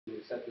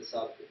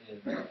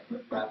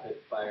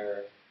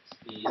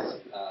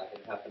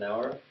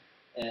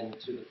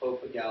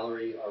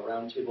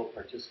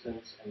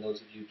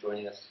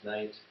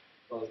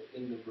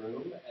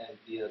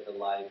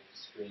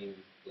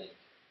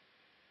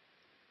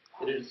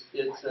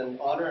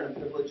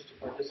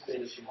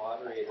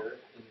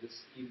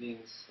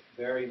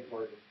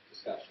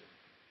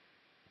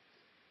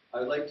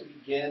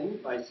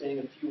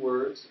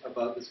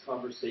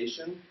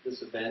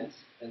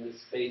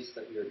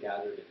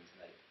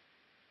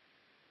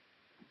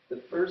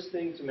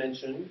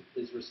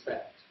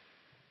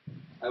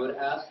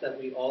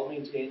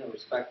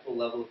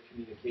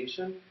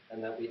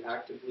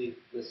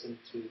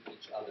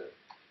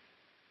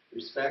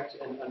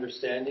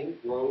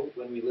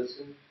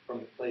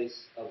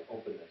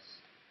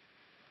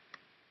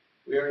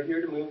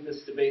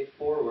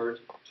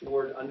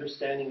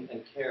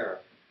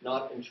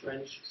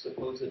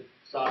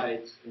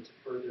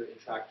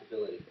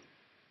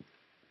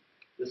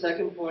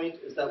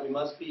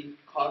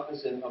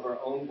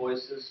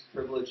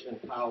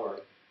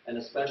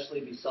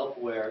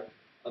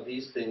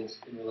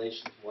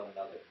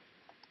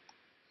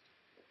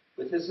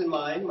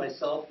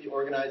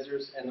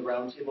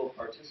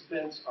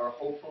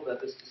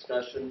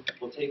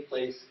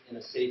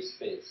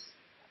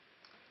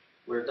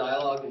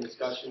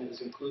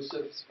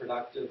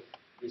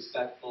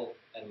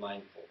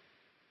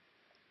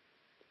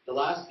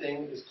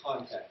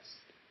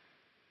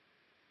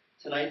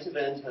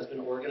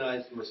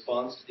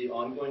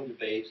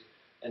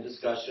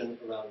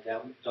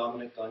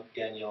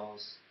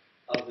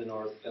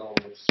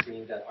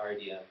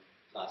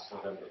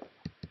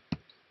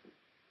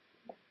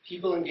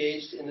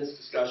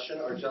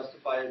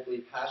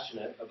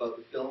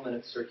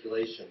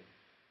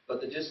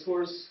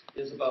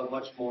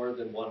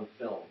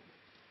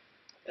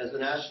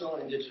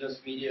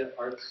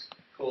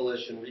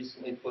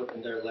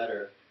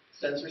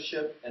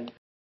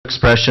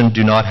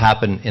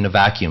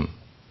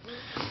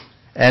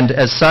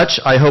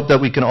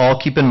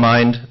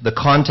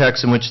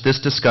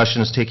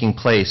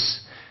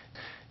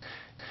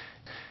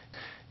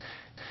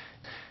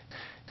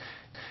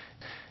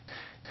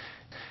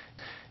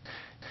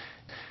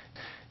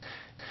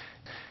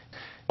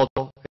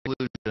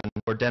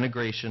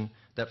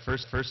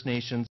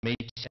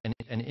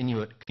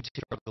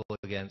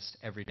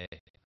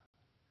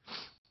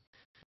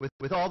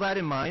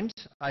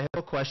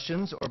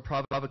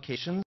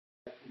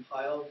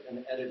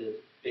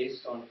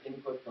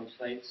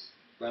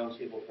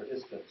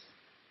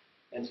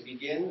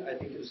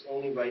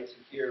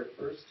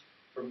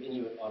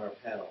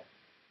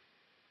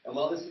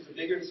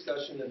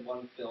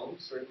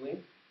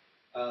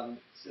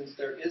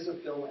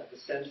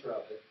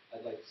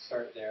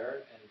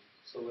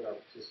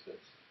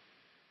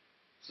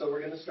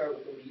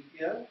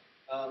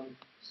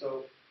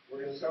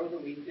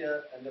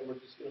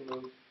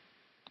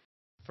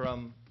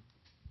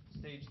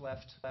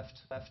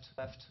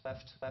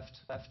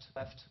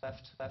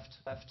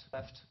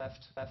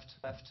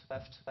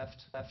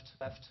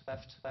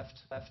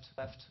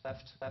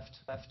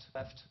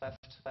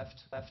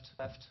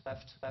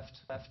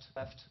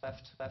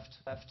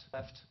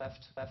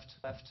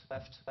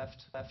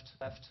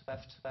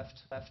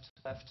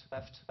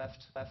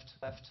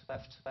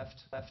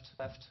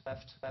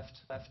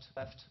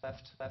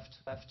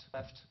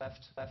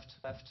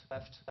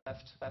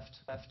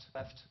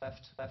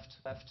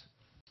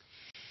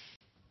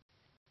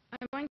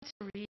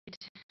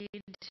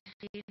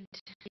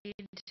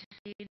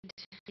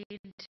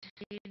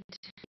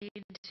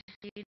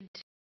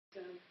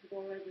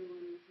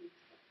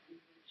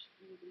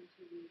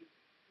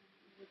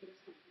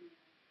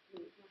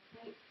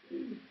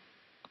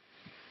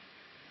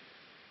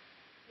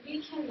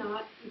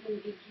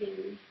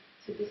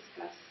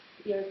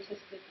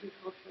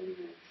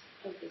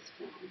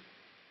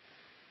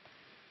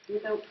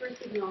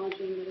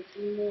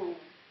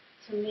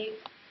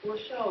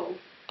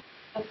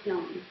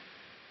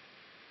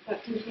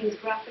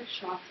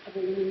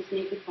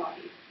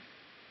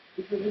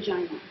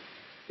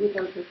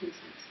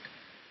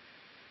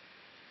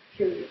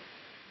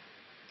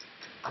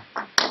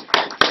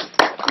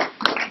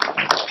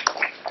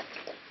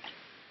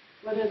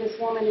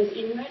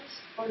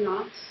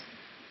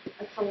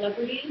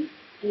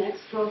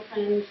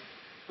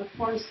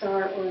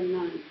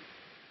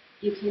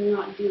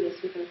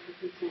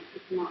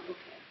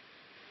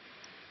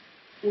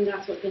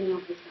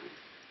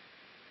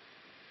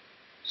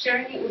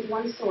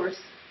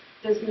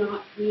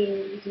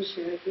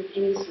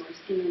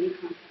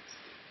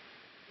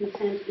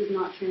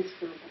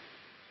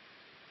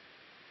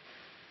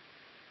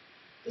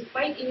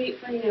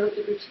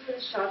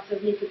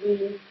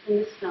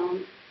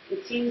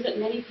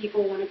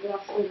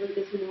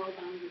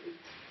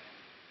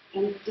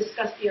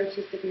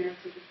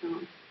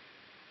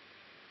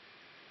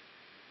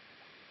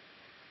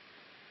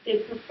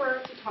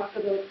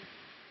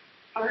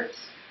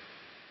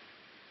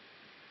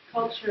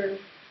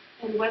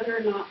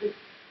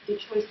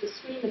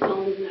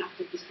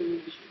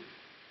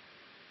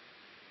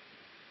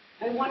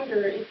I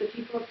wonder if the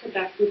people of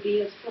Quebec would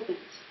be as flippant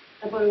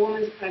about a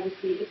woman's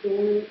privacy if the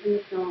woman in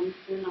the film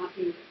were not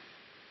Native.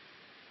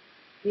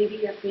 Maybe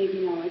yes, maybe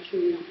no, I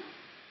truly don't know.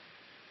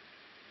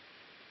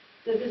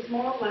 Does this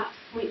moral lapse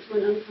point to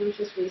an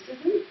unconscious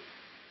racism?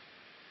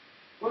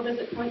 Or does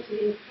it point to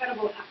the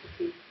incredible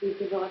apathy we've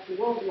developed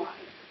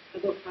worldwide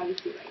about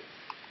privacy rights?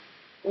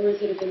 Or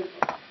is it a bit of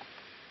both?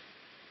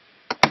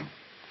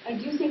 I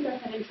do think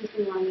that's an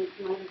interesting line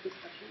of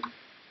discussion,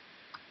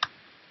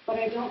 but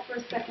I don't for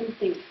a second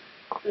think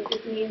that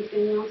this means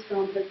Gagnon's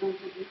film has done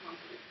something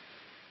positive.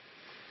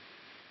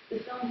 The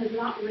film has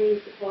not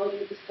raised the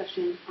quality of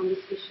discussion on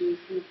these issues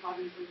in the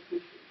province or the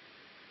country.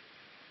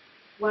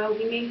 While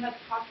we may have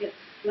pockets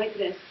like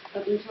this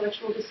of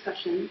intellectual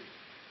discussion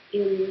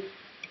in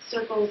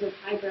circles of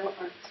highbrow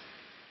art,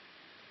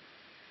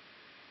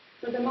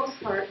 for the most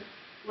part,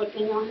 what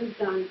Gagnon has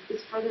done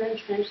is further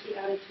entrench the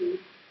attitude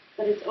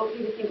that it's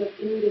okay to think of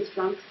Inuit as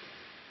drunks,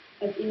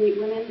 as Inuit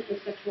women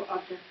as sexual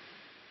objects,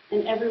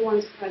 and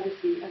everyone's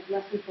privacy as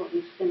less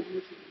important than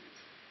entertainment.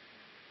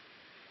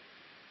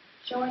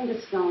 Showing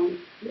this film,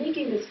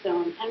 making this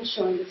film, and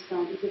showing this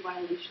film is a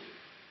violation.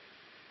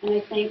 And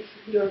I thank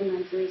the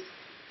organizers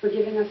for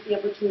giving us the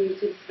opportunity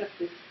to discuss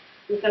this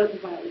without the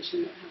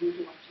violation of having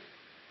to watch it.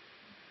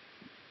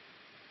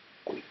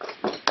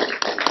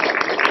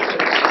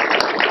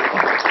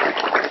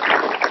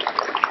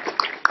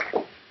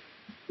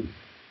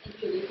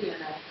 Thank you, Alethea,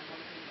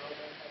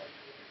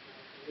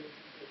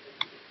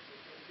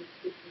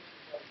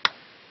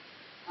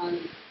 and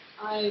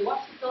I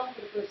watched the film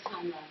for the first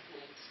time last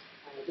night.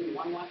 I didn't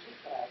want to watch it,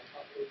 but I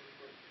felt it was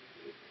important to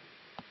do so.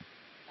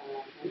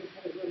 My name is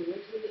Heather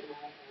Ridley, and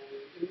I am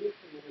Inuk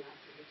from the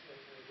Nunavut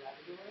territory of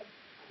Labrador.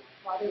 My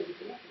father is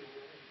Inuk, and my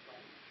mother is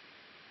white.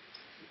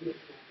 She's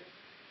Nunavut.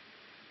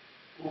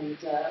 And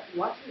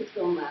watching the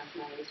film last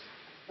night,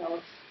 I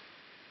felt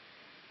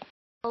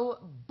so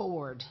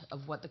bored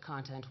of what the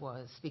content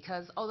was,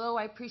 because although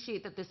I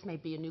appreciate that this may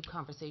be a new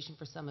conversation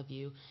for some of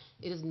you,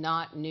 it is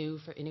not new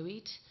for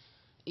Inuit.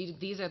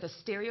 These are the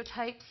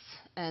stereotypes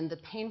and the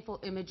painful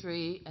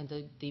imagery and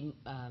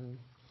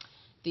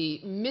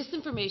the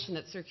misinformation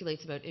that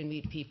circulates about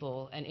Inuit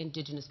people and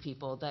Indigenous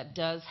people that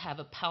does have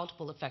a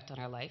palpable effect on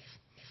our life.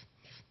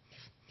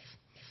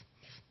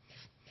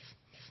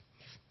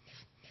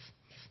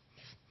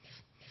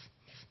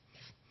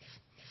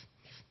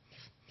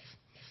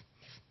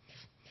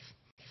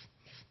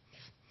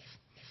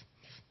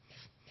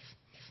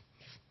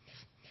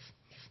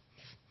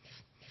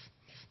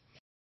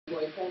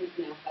 Boyfriend,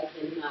 now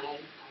husband, and I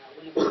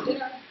went out to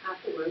dinner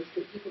afterwards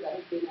with people that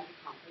had been at the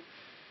conference.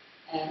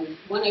 And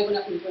when I went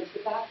up and went to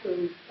the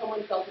bathroom,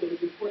 someone felt that it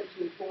was important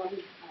to inform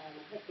my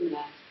husband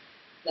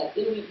that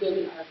Inuit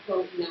women are,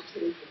 quote,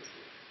 naturally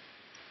virtuous.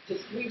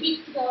 Just 3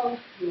 weeks ago,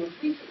 most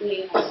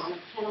recently, I was on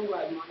a panel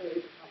where I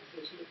moderated a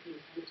conversation between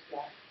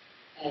Anna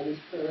and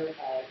her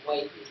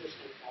white musician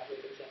and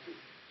collaborator, Jeffrey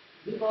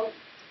Zubo.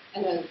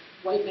 And a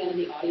white man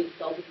in the audience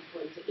felt it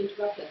important to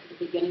interrupt us at the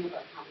beginning of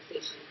our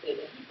conversation and say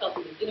that he felt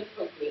it was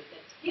inappropriate that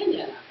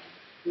Tanya and I,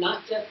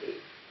 not Jesse,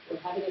 were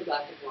having a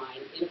glass of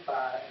wine in a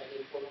bar at an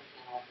informal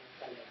panel on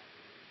Sunday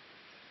afternoon.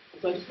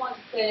 And so I just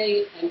want to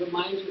say and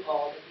remind you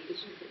all that the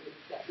issues that we're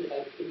discussing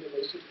about in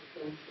relation to the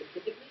film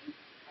specifically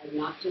are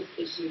not just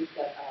issues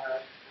that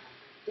are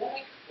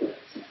academic or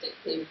artistic.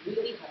 They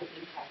really have an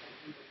impact on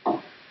people's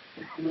lives.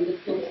 And when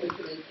this film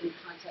circulates in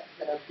contexts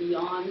that are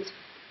beyond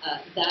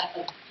that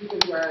of people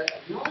who are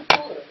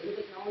knowledgeable or a little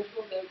bit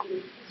knowledgeable about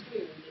Inuit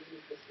history or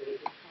Indigenous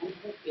history, it can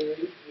have a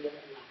very real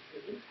and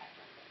lasting impact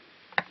on them,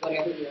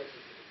 whatever the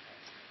artistic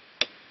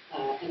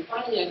impact. And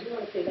finally, I do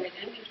want to say that I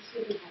am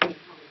interested in having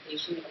a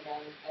conversation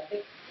around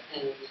ethics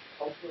and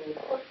cultural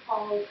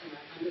protocols and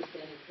our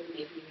understanding of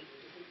filmmaking in a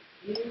different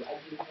view. I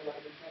do have a lot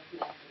of interest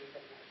in that from a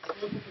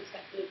historical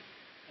perspective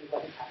and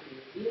what has happened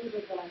in museums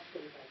over the last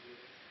 25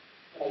 years.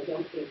 But I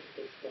don't think that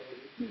this film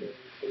is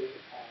to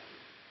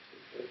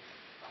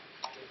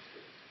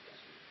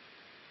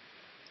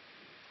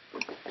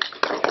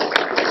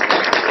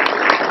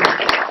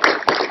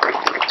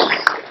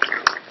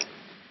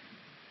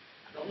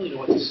I don't really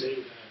know what to say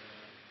that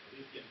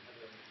Alethea and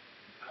Heather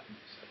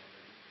haven't said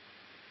already.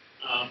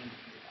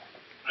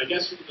 I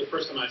guess the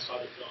first time I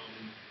saw the film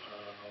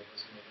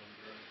was in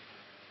November,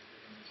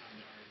 during the time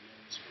the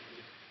RDN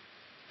screened.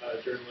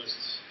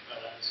 Journalists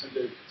sent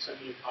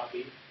me a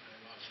copy, and I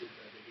watched it.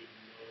 They gave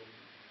me no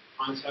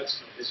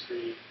context, no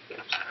history.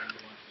 They just wanted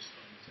to watch this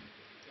film and tell me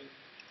what they think.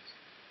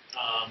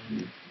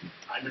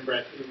 I remember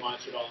I couldn't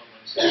watch it all in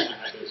one sitting.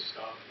 I had to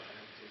stop. I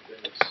had to take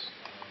breaks.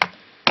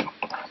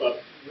 But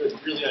what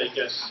really, I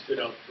guess, stood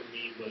out for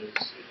me was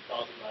it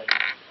felt like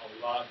a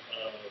lot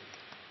of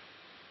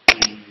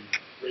the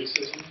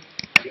racism,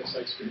 I guess,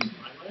 I experienced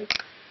in my life,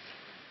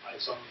 I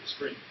saw on the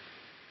screen.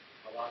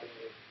 A lot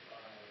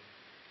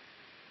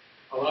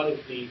of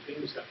the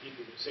things that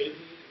people would say to me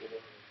or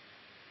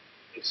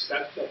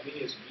expect of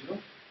me as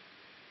Mino,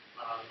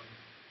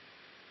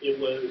 it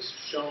was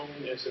shown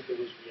as if it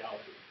was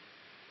reality.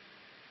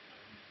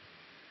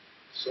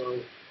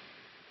 So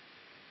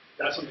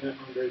that's something I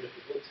found very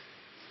difficult.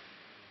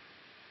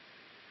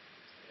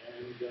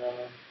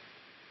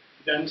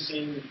 then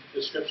seeing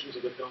descriptions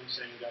of the film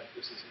saying that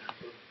this is an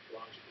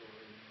anthropological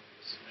or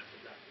this is an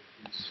ethnographic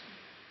piece,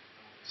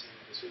 saying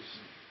that this is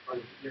part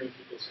of hearing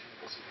people saying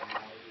that this is a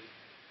reality,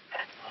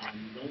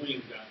 knowing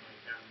that my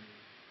family,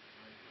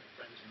 my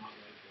friends are not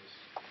like this,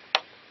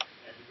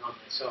 and not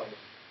myself.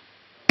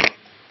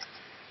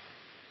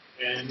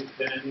 And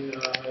then,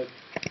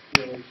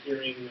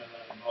 hearing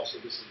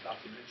also this is a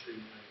documentary,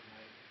 when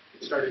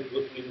I started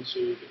looking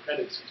into the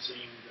credits and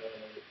seeing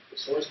the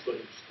source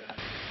footage, that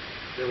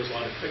there was a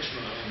lot of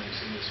fictional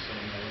elements in this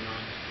film that were not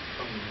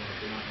from the North,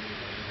 they're not made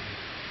by them.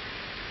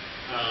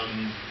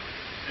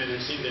 And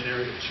then seeing the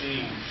narrative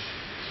change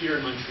here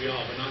in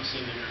Montreal, but not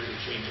seeing the narrative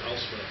change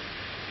elsewhere,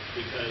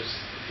 because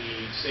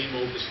the same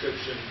old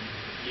description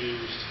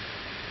used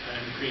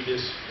in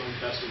previous film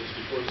festivals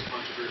before this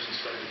controversy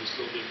started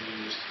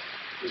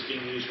was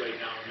being used right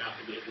now in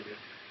Iqaluit,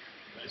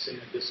 saying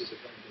that this is a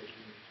film about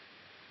Inuk.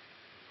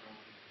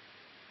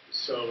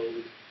 So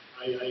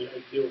I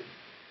feel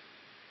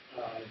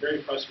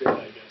very frustrated,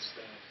 I guess,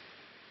 that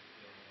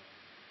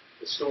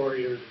the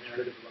story or the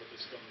narrative about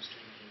this film is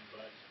changing,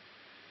 but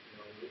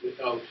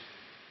without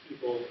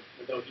people,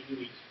 without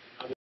Inuit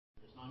and others,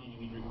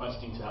 non-Inuit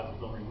requesting to have the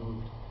film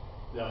removed,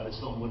 this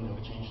film wouldn't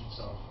have changed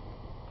itself.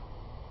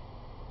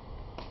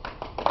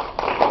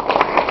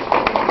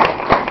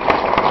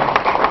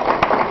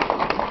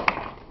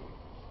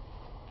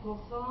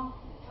 Bonsoir.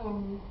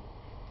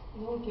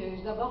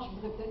 D'abord, je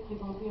voudrais peut-être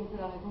présenter un peu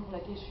la raison pour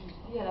laquelle je suis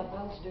ici. À la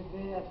base, je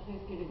devais, après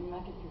ce que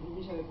l'image est publié,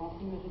 j'avais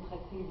pensé me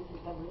rétracter de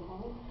cette table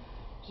ronde.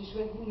 J'ai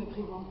choisi de me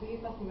présenter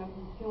parce que ma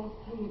position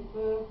aussi n'est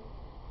pas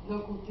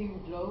d'un côté ou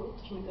de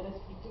l'autre. Je m'intéresse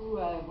plutôt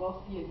à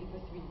voir s'il y a des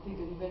possibilités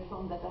de nouvelles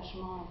formes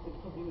d'attachement à cette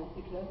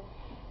problématique-là,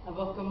 à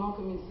voir comment,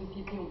 comme une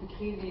société, on peut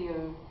créer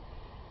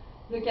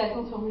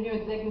l'occasion de formuler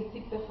un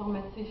diagnostic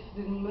performatif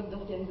de nos modes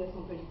d'organisation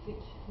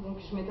politique.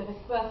 Donc, je ne m'intéresse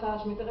pas à ça.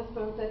 Je m'intéresse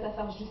pas peut-être à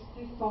faire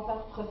justice sans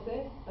faire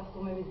procès, parce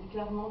qu'on m'avait dit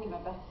clairement que ma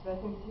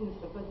participation ici ne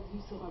serait pas due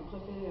sur un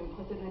procès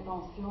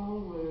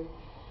d'intention ou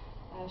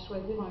à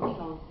choisir un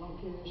clan. Donc,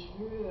 je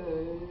veux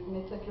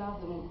mettre ça clair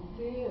de mon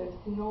côté.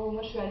 Sinon,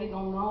 moi, je suis allée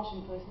dans le Nord,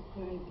 j'ai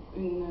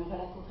une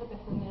relation très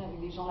personnelle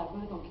avec des gens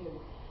là-bas, donc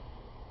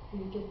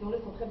ces questions-là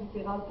sont très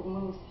viscérales pour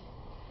moi aussi.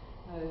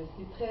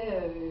 C'est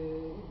très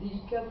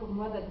délicat pour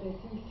moi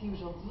d'adresser ici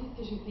aujourd'hui.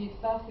 Ce que j'ai essayé de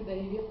faire, c'est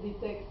d'aller lire des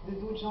textes de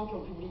d'autres gens qui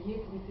ont publié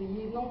pour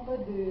essayer, non pas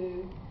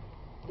de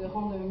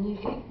rendre un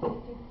mérite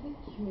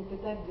esthétique, mais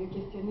peut-être de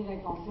questionner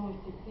l'intention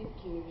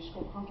esthétique. Je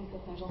comprends que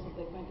certains gens sont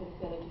peut-être pas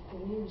intéressés à la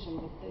questionner, mais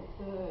j'aimerais peut-être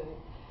ça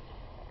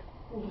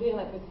ouvrir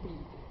la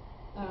possibilité.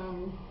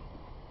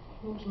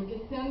 Donc je me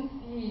questionne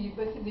s'il est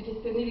possible de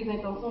questionner les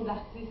intentions de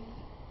l'artiste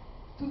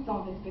tout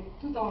en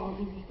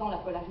résistant à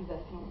la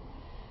polarisation.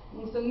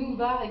 Donc, sommes-nous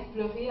ouverts à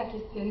explorer, à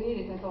questionner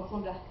les intentions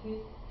de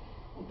l'artiste?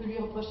 On peut lui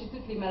reprocher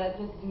toutes les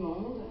maladresses du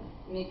monde,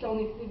 mais qu'en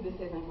est-il de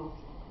ses intentions?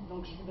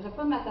 Donc, je ne voudrais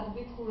pas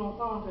m'attarder trop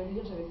longtemps à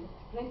relire, j'avais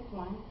sorti plein de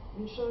points.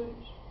 Une chose,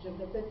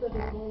 j'aimerais peut-être pas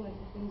répondre à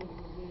certaines de vos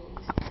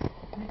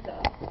plus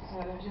tard.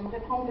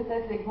 J'aimerais prendre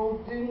peut-être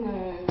l'exemple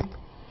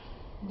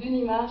d'une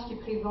image qui est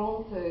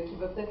présente, qui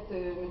va peut-être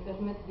me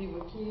permettre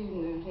d'évoquer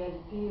une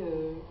réalité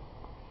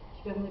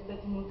qui permet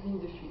peut-être une autre ligne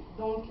de fuite.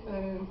 Donc,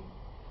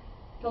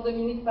 quand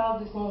Dominique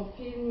parle de son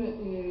film,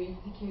 il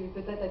dit que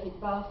peut-être à quelque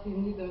part c'est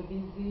né d'un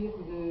désir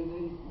ou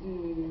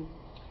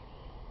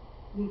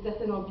d'une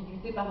certaine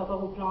ambiguïté par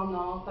rapport au plan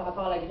Nord, par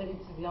rapport à la grève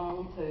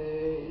étudiante,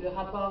 le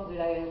rapport que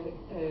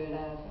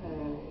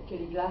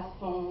les glaces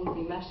fondent,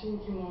 les machines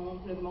qui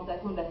montent,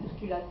 l'augmentation de la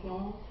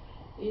circulation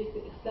et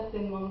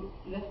certainement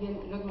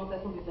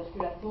l'augmentation des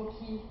circulations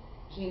qui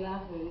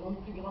génère une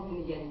plus grande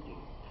inégalité.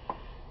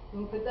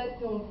 Donc peut-être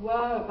si on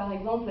voit par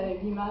exemple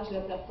l'image de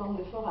la plateforme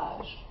de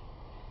forage.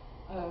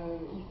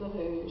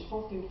 Je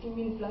pense que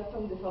filmer une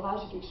plateforme de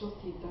forage est quelque chose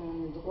qui est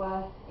un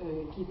droit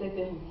qui est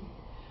interdit.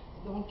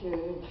 Donc,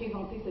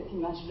 présenter cette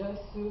image-là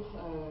sur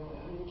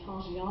un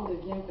écran géant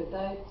devient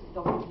peut-être,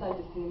 dans une salle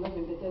de cinéma,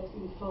 devient peut-être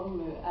une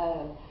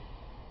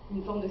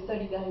forme de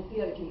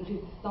solidarité avec une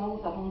résistance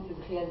à rendre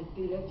cette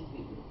réalité-là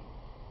visible.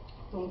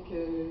 Donc,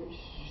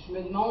 je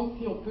me demande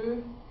si on peut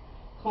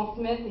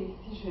transmettre, et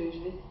ici je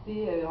vais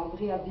citer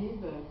André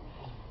Habib,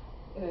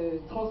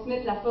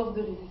 transmettre la force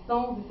de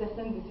résistance de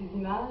certaines de ces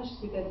images,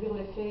 c'est-à-dire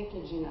le fait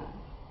qu'elles génèrent.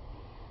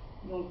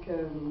 Donc,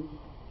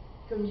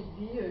 comme il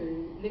dit,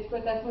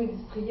 l'exploitation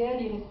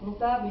industrielle,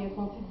 irresponsable et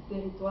insensible du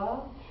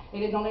territoire,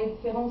 elle est dans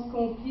l'indifférence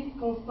complice,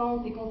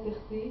 constante et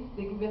concertée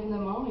des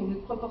gouvernements et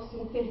une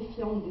proportion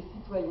terrifiante des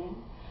citoyens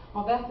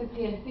envers cette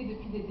réalité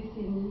depuis des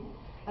décennies,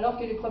 alors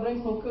que les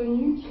problèmes sont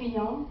connus,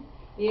 criants,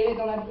 et elle est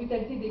dans la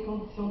brutalité des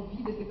conditions de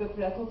vie de ces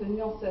populations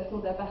tenues en situation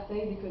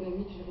d'apartheid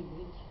économique,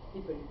 juridique et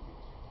politique.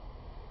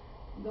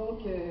 Donc,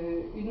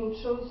 une autre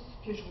chose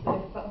que je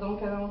voudrais faire,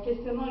 donc en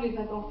questionnant les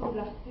intentions de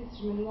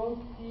l'artiste, je me demande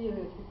si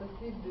c'est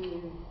possible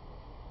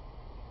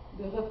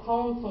de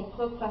reprendre son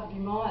propre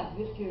argument à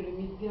dire que le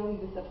médium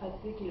de sa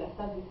pratique est la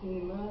salle de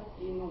cinéma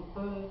et non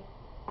pas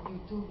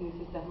YouTube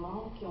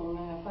nécessairement, qu'on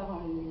a affaire à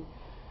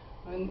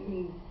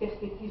une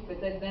perspective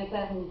peut-être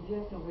d'intermédia,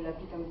 si on veut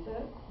l'appeler comme ça.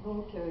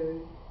 Donc,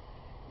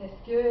 est-ce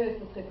que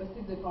ce serait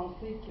possible de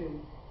penser que,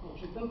 bon,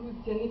 je ne vais pas me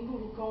positionner pour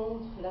ou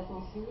contre la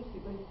censure,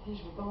 c'est pas ici,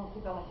 je ne veux pas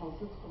rentrer par la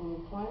censure pour mon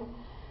point.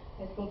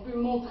 Est-ce qu'on peut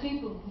montrer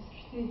pour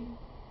discuter?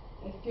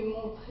 Est-ce que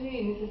montrer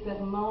est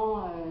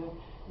nécessairement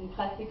une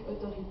pratique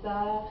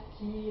autoritaire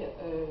qui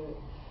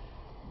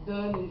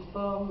donne une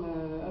forme,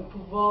 un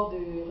pouvoir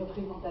de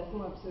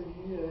représentation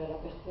absolue à la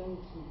personne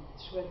qui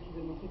choisit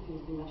de montrer ces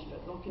images-là?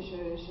 Donc, je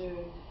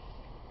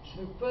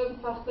ne veux pas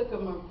faire ça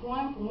comme un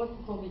point. Pour moi,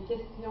 ce sont des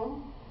questions.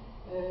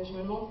 Je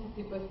me demande si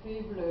c'est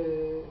possible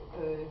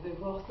de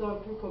voir ça un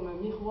peu comme un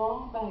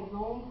miroir, par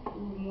exemple,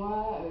 où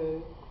moi,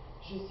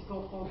 je suis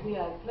confrontée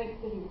à plein de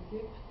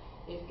stéréotypes.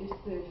 Est-ce que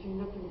ce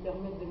film-là peut me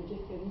permettre de me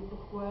questionner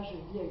pourquoi je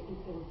vis avec ces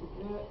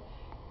stéréotypes-là?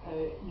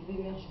 Ils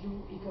émergent d'où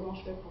et comment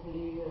je fais pour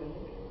les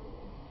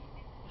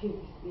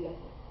résister à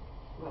ça?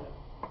 Voilà.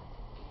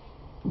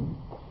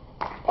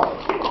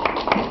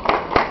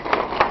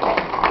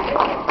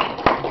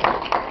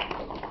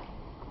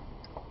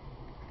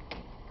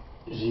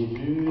 J'ai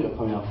vu la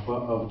première fois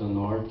Of the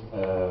North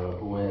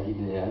au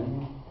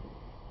RIDM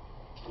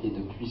et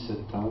depuis ce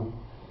temps,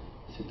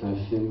 c'est un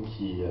film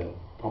qui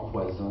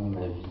empoisonne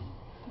ma vie.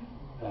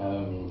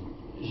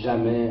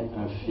 Jamais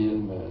un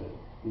film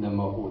ne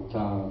m'a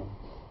autant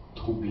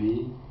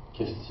troublé,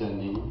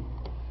 questionné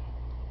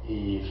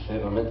et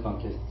fait remettre en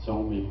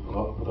question mes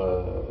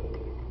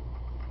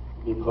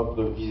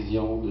propres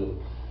visions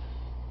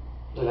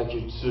de la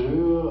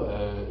culture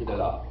et de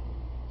l'art.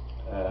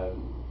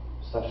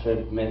 Ça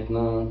fait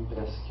maintenant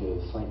presque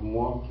 5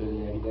 mois que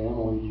les RIDM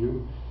ont eu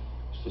lieu.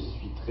 Je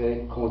suis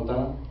très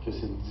content que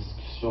cette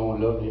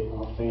discussion-là ait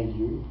enfin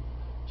lieu.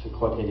 Je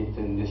crois qu'elle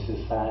était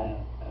nécessaire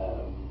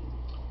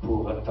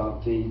pour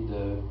tenter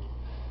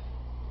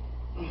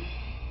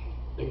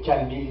de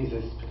calmer les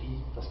esprits,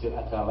 parce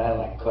qu'à travers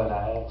la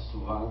colère,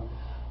 souvent,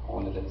 on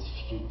a de la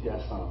difficulté à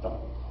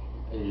s'entendre.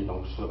 Et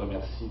donc, je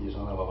remercie les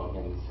gens d'avoir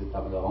organisé cette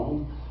table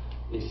ronde.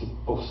 Et c'est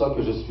pour ça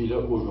que je suis là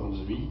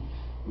aujourd'hui,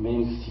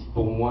 même si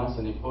pour moi,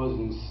 ce n'est pas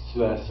une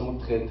situation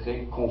très,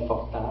 très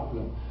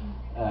confortable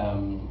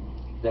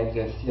d'être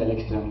assis à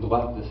l'extrême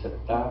droite de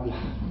cette table,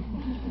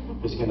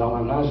 puisque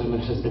normalement,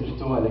 je serais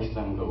plutôt à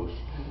l'extrême gauche.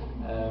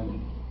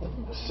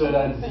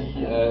 Cela dit,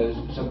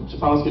 je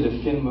pense que le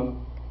film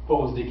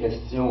pose des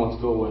questions, en tout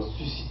cas, ou a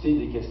suscité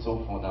des questions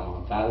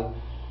fondamentales.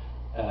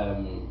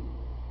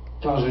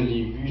 Quand je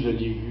l'ai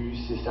vu,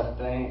 c'est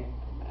certain,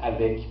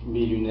 avec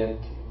mes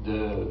lunettes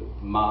de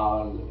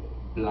mâle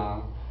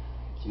blanc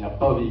qui n'a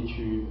pas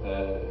vécu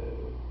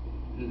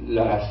le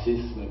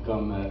racisme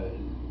comme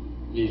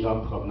les gens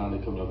provenant des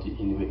communautés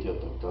inuit et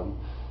autochtones.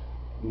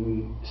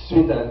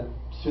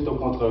 Suite aux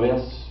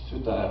controverses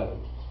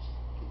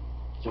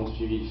qui ont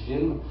suivi le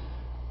film,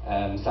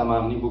 ça m'a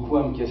amené beaucoup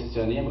à me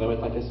questionner, à me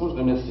remettre en question. Je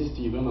remercie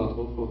Steven, entre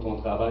autres, pour ton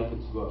travail que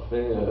tu as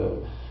fait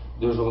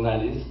de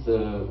journaliste.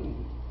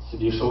 C'est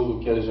des choses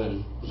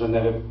auxquelles je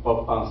n'avais pas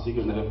pensé,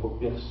 que je n'avais pas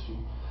perçues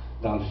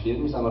dans le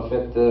film. Ça m'a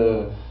fait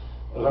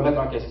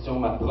remettre en question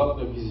ma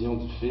propre vision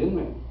du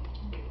film.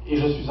 Et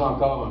je suis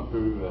encore un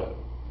peu,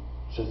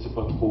 je ne sais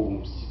pas trop où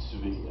me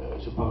situer.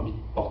 Je n'ai pas envie de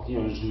porter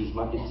un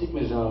jugement éthique,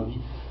 mais j'ai envie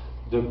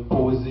de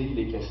poser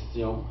les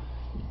questions.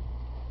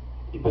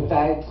 Et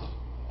peut-être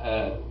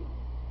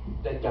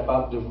d'être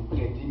capable de vous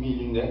prêter mes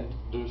lunettes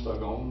 2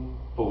 secondes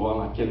pour voir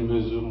dans quelle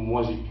mesure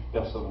moi j'ai pu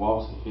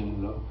percevoir ce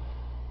film-là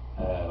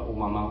au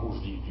moment où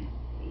je l'ai vu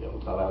et au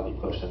travers des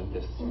prochaines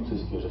questions. C'est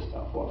ce que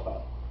j'espère pouvoir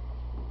faire.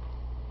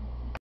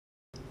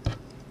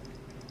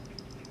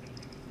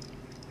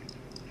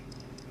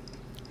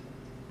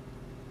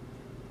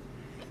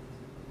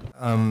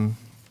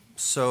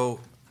 So,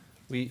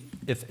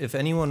 if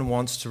anyone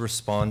wants to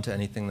respond to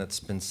anything that's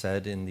been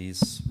said in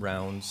these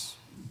rounds,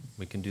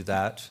 we can do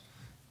that,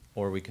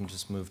 or we can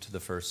just move to the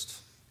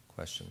first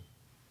question.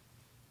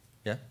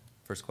 Yeah?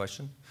 First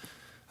question?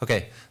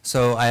 Okay,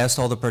 so I asked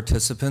all the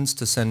participants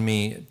to send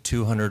me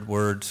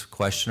 200-word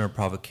question or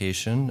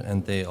provocation,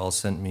 and they all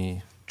sent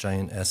me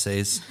giant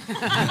essays.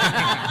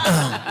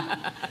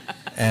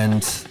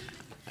 And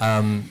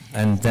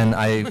then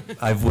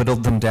I've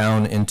whittled them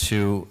down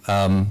into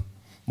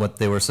what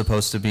they were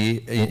supposed to be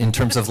in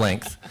terms of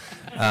length.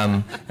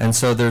 And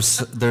so there's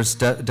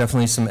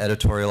definitely some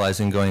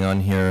editorializing going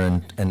on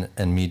here,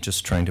 and me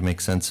just trying to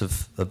make sense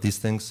of these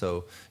things.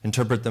 So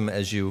interpret them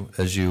as you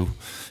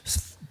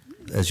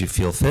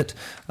feel fit.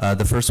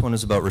 The first one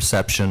is about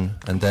reception,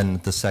 and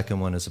then the second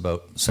one is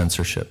about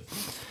censorship.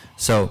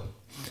 So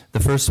the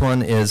first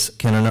one is,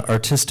 can an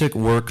artistic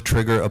work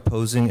trigger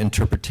opposing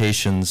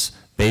interpretations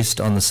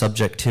based on the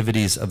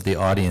subjectivities of the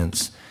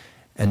audience?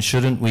 And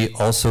shouldn't we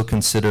also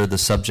consider the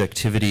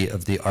subjectivity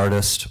of the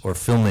artist or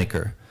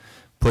filmmaker?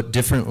 Put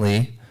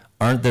differently,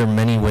 aren't there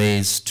many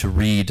ways to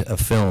read a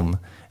film?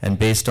 And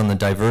based on the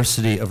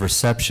diversity of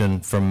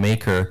reception from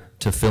maker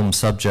to film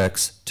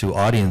subjects to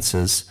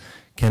audiences,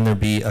 can there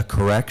be a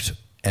correct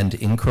and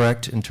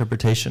incorrect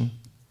interpretation?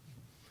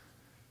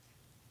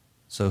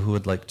 So who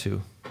would like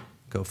to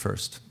go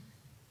first?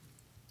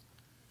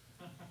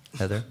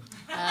 Heather?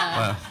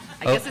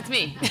 I guess it's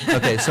me.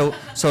 Okay, so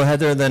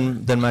Heather,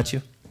 then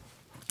Mathieu.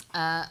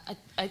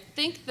 I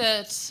think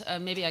that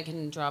maybe I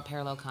can draw a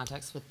parallel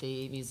context with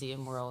the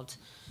museum world.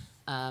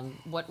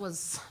 What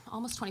was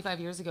almost 25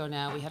 years ago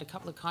now, we had a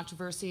couple of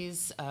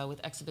controversies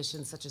with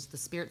exhibitions such as The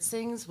Spirit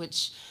Sings,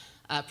 which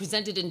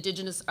presented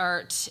Indigenous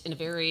art in a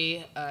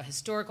very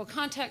historical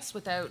context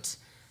without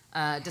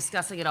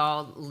discussing at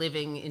all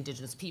living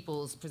Indigenous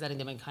peoples, presenting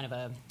them in kind of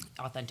an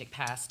authentic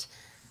past.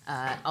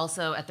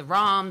 Also at the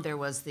ROM, there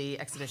was the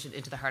exhibition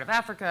Into the Heart of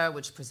Africa,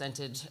 which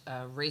presented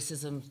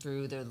racism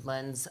through the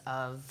lens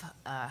of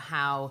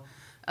how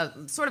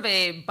sort of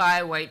a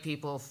by white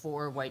people,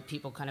 for white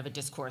people kind of a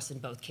discourse in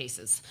both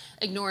cases,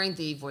 ignoring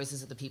the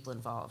voices of the people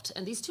involved.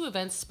 And these two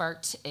events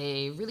sparked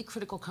a really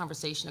critical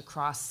conversation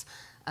across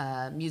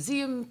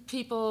museum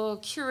people,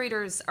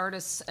 curators,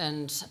 artists,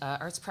 and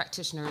arts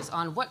practitioners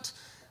on what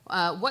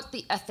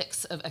the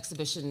ethics of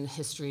exhibition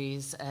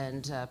histories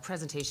and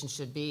presentation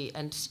should be.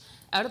 And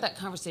out of that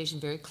conversation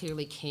very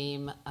clearly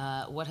came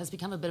what has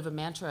become a bit of a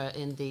mantra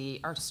in the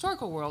art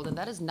historical world, and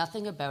that is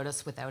nothing about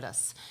us without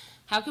us.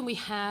 How can we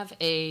have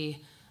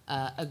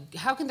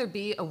how can there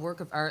be a work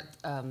of art,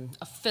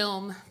 a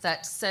film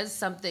that says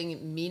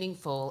something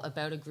meaningful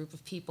about a group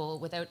of people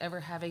without ever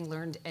having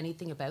learned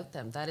anything about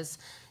them? That is,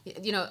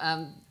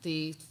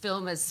 the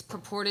film is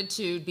purported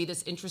to be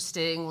this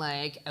interesting,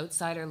 like,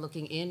 outsider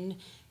looking in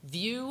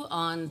view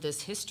on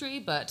this history,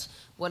 but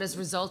what has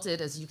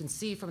resulted, as you can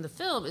see from the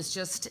film, is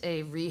just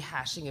a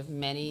rehashing of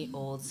many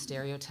old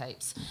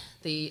stereotypes.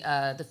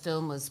 The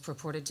film was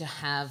purported to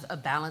have a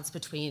balance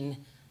between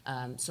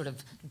sort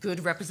of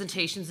good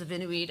representations of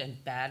Inuit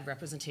and bad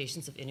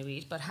representations of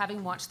Inuit, but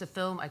having watched the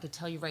film, I could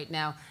tell you right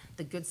now,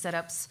 the good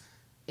setups,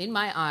 in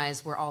my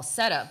eyes, were all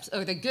setups,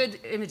 or the good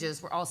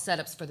images were all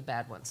setups for the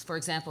bad ones. For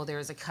example, there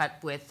is a cut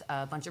with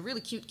a bunch of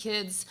really cute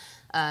kids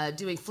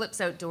doing flips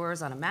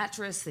outdoors on a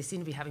mattress. They seem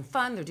to be having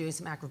fun. They're doing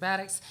some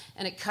acrobatics,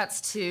 and it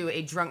cuts to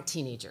a drunk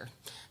teenager.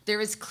 There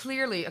is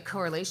clearly a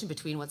correlation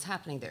between what's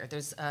happening there.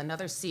 There's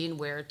another scene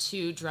where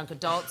two drunk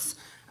adults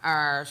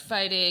are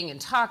fighting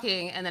and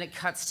talking, and then it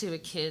cuts to a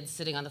kid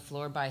sitting on the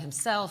floor by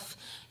himself.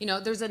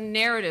 There's a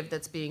narrative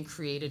that's being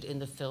created in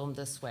the film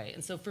this way.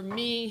 And so for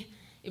me,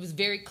 it was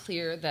very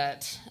clear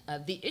that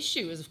the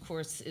issue is, of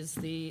course, is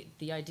the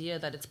idea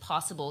that it's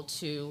possible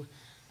to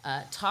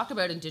talk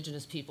about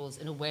Indigenous peoples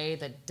in a way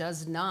that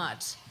does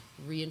not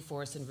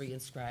reinforce and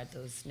reinscribe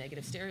those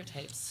negative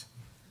stereotypes.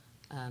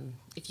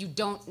 If you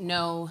don't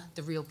know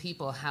the real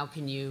people, how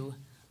can you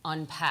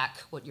unpack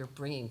what you're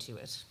bringing to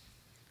it?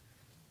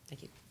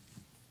 Thank you.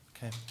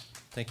 Okay,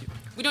 thank you.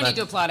 We don't need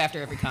to applaud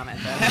after every comment.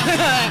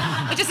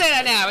 Let's just say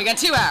that now. We got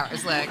 2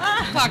 hours. Like,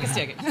 clock is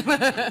ticking.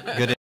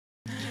 Good.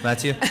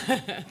 Mathieu?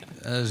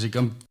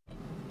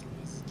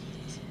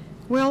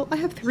 Well, I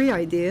have 3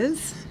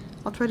 ideas.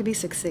 I'll try to be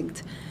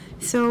succinct.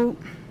 So,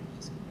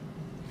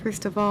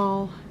 first of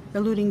all,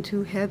 alluding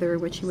to Heather,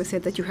 when she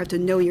said that you have to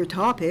know your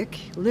topic,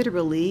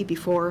 literally,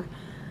 before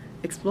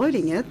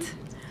exploiting it,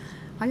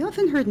 I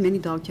often heard many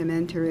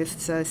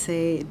documentarists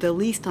say, the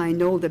least I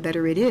know, the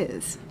better it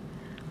is.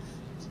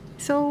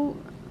 So,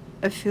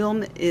 a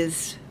film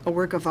is a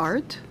work of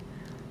art,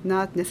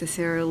 not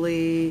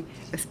necessarily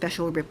a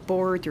special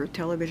report or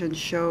television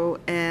show,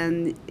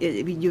 and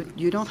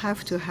you don't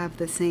have to have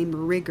the same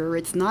rigor.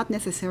 It's not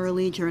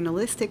necessarily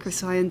journalistic or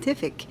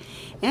scientific,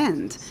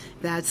 and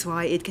that's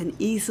why it can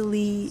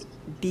easily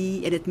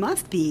be, and it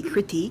must be,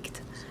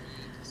 critiqued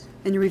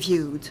and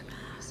reviewed.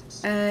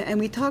 And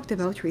we talked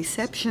about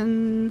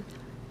reception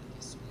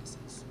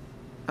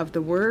of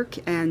the work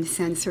and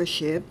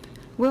censorship.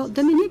 Well,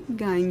 Dominique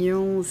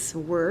Gagnon's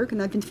work,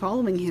 and I've been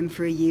following him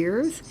for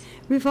years,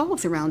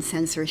 revolves around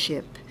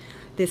censorship.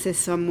 This is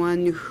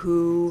someone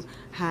who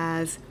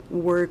has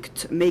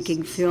worked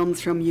making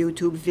films from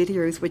YouTube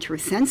videos which were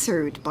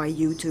censored by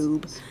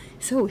YouTube.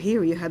 So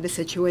here you have a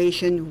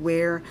situation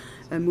where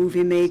a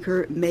movie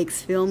maker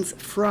makes films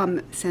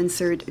from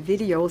censored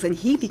videos and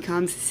he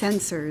becomes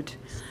censored.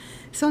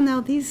 So now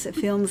these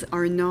films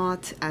are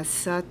not as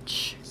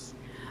such,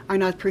 are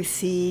not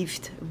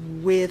perceived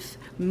with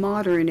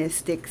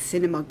modernistic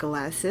cinema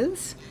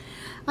glasses.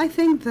 I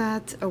think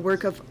that a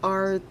work of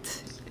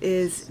art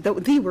is, the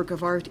work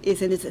of art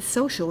is in its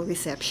social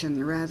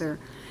reception rather,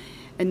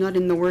 and not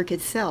in the work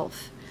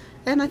itself.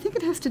 And I think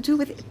it has to do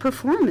with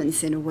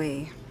performance in a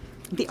way,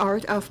 the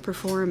art of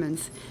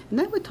performance. And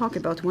I would talk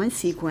about one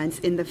sequence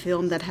in the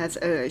film that has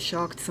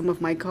shocked some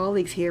of my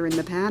colleagues here in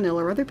the panel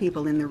or other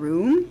people in the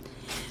room,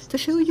 to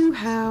show you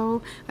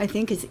how I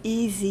think it's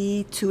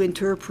easy to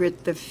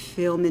interpret the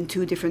film in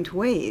 2 different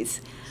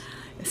ways.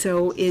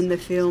 So in the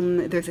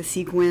film, there's a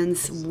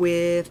sequence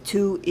with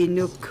 2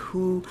 Inuk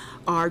who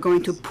are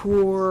going to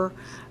pour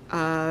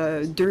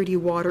dirty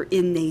water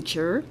in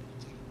nature,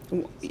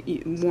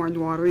 warmed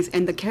waters,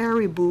 and the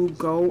caribou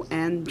go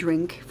and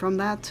drink from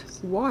that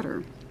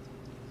water.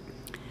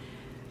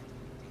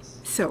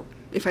 So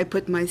if I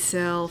put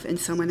myself in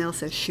someone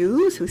else's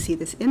shoes who see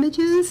these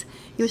images,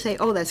 you say,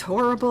 oh, that's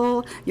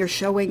horrible. You're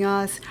showing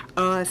us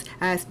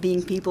as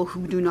being people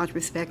who do not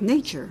respect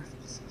nature.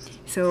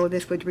 So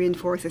this would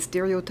reinforce a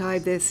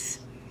stereotype. This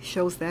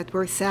shows that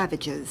we're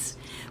savages.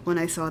 When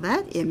I saw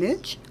that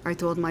image, I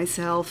told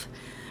myself,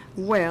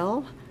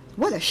 well,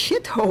 what a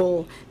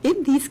shithole.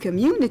 In these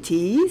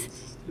communities,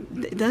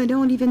 they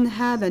don't even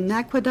have an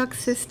aqueduct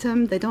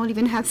system. They don't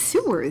even have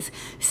sewers.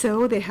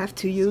 So they have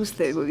to use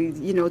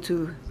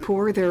to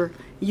pour their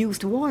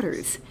used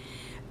waters.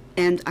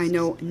 And I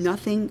know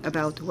nothing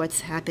about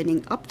what's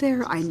happening up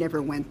there. I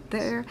never went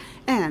there.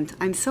 And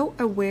I'm so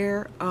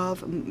aware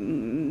of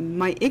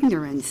my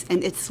ignorance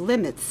and its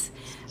limits.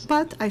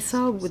 But I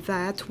saw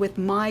that with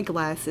my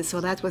glasses, so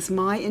that was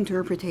my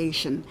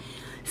interpretation.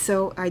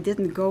 So I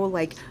didn't go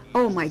like,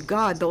 oh my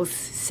God, those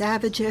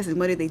savages, and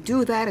why did they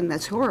do that, and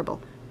that's horrible.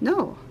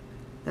 No,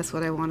 that's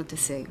what I wanted to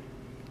say.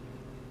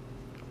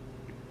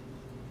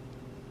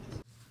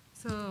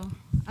 So,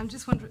 I'm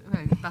just wondering...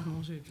 Ouais,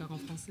 pardon, je vais faire en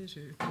français,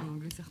 je vais faire en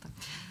anglais certain.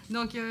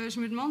 Donc, je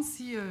me demande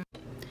si...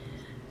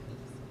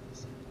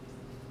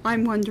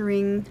 I'm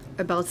wondering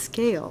about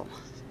scale.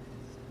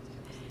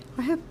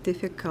 I have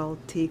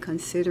difficulty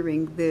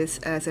considering this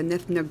as an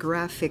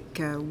ethnographic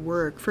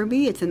work. For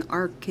me, it's an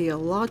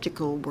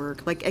archaeological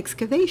work, like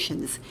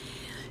excavations.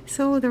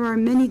 So there are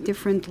many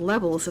different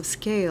levels of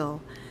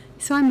scale.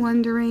 So I'm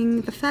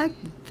wondering, the fact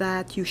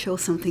that you show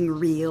something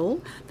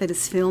real that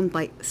is filmed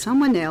by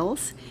someone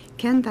else,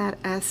 can that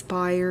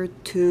aspire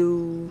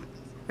to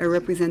a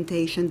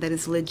representation that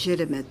is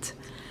legitimate?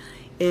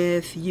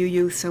 If you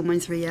use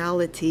someone's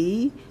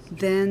reality,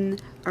 then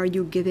are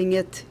you giving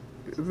it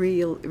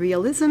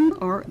realism,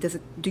 or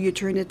do you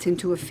turn it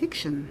into a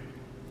fiction?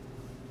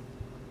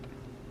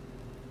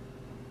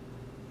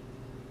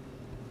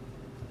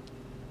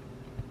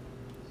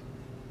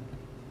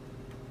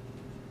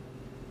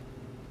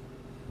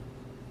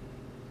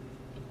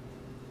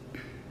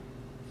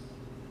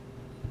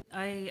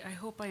 I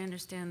hope I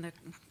understand the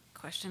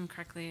question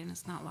correctly and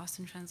it's not lost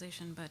in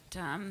translation,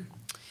 but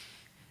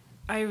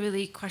I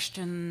really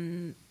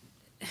question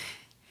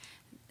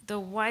the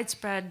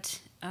widespread,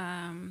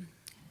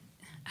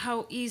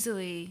 how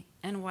easily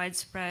and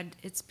widespread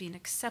it's been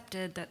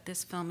accepted that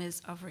this film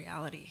is of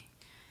reality.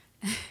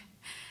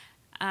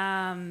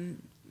 I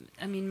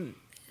mean,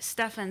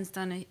 Stefan's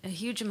done a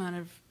huge amount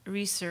of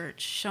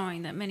research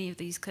showing that many of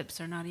these clips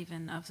are not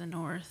even of the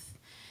North,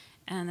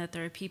 and that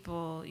there are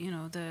people, you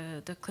know,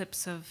 the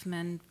clips of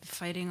men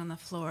fighting on the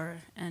floor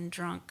and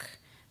drunk,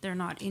 they're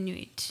not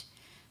Inuit.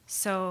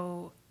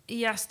 So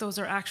yes, those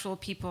are actual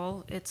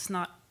people. It's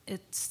not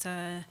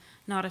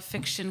a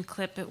fiction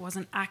clip. It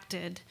wasn't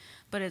acted,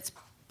 but it's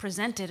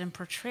presented and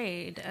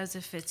portrayed as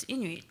if it's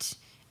Inuit.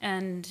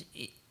 And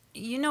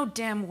you know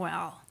damn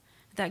well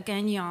that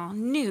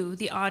Gagnon knew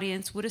the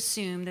audience would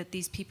assume that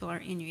these people are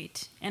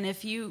Inuit. And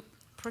if you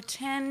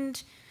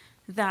pretend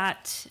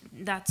that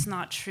that's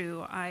not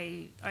true,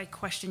 I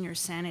question your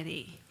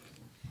sanity.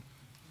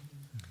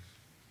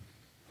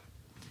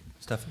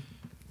 Stefan?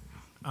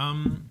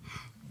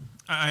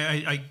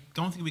 I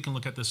don't think we can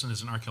look at this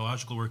as an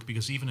archaeological work,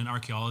 because even in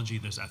archaeology,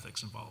 there's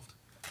ethics involved.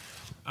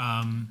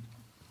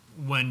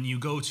 When you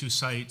go to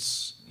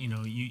sites, you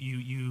know,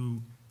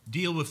 you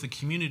deal with the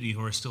community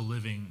who are still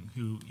living,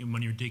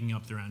 when you're digging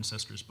up their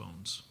ancestors'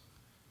 bones.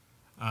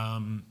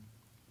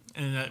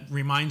 And that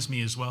reminds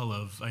me as well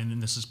of,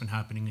 and this has been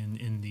happening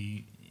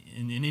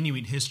in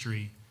Inuit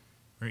history,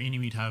 where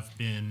Inuit have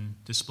been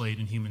displayed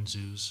in human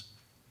zoos.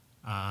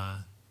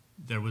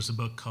 There was a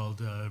book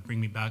called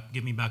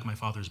Give Me Back My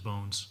Father's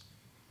Bones,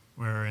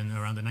 where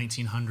around the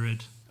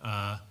 1900,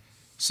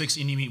 6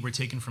 Inuit were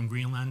taken from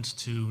Greenland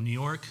to New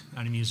York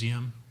at a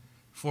museum.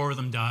 4 of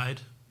them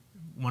died.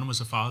 1 was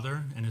a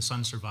father, and his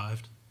son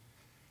survived.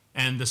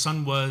 And the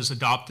son was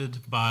adopted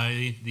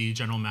by the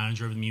general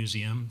manager of the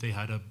museum. They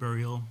had a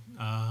burial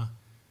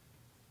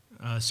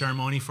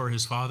ceremony for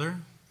his father.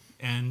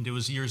 And it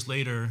was years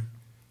later,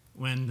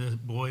 when the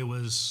boy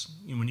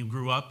when he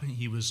grew up,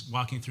 he was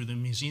walking through the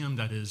museum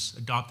that his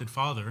adopted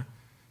father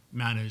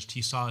managed.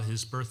 He saw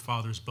his birth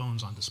father's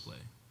bones on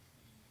display.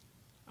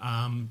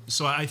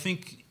 So I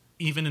think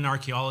even in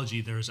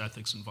archaeology, there's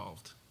ethics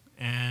involved.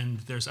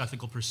 And there's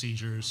ethical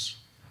procedures.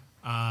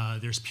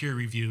 There's peer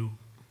review.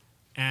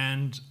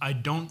 And I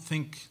don't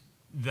think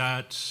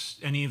that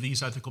any of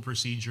these ethical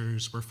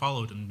procedures were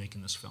followed in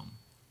making this film,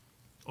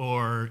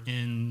 or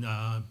in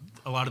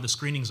a lot of the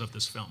screenings of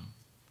this film,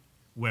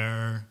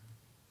 where,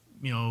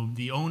 you know,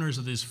 the owners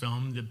of this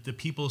film, the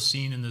people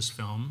seen in this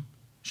film,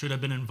 should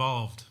have been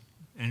involved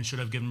and should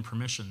have given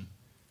permission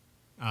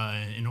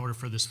in order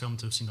for this film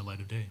to have seen the light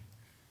of day.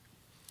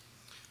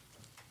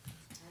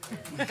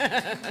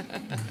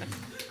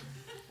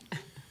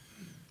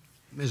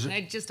 And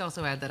I just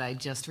also add that I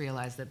just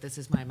realized that this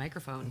is my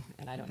microphone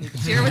and I don't need to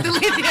share with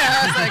Alethea.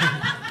 I was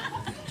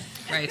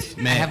like, right,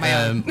 I have my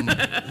own.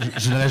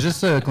 Je voudrais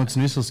juste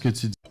continuer sur ce que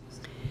tu dis.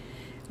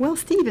 Well,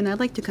 Stephen,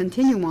 I'd like to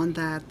continue on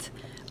that.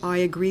 I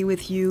agree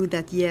with you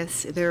that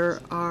yes,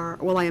 there are,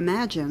 well, I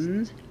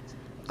imagine,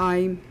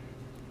 I'm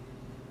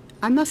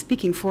not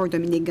speaking for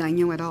Dominique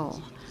Gagnon at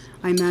all.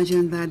 I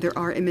imagine that there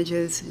are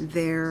images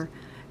there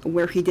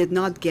where he did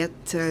not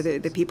get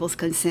the people's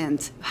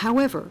consent.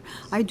 However,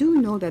 I do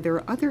know that there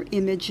are other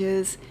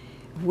images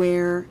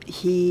where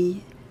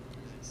he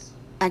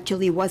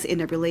actually was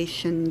in a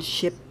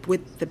relationship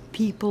with the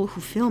people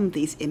who filmed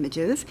these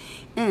images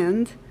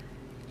and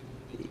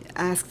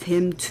asked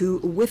him to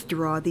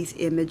withdraw these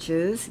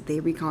images. They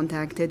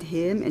recontacted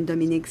him, and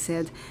Dominique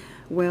said,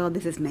 well,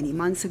 this is many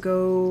months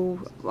ago,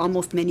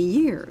 almost many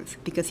years,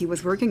 because he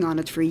was working on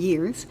it for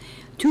years,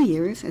 2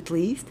 years at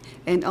least,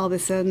 and all of a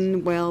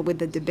sudden, well, with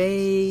the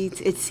debate,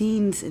 it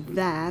seems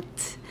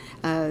that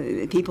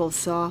people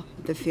saw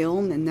the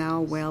film, and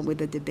now, well, with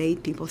the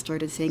debate, people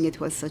started saying it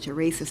was such a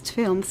racist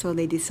film, so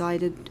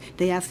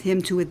they asked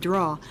him to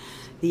withdraw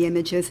the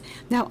images.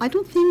 Now, I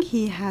don't think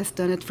he has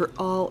done it for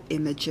all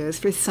images,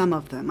 for some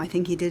of them. I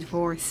think he did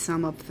for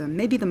some of them,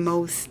 maybe the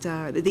most,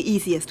 the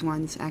easiest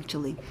ones,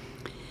 actually.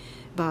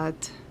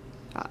 But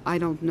I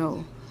don't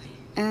know.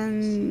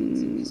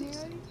 And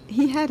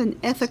he had an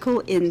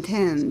ethical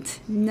intent.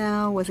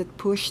 Now, was it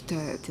pushed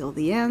till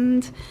the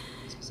end?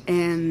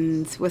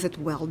 And was it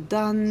well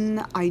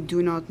done? I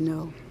do not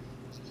know.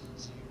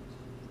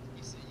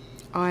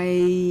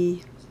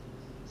 I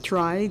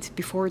tried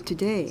before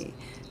today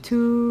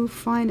to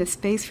find a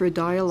space for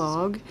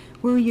dialogue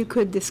where you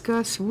could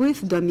discuss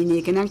with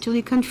Dominique and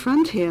actually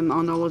confront him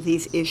on all of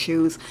these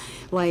issues,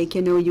 like,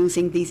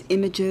 using these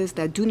images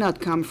that do not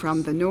come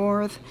from the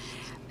north.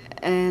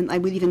 And I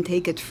would even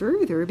take it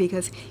further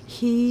because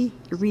he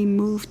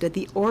removed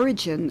the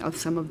origin of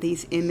some of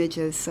these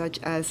images, such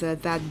as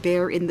that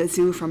bear in the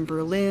zoo from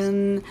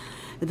Berlin.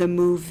 The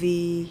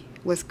movie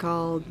was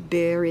called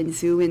Bear in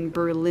Zoo in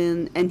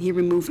Berlin, and he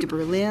removed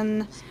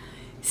Berlin.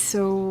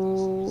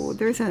 So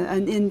there's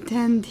an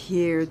intent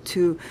here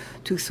to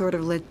sort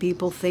of let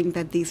people think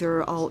that these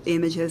are all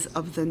images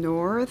of the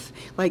north.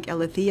 Like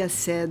Alethea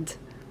said,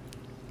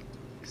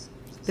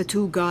 the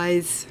two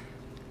guys,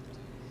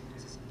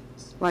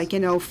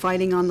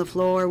 fighting on the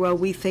floor. Well,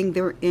 we think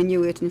they're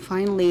Inuit, and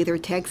finally they're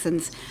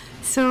Texans.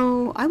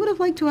 So I would have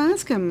liked to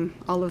ask him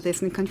all of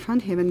this and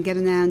confront him and get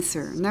an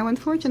answer. Now,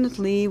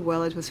 unfortunately,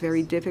 well, it was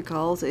very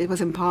difficult. It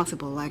was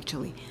impossible,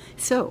 actually.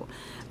 So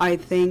I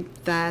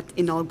think that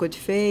in all good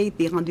faith,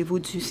 the Rendezvous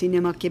du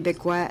Cinéma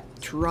Québécois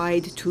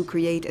tried to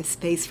create a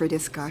space for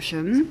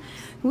discussion,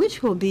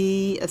 which will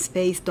be a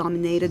space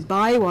dominated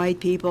by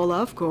white people,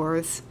 of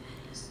course.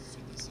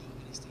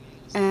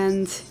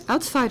 And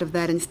outside of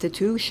that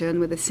institution,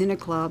 with the Cine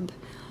Club,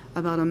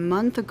 about a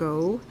month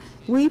ago,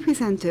 we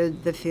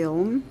presented the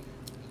film,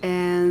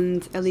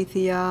 and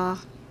Alethea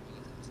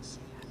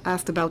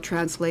asked about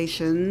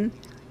translation,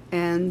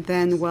 and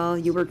then, well,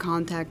 you were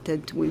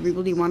contacted. We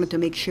really wanted to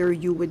make sure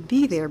you would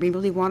be there. We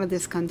really wanted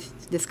this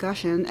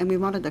discussion, and we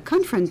wanted a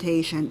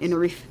confrontation in a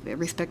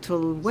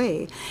respectful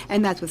way,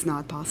 and that was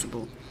not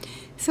possible.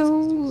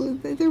 So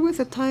there was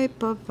a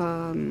type of,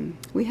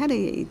 we had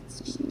a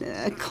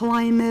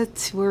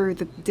climate where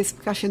the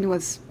discussion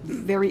was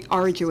very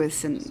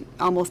arduous and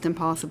almost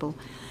impossible.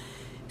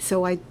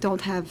 So I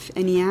don't have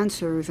any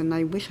answers, and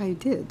I wish I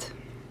did.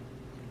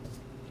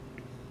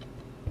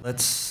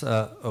 Let's,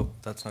 oh,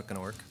 that's not going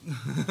to work.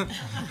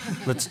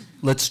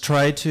 let's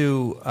try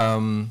to,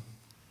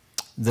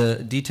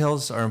 the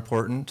details are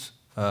important,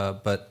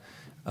 but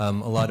a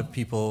lot of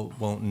people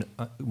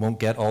won't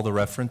get all the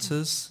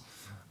references.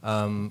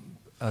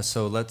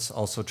 So let's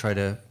also try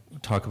to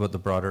talk about the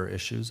broader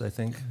issues, I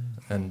think,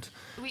 and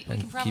we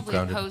can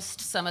probably post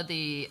some of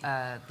the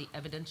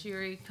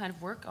evidentiary kind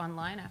of work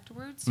online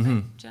afterwards, Mm-hmm.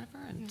 right, Jennifer,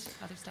 and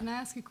other stuff. Can I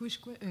ask a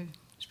question?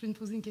 Je peux me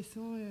poser une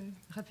question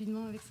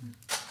rapidement avec ça?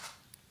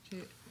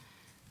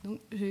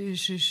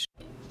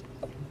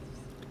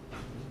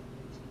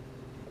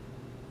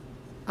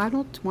 I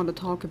don't want to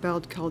talk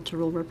about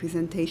cultural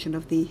representation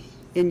of the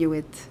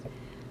Inuit.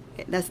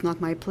 That's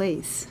not my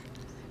place.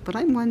 But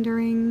I'm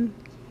wondering,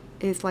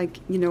 is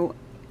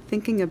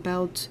thinking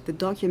about the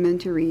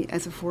documentary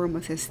as a form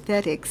of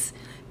aesthetics,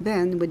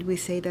 then would we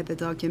say that the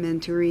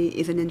documentary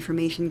is an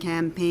information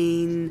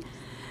campaign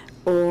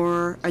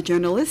or a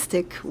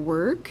journalistic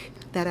work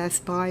that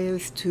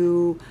aspires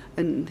to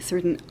a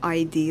certain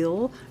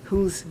ideal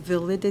whose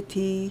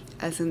validity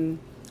as an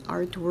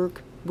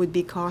artwork would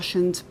be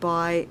cautioned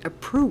by a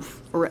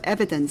proof or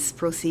evidence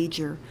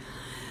procedure?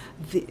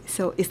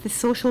 So is this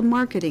social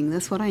marketing?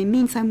 That's what I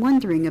mean. So I'm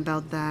wondering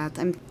about that.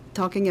 I'm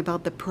talking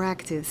about the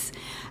practice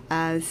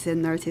as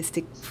an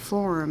artistic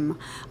form.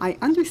 I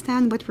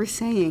understand what we're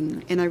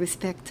saying, and I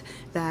respect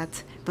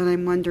that, but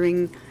I'm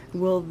wondering,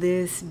 will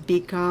this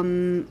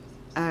become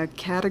a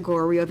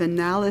category of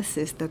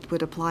analysis that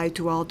would apply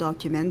to all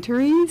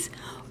documentaries?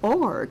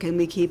 Or can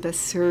we keep a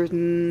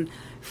certain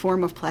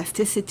form of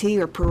plasticity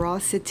or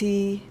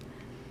porosity?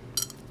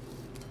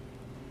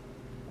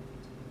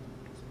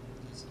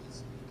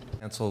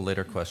 Answer a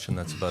later question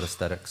that's about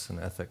aesthetics and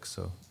ethics,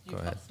 so go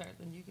ahead. I'll start,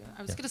 then you go.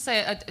 I was going to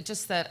say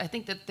just that I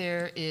think that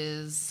there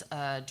is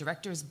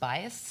director's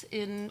bias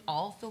in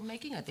all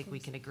filmmaking. I think we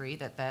can agree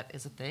that that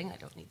is a thing. I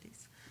don't need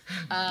these.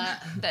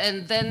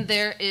 And then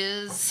there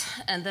is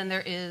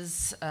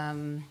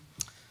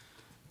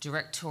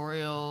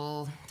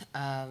directorial,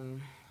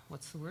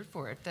 what's the word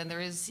for it? Then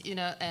there is,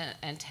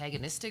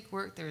 antagonistic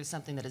work. There is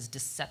something that is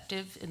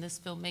deceptive in this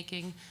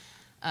filmmaking.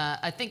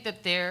 I think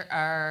that there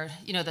are,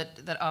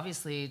 that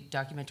obviously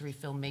documentary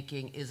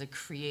filmmaking is a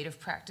creative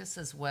practice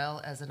as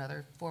well as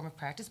another form of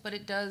practice, but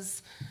it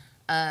does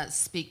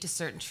speak to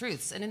certain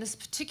truths. And in this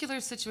particular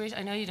situation,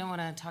 I know you don't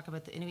want to talk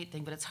about the Inuit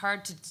thing, but it's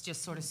hard to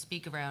just sort of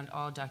speak around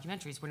all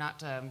documentaries. We're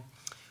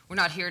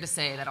not here to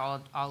say that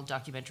all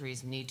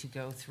documentaries need to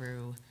go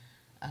through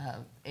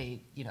a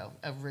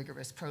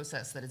rigorous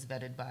process that is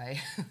vetted by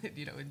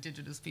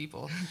Indigenous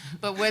people.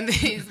 But when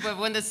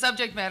the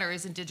subject matter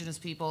is Indigenous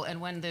people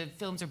and when the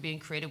films are being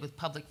created with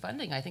public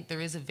funding, I think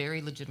there is a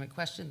very legitimate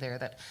question there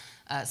that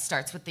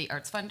starts with the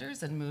arts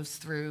funders and moves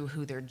through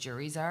who their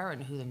juries are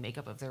and who the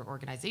makeup of their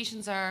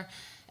organizations are,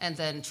 and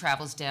then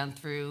travels down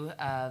through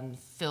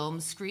film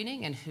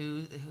screening and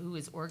who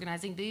is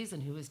organizing these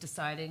and who is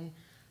deciding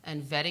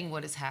and vetting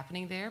what is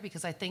happening there,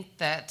 because I think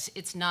that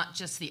it's not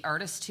just the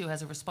artist who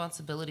has a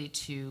responsibility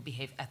to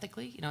behave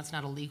ethically. It's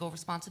not a legal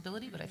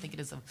responsibility, but I think it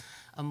is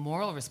a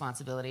moral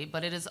responsibility.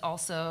 But it is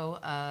also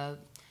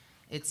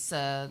it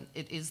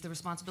is the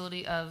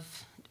responsibility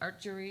of art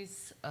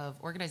juries, of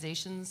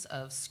organizations,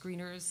 of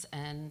screeners,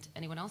 and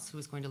anyone else who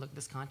is going to look at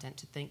this content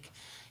to think,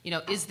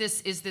 is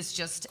this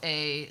just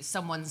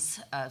someone's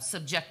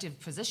subjective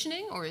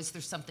positioning, or is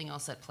there something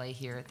else at play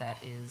here that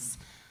is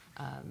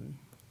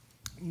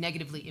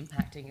negatively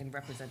impacting and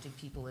representing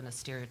people in a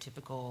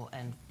stereotypical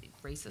and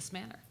racist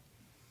manner?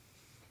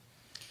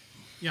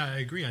 Yeah, I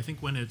agree. I think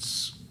when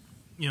it's,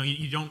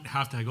 you don't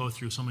have to go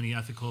through so many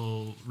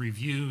ethical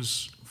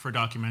reviews for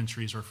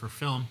documentaries or for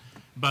film,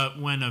 but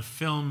when a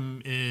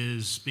film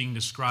is being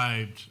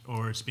described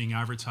or it's being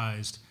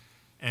advertised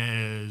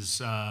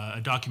as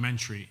a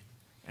documentary,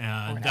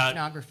 or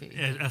ethnography.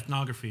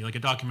 Ethnography, like a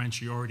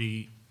documentary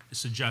already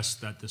suggests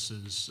that this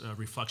is a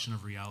reflection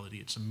of reality.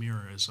 It's a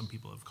mirror, as some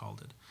people have called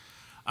it.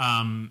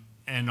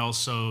 And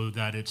also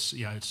that it's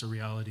a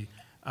reality,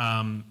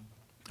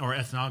 or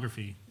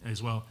ethnography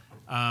as well.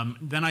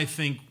 Then I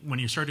think when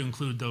you start to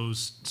include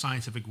those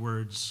scientific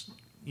words,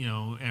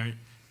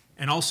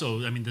 and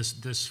also, I mean,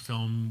 this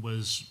film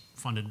was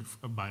funded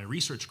by a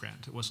research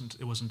grant. It wasn't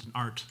an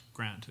art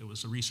grant. It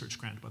was a research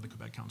grant by the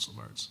Quebec Council of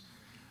Arts.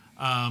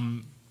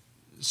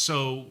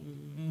 So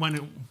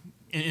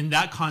in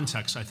that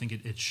context, I think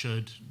it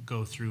should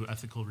go through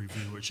ethical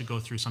review, or it should go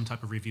through some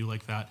type of review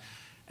like that.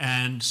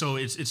 And so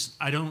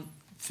I don't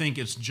think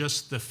it's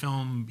just the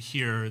film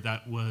here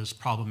that was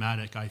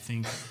problematic. I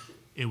think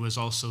it was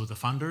also the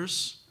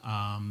funders.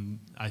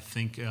 I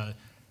think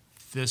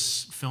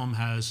this film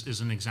is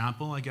an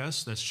example, I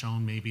guess, that's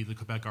shown maybe the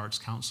Quebec Arts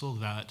Council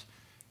that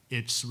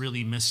it's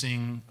really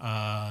missing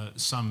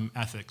some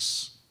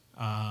ethics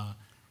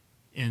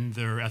in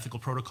their ethical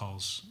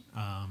protocols,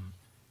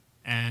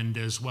 and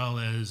as well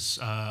as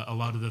a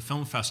lot of the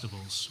film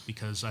festivals,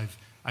 because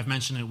I've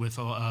mentioned it with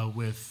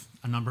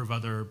a number of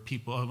other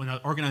people,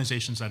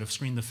 organizations that have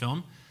screened the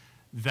film,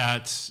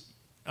 that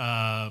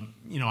I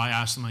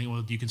asked them,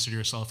 well, do you consider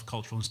yourself a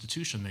cultural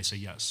institution? They say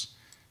yes.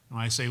 And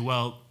I say,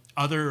 well,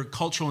 other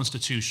cultural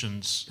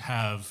institutions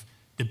have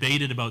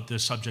debated about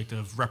this subject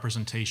of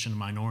representation of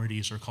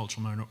minorities or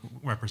cultural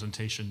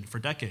representation for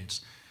decades.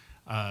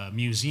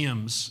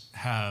 Museums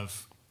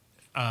have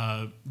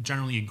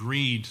generally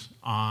agreed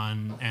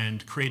on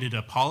and created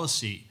a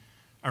policy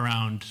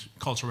around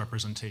cultural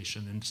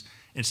representation, and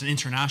it's an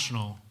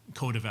international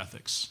code of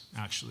ethics,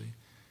 actually.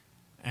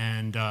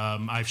 And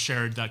I've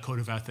shared that code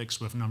of ethics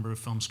with a number of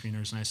film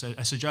screeners, and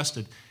I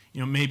suggested,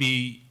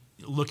 maybe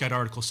look at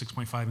Article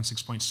 6.5 and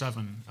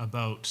 6.7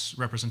 about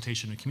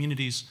representation of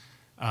communities.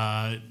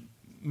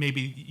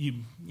 Maybe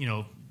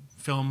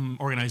film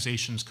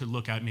organizations could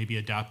look at maybe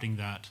adapting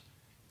that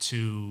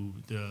to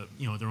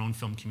their own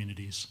film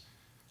communities,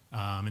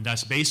 and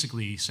that's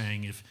basically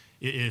saying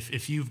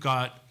if you've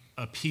got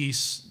a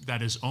piece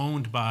that is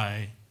owned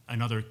by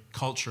another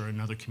culture,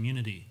 another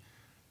community,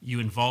 you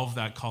involve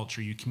that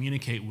culture, you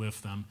communicate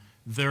with them,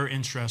 their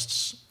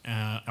interests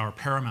are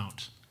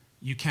paramount.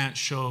 You can't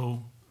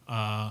show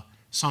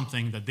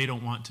something that they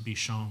don't want to be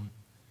shown.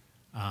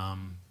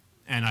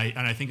 And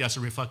I think that's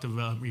a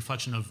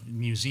reflection of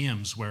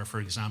museums where,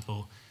 for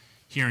example,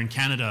 here in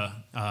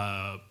Canada,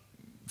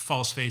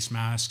 false face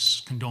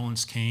masks,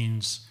 condolence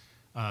canes,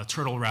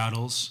 turtle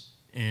rattles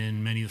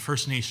in many of the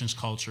First Nations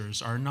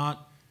cultures are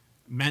not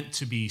meant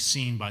to be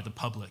seen by the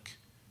public,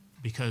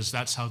 because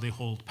that's how they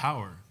hold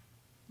power.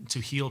 To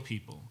heal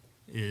people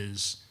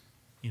is,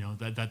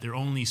 that they're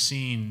only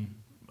seen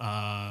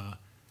by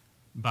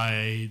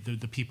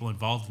the people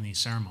involved in these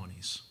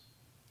ceremonies.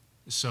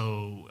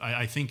 So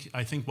I think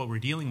what we're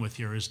dealing with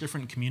here is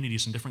different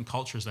communities and different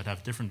cultures that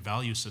have different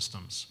value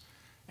systems,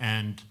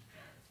 and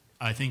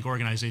I think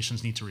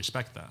organizations need to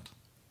respect that,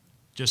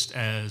 just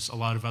as a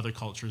lot of other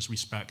cultures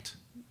respect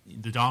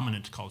the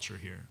dominant culture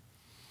here.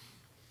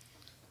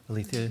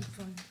 Alethea?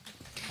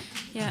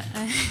 Yeah.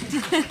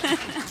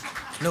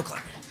 No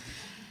clapping.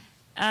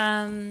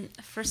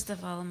 First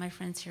of all, my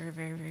friends here are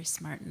very, very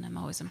smart, and I'm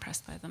always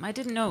impressed by them. I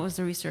didn't know it was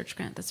a research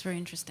grant. That's very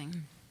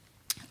interesting.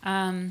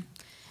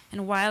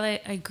 And while I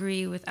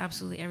agree with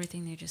absolutely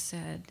everything they just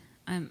said,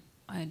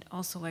 I'd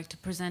also like to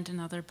present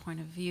another point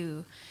of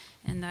view,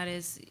 and that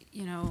is,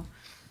 you know,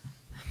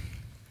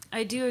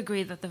 I do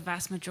agree that the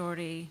vast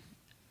majority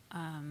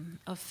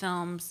of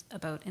films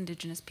about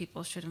Indigenous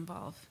people should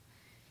involve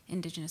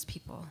Indigenous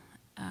people.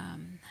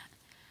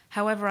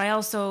 However, I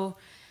also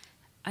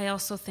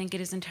think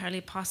it is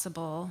entirely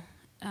possible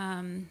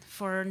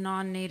for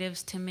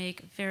non-natives to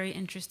make very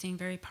interesting,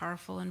 very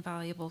powerful and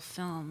valuable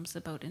films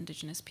about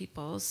Indigenous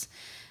peoples.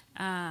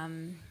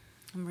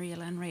 Maria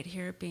Len right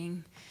here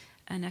being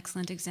an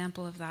excellent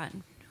example of that.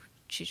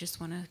 She just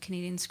won a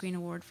Canadian Screen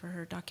Award for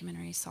her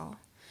documentary Saul,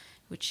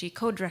 which she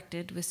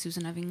co-directed with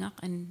Susan Avignon,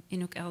 an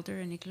Inuk elder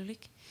in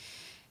Iqaluit.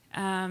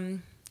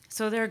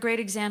 So there are great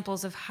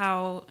examples of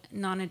how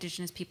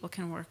non-Indigenous people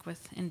can work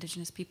with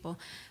Indigenous people.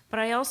 But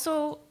I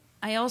also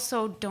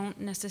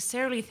don't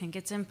necessarily think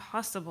it's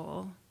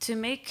impossible to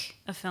make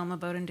a film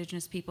about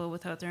Indigenous people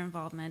without their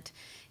involvement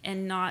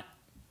and not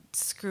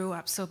screw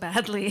up so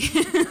badly.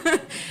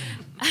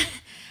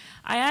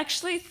 I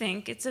actually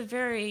think it's a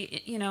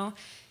very, you know,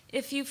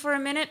 if you for a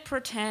minute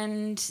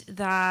pretend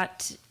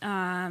that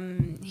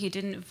he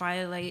didn't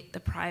violate the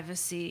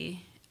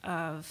privacy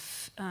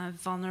of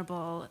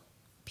vulnerable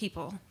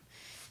people,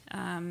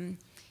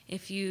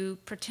 if you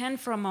pretend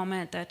for a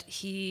moment that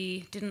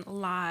he didn't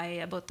lie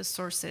about the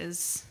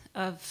sources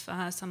of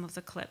some of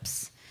the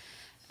clips,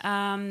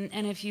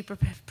 and if you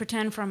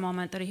pretend for a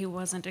moment that he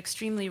wasn't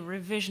extremely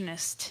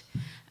revisionist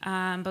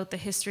about the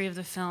history of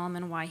the film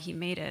and why he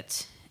made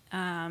it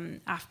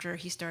after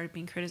he started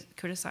being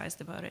criticized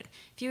about it.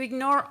 If you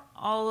ignore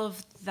all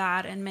of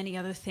that and many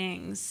other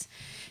things,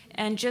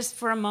 and just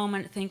for a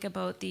moment think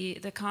about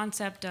the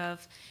concept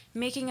of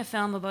making a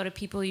film about a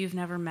people you've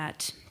never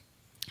met,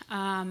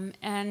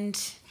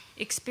 and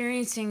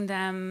experiencing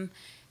them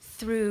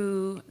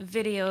through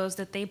videos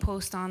that they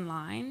post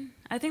online,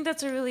 I think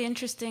that's a really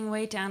interesting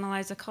way to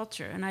analyze a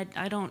culture, and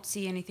I don't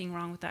see anything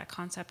wrong with that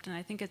concept, and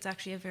I think it's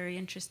actually a very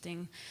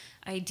interesting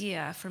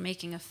idea for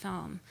making a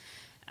film.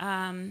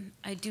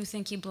 I do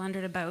think he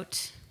blundered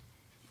about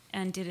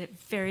and did it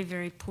very,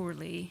 very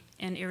poorly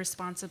and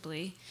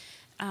irresponsibly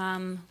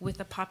with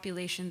a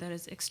population that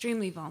is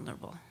extremely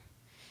vulnerable.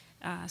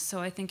 So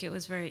I think it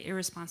was very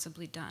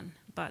irresponsibly done.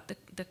 But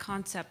the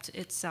concept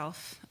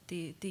itself,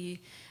 the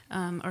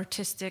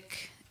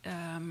artistic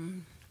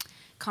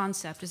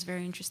concept is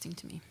very interesting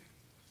to me.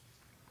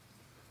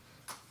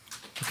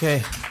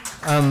 Okay.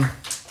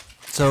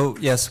 So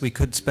yes, we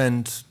could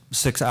spend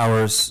 6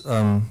 hours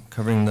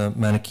covering the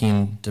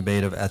Manichaean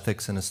debate of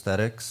ethics and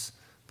aesthetics,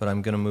 but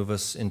I'm going to move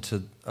us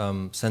into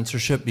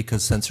censorship,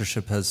 because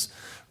censorship has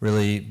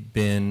really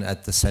been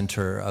at the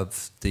center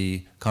of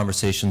the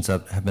conversations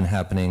that have been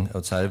happening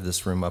outside of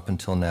this room up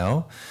until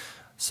now.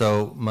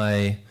 So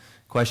my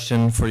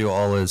question for you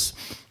all is,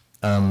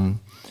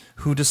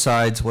 who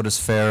decides what is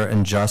fair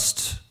and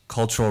just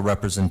cultural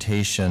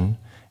representation?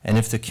 And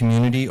if the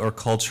community or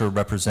culture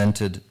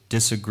represented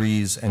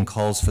disagrees and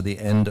calls for the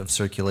end of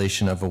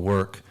circulation of a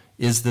work,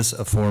 is this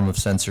a form of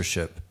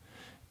censorship?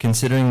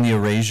 Considering the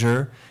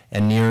erasure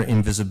and near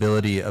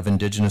invisibility of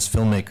Indigenous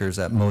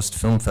filmmakers at most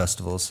film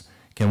festivals,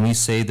 can we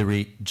say the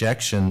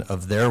rejection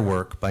of their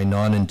work by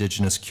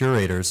non-Indigenous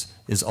curators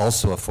is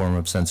also a form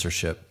of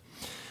censorship?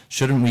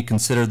 Shouldn't we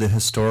consider the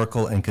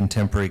historical and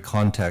contemporary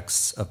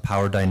contexts of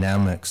power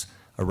dynamics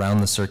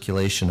around the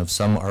circulation of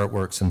some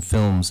artworks and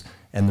films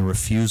and the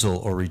refusal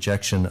or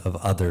rejection of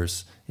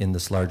others in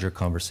this larger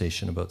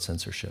conversation about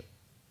censorship?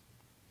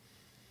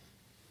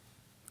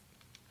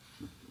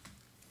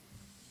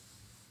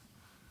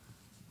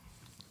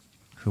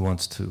 Who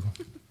wants to?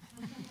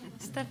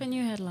 Stefan,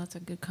 you had lots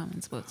of good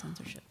comments about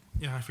censorship.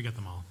 Yeah, I forget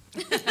them all.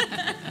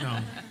 No.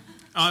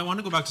 I want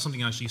to go back to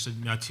something actually you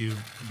said, Matthew,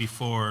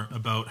 before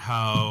about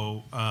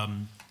how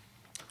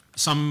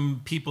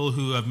some people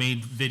who have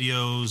made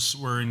videos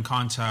were in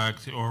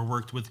contact or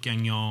worked with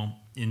Gagnon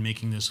in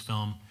making this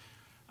film.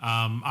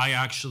 I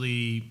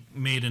actually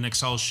made an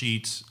Excel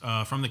sheet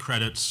from the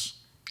credits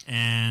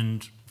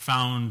and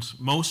found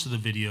most of the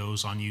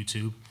videos on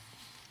YouTube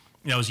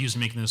that I was used in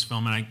making this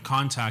film, and I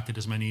contacted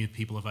as many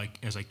people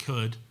as I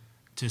could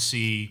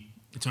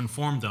to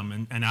inform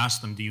them and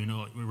ask them,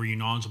 were you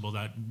knowledgeable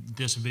that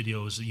this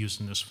video is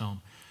used in this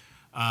film?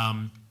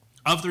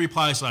 Of the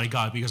replies that I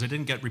got, because I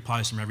didn't get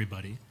replies from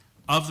everybody,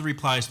 of the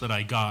replies that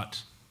I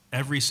got,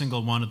 every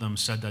single one of them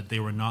said that they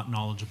were not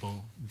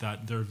knowledgeable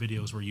that their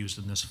videos were used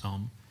in this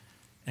film,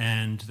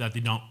 and that they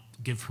don't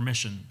give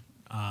permission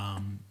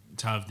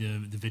to have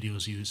the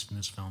videos used in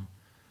this film.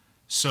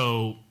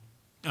 So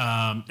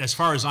as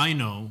far as I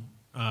know,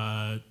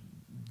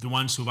 the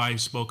ones who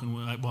I've spoken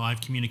with,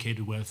 I've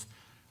communicated with,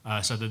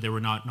 said that they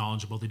were not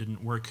knowledgeable, they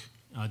didn't work,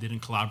 they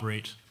didn't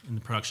collaborate in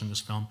the production of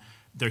this film.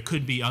 There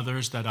could be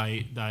others that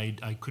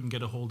I couldn't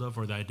get a hold of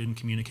or that I didn't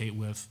communicate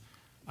with,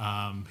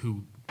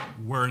 who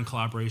were in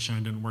collaboration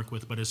and didn't work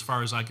with, but as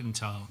far as I can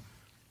tell,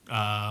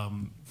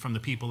 from the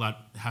people that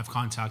have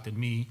contacted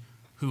me,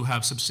 who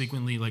have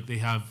subsequently, they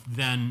have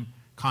then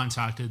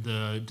contacted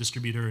the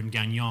distributor in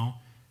Gagnon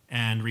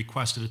and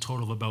requested a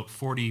total of about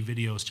 40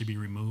 videos to be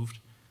removed.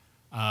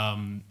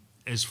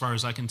 As far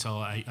as I can tell,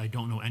 I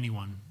don't know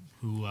anyone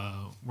who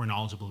were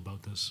knowledgeable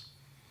about this.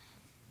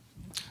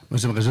 Moi,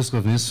 j'aimerais juste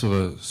revenir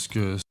sur ce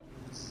que...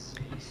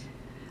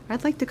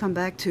 I'd like to come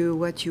back to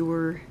what you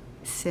were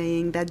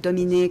saying, that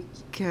Dominique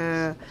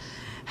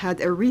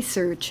had a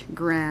research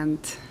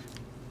grant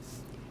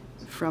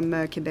from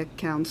Quebec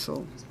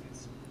Council.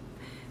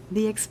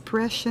 The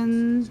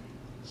expression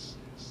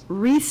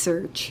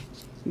research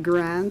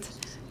grant,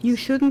 you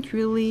shouldn't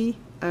really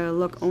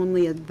look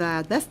only at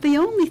that. That's the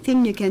only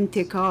thing you can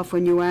tick off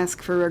when you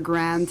ask for a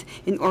grant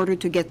in order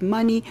to get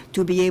money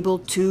to be able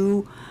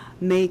to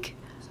make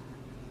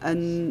a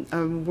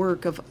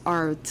work of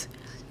art.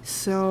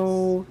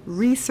 So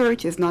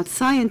research is not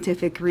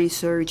scientific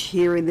research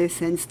here in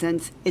this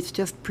instance. It's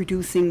just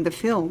producing the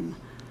film.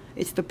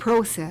 It's the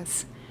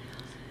process.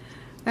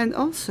 And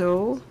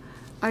also,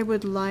 I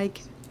would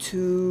like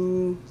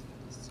to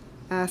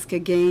ask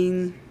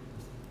again,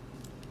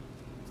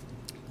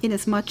 in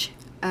as much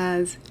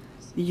as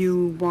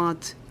you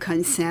want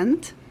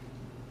consent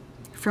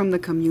from the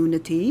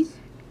community,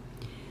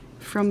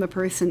 from the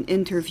person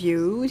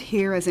interviewed,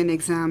 here as an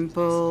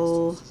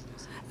example,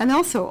 and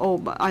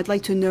also, I'd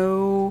like to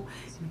know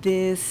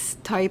this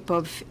type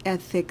of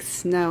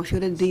ethics now.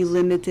 Should it be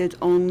limited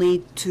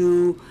only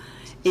to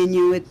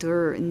Inuit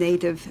or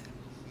Native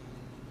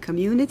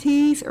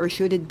communities, or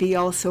should it be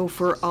also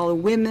for all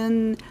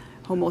women,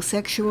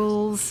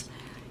 homosexuals?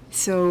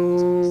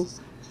 So,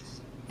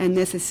 and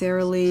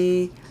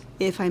necessarily,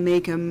 if I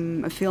make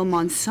a film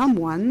on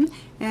someone,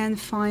 and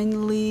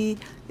finally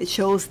it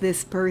shows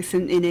this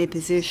person in a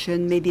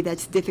position maybe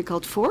that's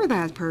difficult for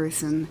that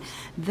person,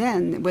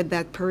 then would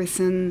that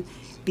person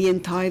be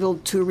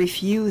entitled to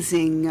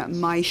refusing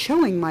my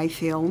showing my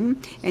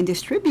film and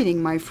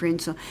distributing my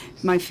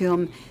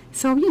film?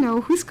 So, you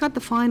know, who's got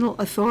the final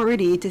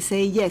authority to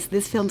say, yes,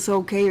 this film's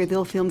okay or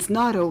this film's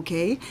not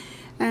okay,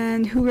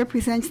 and who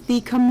represents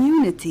the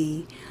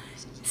community?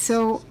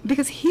 So,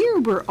 because here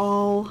we're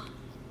all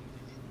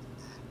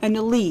an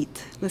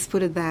elite, let's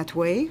put it that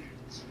way.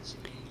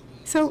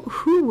 So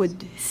who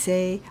would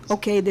say,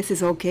 okay, this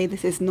is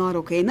not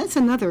okay? And that's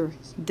another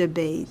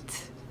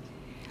debate.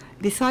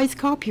 Besides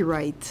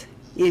copyright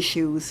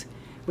issues,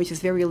 which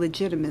is very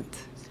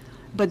legitimate.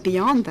 But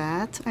beyond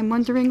that, I'm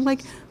wondering,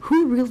 like,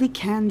 who really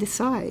can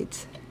decide?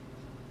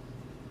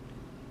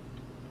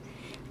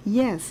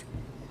 Yes,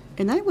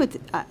 and I would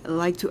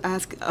like to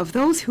ask, of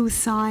those who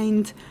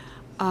signed,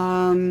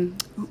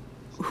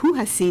 who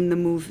has seen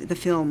the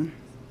film?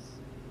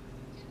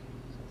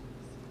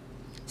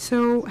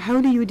 So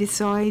how do you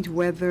decide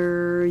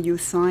whether you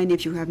sign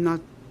if you have not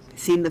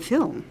seen the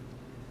film?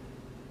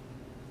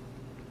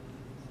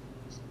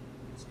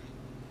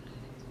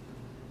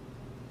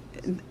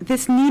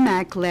 This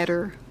NEMAC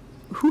letter,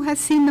 who has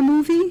seen the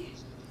movie?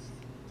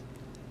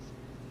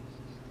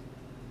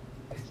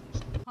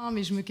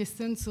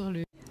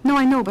 No,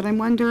 I know, but I'm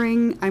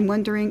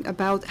wondering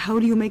about how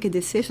do you make a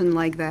decision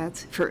like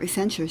that for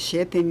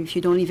censorship, and if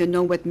you don't even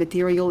know what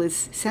material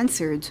is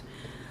censored?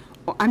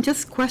 I'm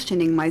just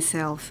questioning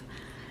myself.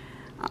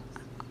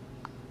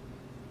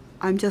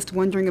 I'm just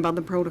wondering about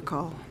the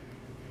protocol.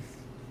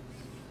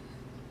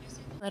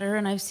 Letter,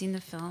 and I've seen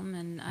the film,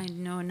 and I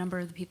know a number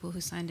of the people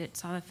who signed it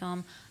saw the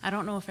film. I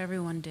don't know if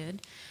everyone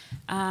did,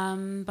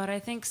 but I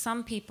think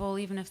some people,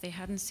 even if they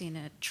hadn't seen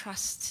it,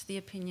 trust the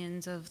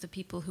opinions of the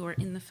people who are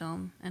in the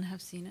film and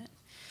have seen it,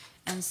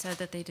 and said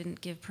that they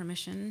didn't give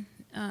permission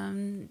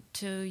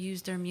to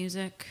use their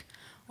music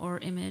or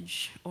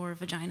image or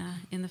vagina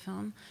in the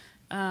film.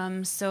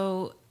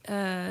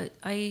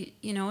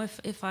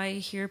 If I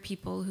hear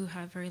people who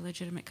have very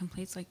legitimate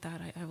complaints like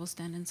that, I will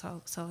stand in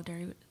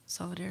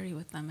solidarity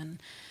with them,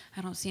 and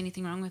I don't see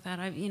anything wrong with that.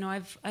 I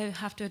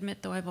have to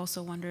admit, though, I've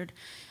also wondered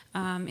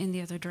in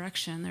the other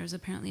direction. There's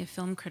apparently a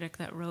film critic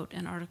that wrote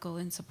an article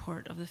in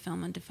support of the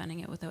film and defending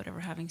it without ever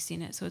having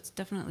seen it. So it's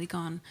definitely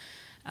gone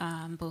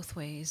both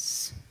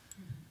ways.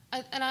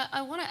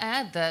 I want to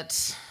add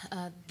that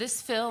this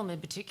film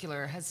in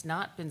particular has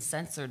not been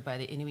censored by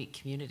the Inuit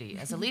community.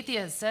 As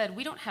Alethea has said,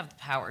 we don't have the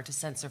power to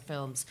censor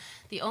films.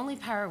 The only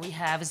power we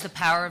have is the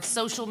power of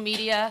social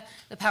media,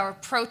 the power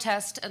of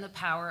protest, and the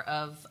power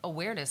of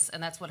awareness.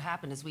 And that's what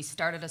happened, is we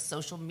started a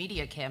social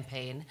media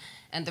campaign,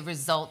 and the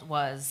result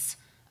was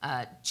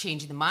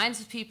changing the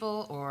minds of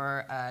people,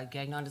 or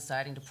Gagnon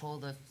deciding to pull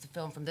the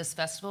film from this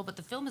festival. But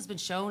the film has been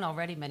shown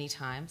already many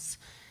times.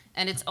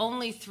 And it's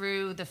only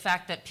through the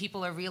fact that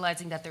people are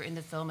realizing that they're in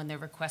the film and they're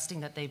requesting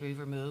that they be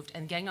removed,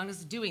 and Gagnon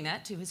is doing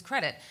that to his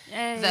credit.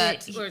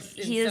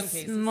 He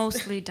has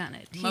mostly done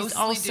it. He's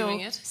also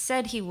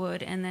said he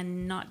would and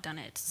then not done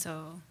it.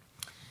 So,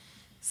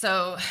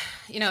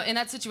 you know, in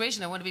that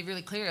situation, I want to be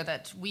really clear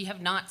that we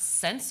have not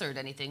censored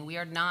anything. We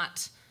are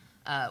not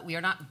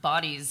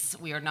bodies.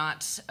 We are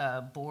not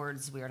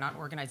boards. We are not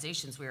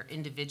organizations. We are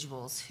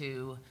individuals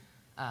who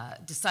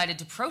decided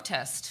to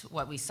protest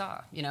what we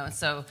saw, you know. And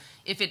so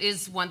if it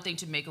is one thing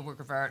to make a work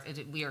of art,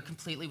 we are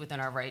completely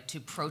within our right to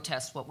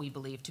protest what we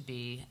believe to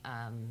be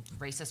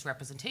racist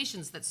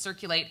representations that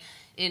circulate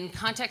in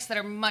contexts that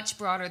are much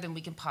broader than we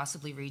can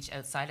possibly reach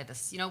outside of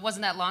this. You know, it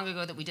wasn't that long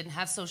ago that we didn't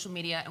have social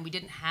media and we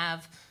didn't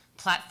have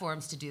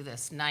platforms to do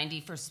this.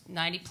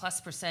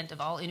 90+% of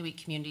all Inuit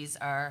communities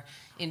are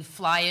in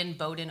fly-in,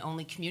 boat-in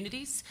only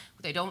communities.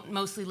 They don't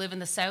mostly live in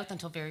the South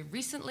until very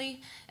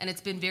recently, and it's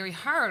been very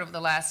hard over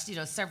the last, you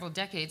know, several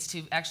decades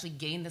to actually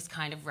gain this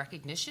kind of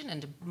recognition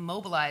and to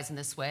mobilize in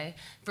this way.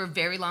 For a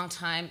very long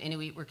time,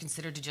 Inuit were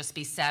considered to just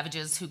be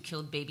savages who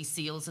killed baby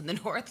seals in the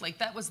North. Like,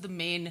 that was the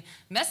main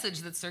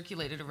message that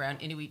circulated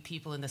around Inuit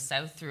people in the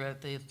South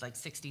throughout the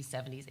 60s,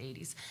 70s,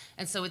 80s.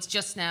 And so it's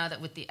just now that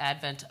with the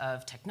advent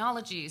of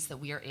technologies that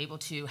we are able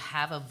to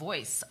have a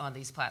voice on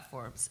these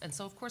platforms. And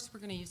so, of course, we're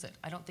going to use it.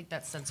 I don't think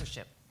that's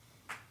censorship.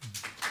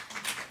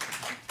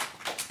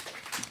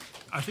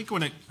 I think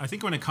when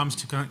it comes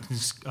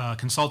to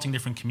consulting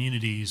different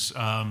communities,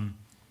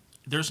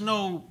 there's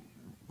no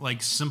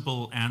like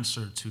simple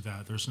answer to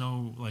that. There's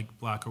no like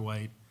black or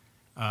white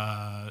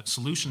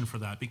solution for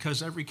that,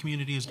 because every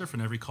community is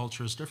different. Every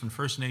culture is different.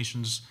 First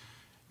Nations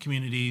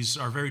communities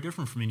are very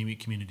different from Inuit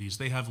communities.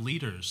 They have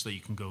leaders that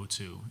you can go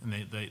to, and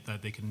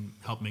that they can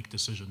help make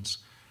decisions.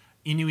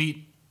 Inuit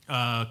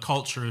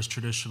culture is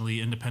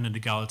traditionally independent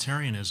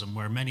egalitarianism,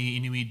 where many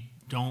Inuit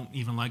don't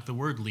even like the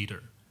word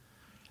leader.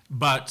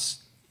 But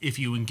if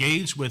you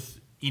engage with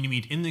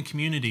Inuit in the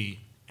community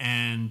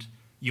and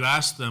you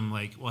ask them,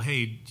 like, well,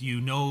 hey, do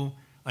you know,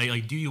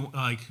 do you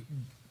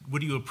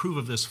would you approve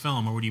of this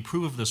film, or would you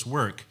approve of this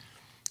work?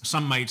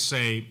 Some might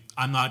say,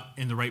 I'm not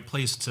in the right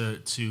place to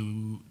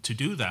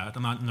do that.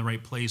 I'm not in the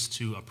right place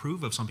to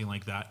approve of something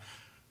like that.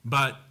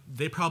 But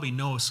they probably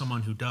know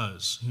someone who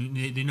does.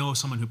 They know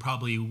someone who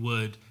probably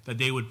would, that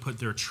they would put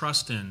their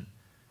trust in,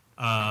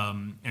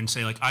 and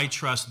say, like, I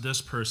trust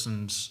this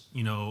person's,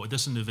 you know,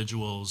 this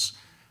individual's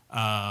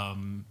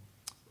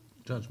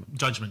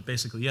judgment,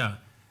 basically, yeah.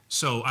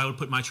 So I would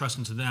put my trust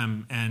into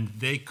them, and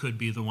they could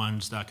be the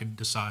ones that could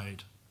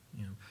decide,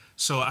 you know.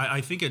 So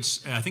I think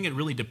it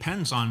really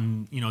depends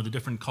on, you know, the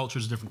different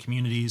cultures, different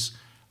communities,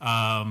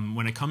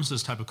 when it comes to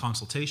this type of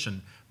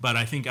consultation. But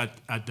I think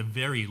at the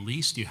very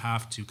least, you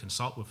have to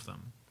consult with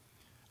them.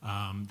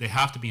 They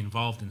have to be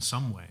involved in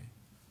some way.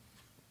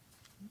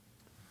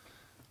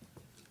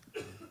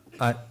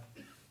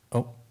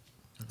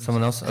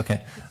 Someone else?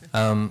 Okay.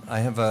 I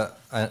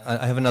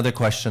have another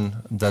question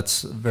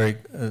that's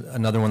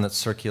another one that's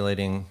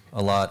circulating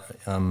a lot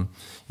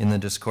in the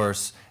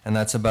discourse, and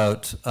that's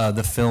about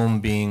the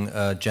film being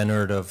a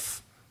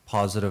generative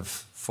positive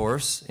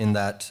force, in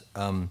that,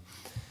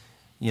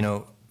 you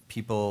know,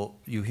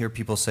 you hear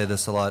people say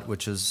this a lot,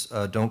 which is,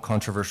 don't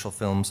controversial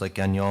films like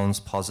Gagnon's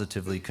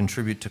positively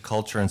contribute to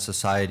culture and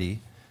society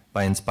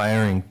by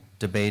inspiring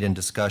debate and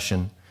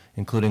discussion,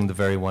 including the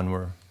very one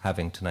we're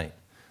having tonight?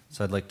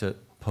 So I'd like to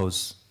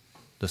pose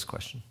this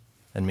question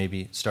and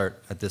maybe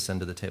start at this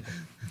end of the table.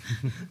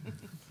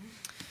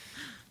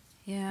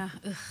 Yeah.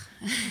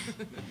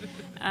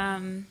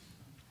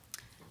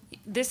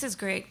 This is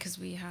great because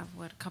we have,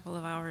 a couple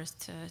of hours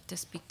to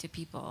speak to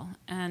people.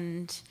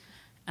 And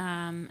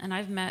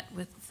I've met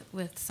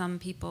with some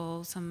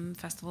people, some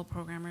festival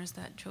programmers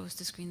that chose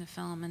to screen the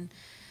film, and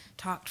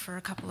talked for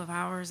a couple of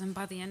hours, and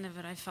by the end of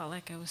it I felt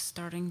like I was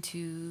starting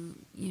to,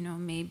 you know,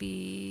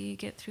 maybe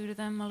get through to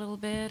them a little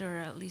bit, or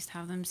at least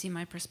have them see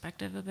my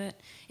perspective a bit.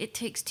 It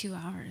takes 2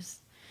 hours.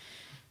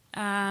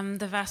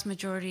 The vast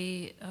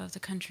majority of the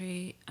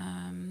country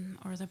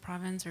or the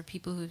province, or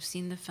people who've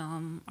seen the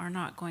film, are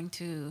not going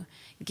to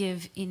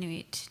give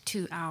Inuit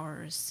 2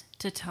 hours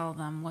to tell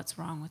them what's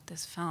wrong with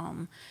this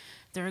film.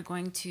 All they're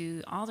going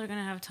to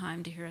have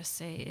time to hear us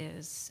say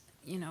is,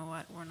 you know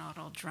what, we're not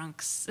all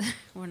drunks,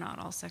 we're not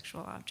all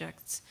sexual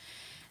objects.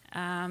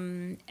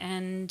 Our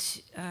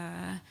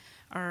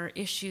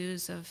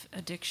issues of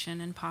addiction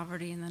and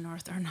poverty in the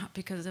North are not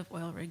because of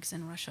oil rigs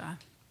in Russia.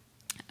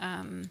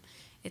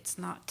 It's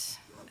not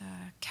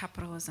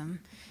capitalism.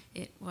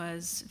 It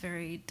was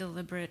very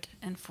deliberate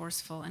and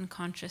forceful and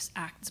conscious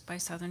acts by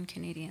Southern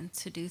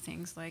Canadians to do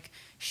things like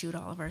shoot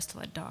all of our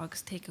sled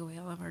dogs, take away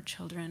all of our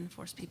children,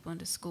 force people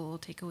into school,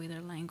 take away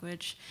their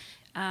language.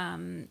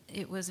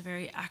 It was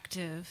very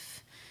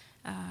active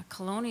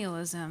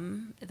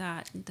colonialism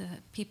that the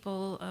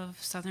people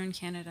of Southern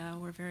Canada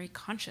were very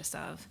conscious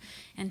of,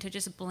 and to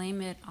just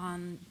blame it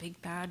on big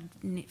bad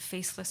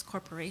faceless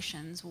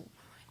corporations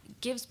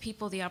gives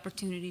people the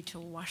opportunity to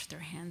wash their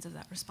hands of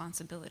that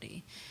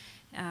responsibility.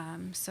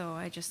 So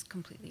I just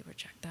completely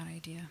reject that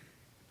idea,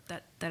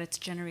 that it's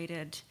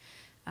generated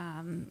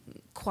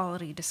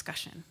quality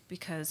discussion,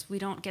 because we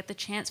don't get the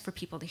chance for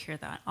people to hear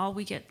that. All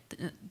we get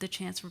the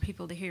chance for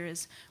people to hear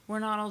is, we're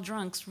not all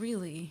drunks,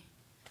 really.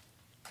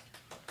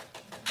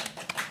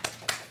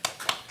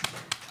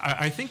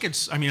 I think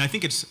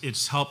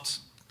it's helped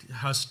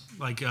has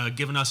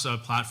given us a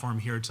platform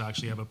here to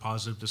actually have a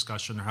positive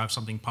discussion or have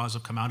something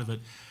positive come out of it.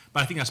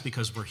 But I think that's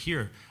because we're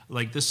here.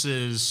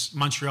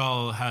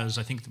 Montreal has,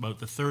 I think, about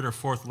the 3rd or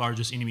 4th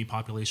largest Inuit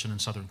population in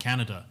southern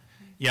Canada.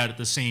 Yet at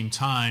the same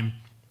time,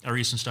 a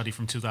recent study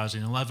from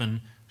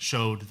 2011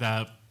 showed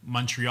that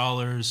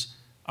Montrealers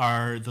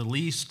are the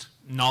least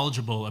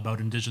knowledgeable about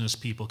Indigenous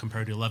people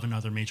compared to 11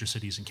 other major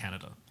cities in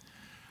Canada.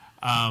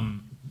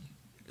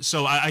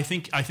 So I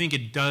think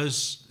it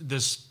does.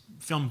 This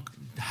film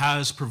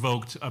has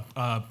provoked,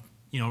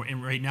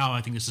 and right now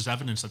I think this is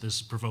evidence that this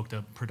has provoked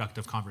a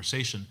productive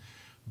conversation.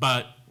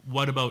 But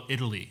what about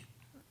Italy,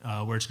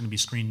 where it's going to be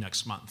screened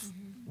next month?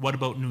 Mm-hmm. What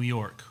about New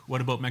York?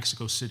 What about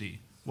Mexico City?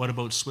 What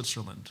about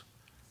Switzerland?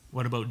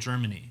 What about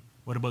Germany?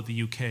 What about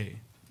the UK?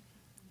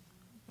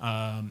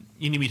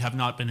 Inuit have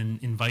not been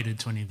invited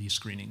to any of these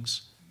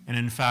screenings. And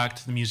in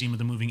fact, the Museum of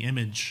the Moving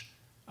Image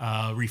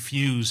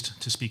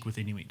refused to speak with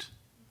Inuit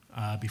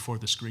before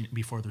their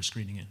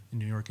screening in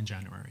New York in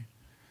January.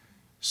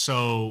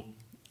 So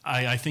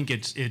I think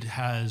it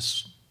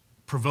has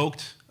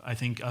provoked, I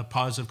think, a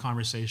positive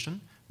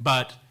conversation,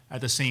 but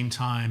at the same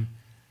time,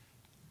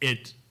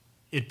 it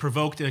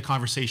provoked a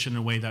conversation in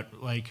a way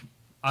that, like,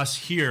 us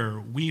here,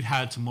 we've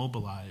had to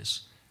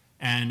mobilize,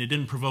 and it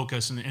didn't provoke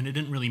us, and it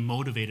didn't really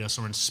motivate us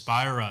or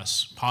inspire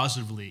us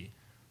positively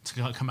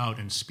to come out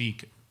and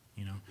speak.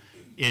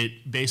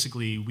 It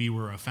basically, we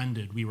were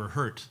offended, we were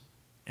hurt,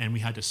 and we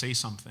had to say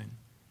something.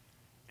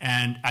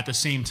 And at the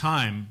same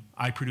time,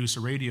 I produce a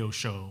radio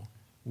show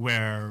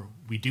where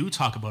we do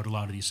talk about a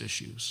lot of these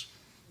issues.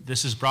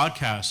 This is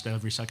broadcast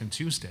every second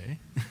Tuesday.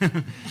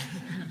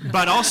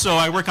 But also,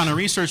 I work on a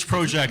research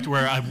project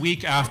where a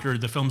week after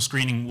the film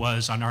screening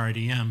was on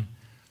RIDM,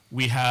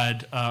 we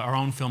had our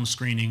own film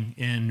screening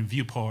in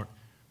Viewport,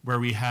 where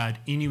we had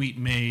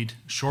Inuit-made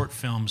short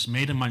films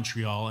made in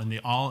Montreal, and they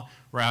all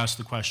were asked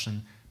the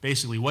question,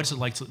 basically, what's it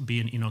like to be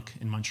an Inuk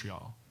in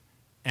Montreal?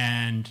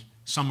 And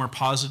some were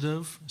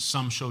positive,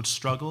 some showed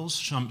struggles,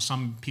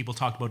 some people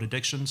talked about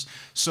addictions.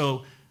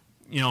 So,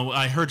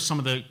 I heard some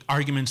of the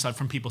arguments that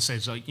from people say,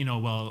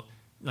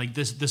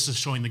 this is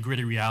showing the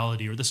gritty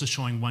reality, or this is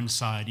showing one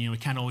side. It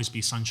can't always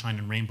be sunshine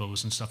and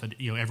rainbows and stuff that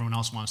everyone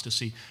else wants to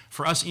see.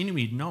 For us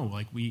Inuit, no.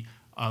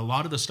 A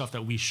lot of the stuff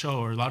that we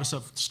show, or a lot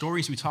of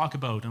stories we talk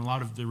about, and a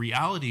lot of the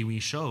reality we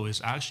show is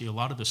actually a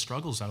lot of the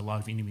struggles that a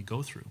lot of Inuit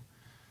go through.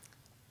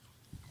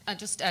 I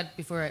just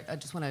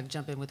want to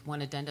jump in with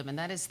one addendum, and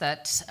that is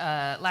that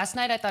last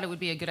night I thought it would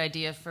be a good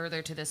idea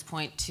further to this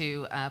point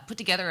to put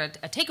together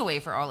a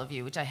takeaway for all of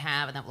you, which I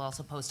have, and that we'll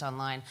also post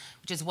online,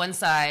 which is one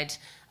side,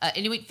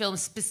 Inuit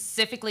films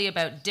specifically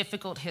about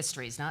difficult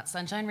histories, not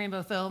sunshine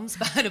rainbow films,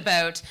 but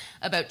about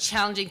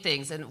challenging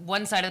things. And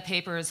one side of the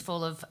paper is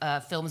full of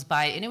films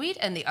by Inuit,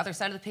 and the other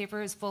side of the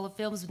paper is full of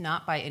films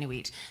not by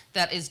Inuit.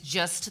 That is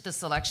just the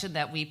selection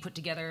that we put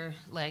together,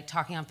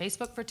 talking on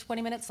Facebook for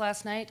 20 minutes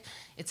last night.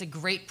 It's a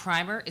great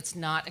primer. It's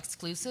not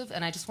exclusive.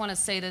 And I just want to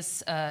say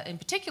this in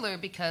particular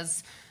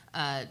because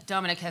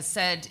Dominic has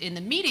said in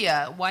the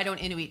media, why don't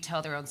Inuit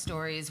tell their own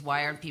stories?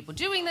 Why aren't people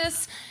doing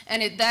this?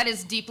 And that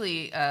is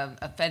deeply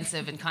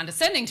offensive and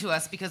condescending to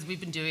us, because we've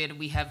been doing it.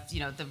 We have,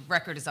 the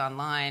record is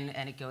online,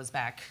 and it goes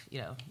back,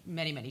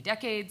 many, many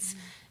decades.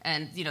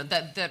 And,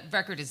 that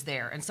record is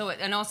there. And so,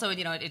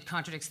 it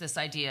contradicts this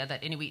idea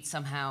that Inuit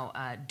somehow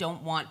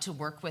don't want to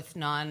work with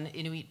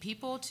non-Inuit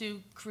people to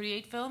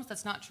create films.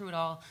 That's not true at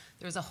all.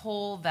 There's a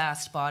whole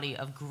vast body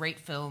of great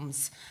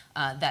films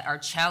that are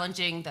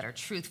challenging, that are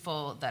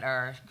truthful, that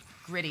are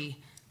gritty,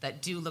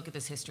 that do look at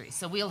this history.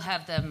 So we'll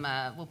have them,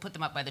 we'll put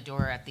them up by the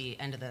door at the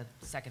end of the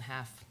second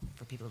half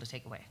for people to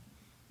take away.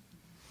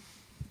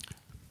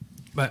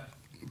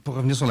 Pour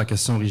revenir sur la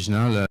question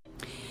originale.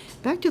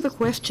 Back to the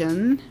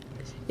question.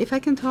 If I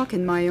can talk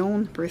in my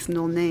own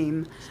personal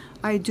name,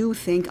 I do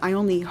think, I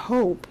only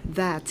hope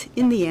that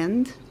in the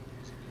end,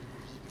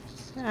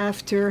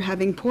 after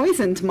having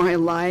poisoned my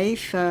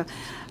life and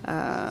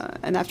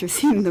after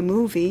seeing the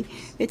movie,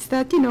 it's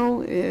that,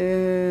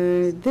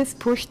 this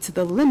pushed to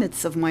the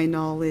limits of my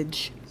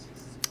knowledge,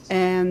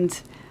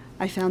 and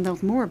I found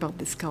out more about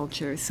this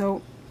culture.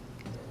 So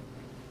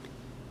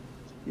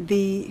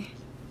the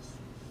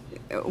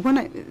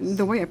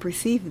way I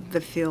perceived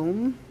the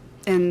film,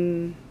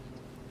 and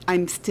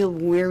I'm still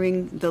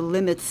wearing the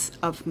limits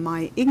of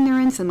my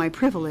ignorance and my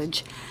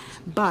privilege,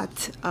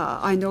 but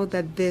I know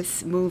that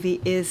this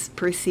movie is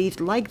perceived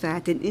like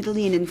that in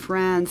Italy and in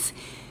France.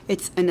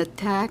 It's an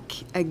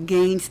attack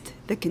against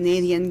the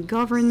Canadian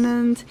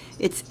government.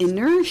 It's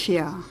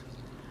inertia.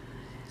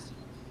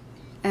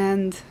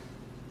 And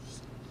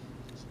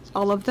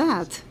all of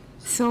that.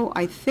 So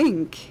I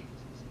think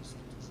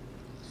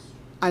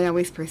I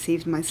always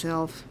perceived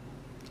myself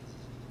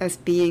as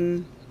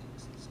being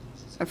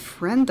a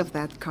friend of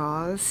that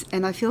cause,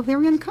 and I feel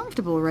very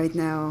uncomfortable right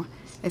now,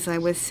 as I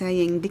was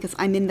saying, because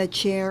I'm in the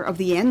chair of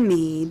the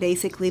enemy,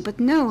 basically. But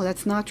no,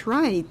 that's not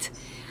right.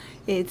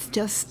 It's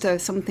just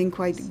something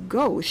quite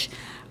gauche.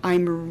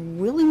 I'm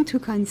willing to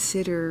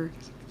consider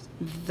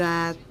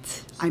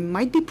that I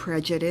might be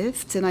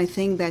prejudiced, and I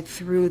think that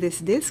through this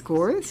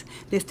discourse,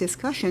 this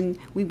discussion,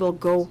 we will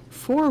go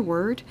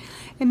forward,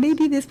 and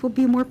maybe this will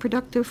be more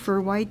productive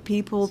for white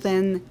people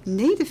than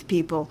Native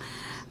people.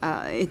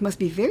 It must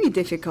be very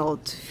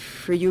difficult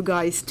for you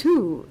guys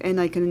too, and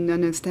I can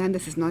understand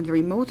this is not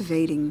very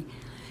motivating.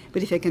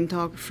 But if I can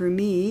talk for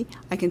me,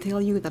 I can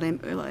tell you that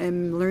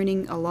I'm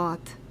learning a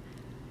lot.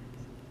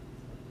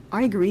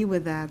 I agree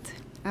with that,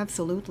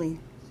 absolutely,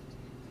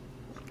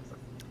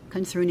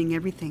 concerning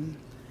everything.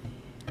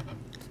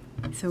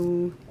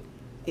 So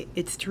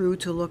it's true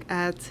to look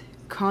at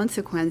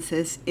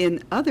consequences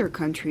in other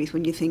countries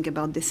when you think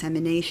about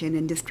dissemination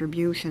and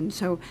distribution.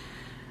 So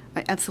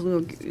I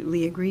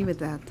absolutely agree with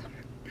that.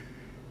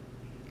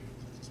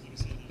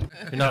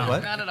 You're not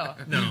what? Not at all.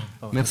 No.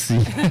 Oh. Merci.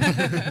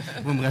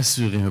 Vous me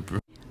rassurez un peu.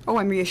 Oh,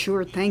 I'm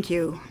reassured, thank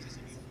you.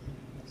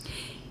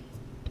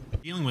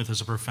 Dealing with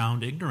is a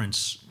profound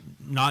ignorance,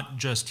 not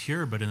just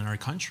here but in our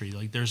country.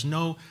 Like there's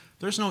no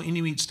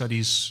Inuit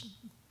studies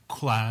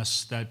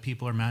class that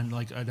people are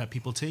that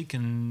people take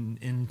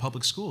in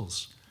public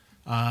schools,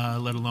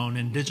 let alone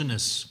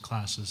Indigenous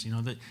classes. You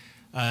know that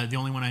the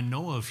only one I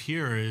know of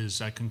here is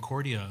at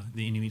Concordia,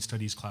 the Inuit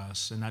studies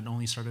class, and that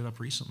only started up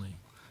recently.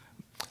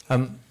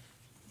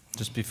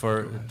 Just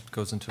before it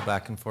goes into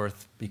back and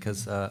forth,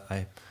 because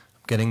I'm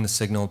getting the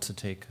signal to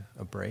take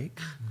a break.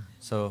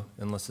 So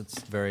unless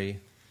it's very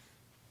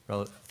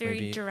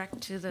very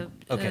direct to the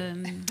okay.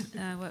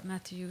 What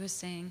Matthew was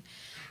saying.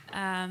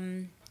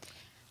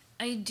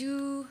 I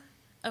do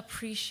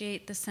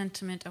appreciate the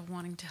sentiment of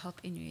wanting to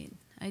help Inuit.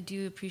 I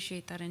do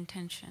appreciate that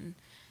intention.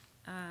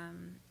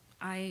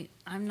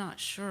 I'm not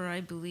sure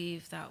I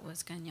believe that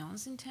was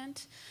Gagnon's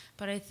intent,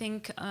 but I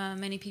think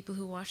many people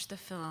who watch the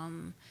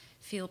film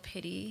feel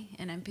pity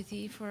and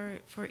empathy for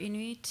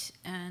Inuit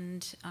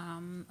and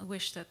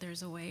wish that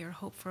there's a way or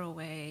hope for a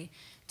way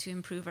to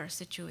improve our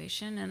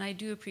situation, and I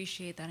do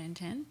appreciate that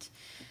intent.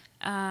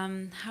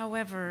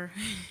 However,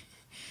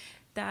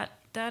 that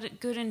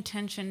good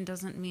intention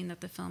doesn't mean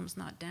that the film's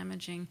not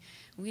damaging.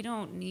 We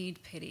don't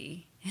need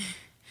pity.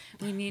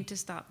 We need to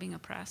stop being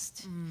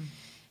oppressed.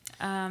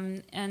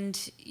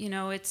 And, you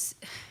know, it's...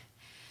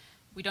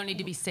 We don't need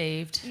to be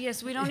saved.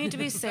 Yes, we don't need to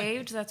be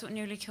saved. That's what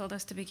nearly killed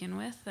us to begin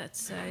with.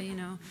 That's, you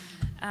know...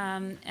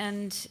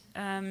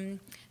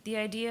 the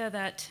idea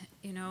that,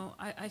 you know,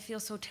 I feel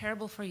so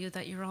terrible for you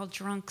that you're all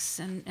drunks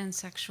and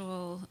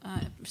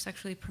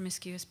sexually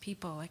promiscuous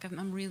people. Like,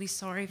 I'm really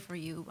sorry for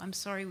you. I'm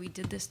sorry we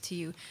did this to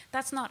you.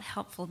 That's not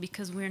helpful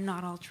because we're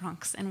not all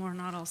drunks and we're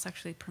not all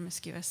sexually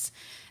promiscuous.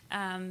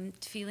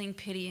 Feeling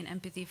pity and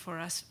empathy for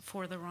us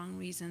for the wrong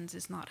reasons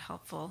is not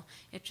helpful.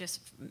 It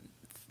just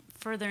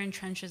further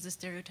entrenches the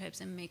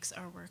stereotypes and makes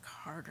our work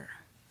harder.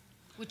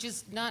 Which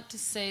is not to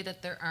say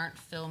that there aren't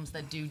films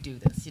that do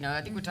this. You know,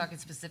 I think we're talking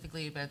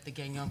specifically about the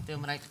Gagnon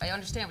film, and I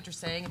understand what you're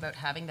saying about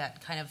having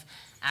that kind of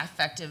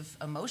affective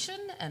emotion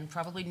and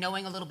probably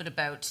knowing a little bit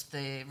about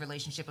the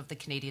relationship of the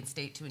Canadian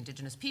state to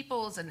Indigenous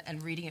peoples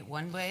and reading it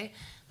one way.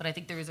 But I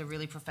think there is a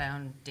really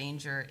profound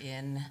danger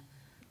in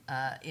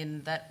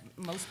that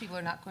most people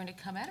are not going to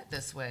come at it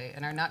this way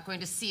and are not going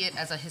to see it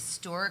as a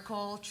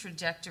historical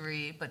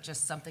trajectory, but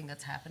just something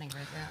that's happening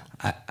right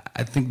now.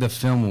 I think the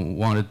film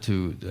wanted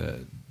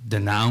to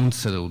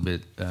denounce a little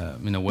bit,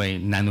 in a way,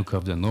 Nunavut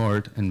of the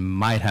North, and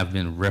might have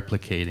been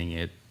replicating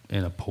it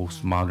in a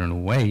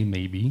postmodern way,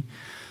 maybe.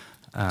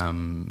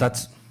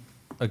 That's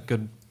a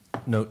good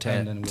note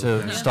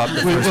to stop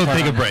the We'll first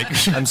take a break.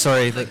 I'm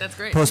sorry. That's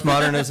great.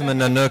 Postmodernism and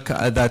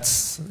Nunavut,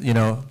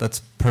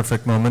 that's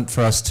perfect moment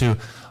for us to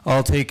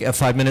all take a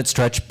 5-minute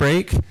stretch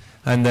break,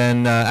 and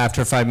then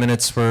after 5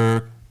 minutes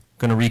we're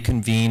going to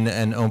reconvene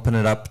and open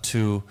it up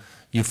to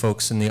you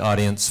folks in the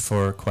audience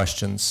for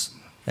questions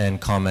and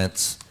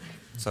comments.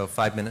 So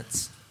 5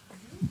 minutes.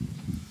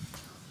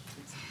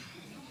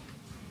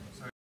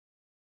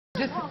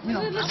 Just, but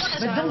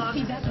don't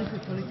see that as a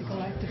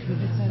political act if you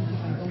listen if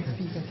I don't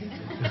speak, okay?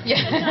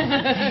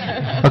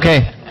 Yeah.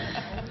 Okay.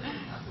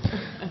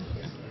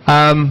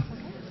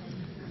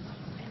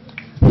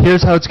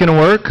 Here's how it's going to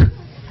work.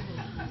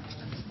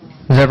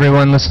 Is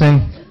everyone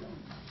listening?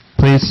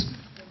 Please.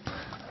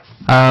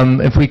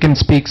 If we can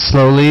speak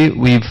slowly,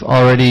 we've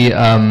already,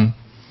 the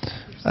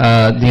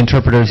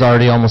interpreter's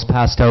already almost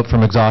passed out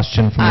from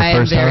exhaustion from the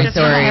first hour. I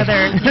am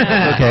very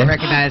sorry. Okay. I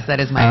recognize that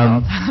is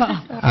my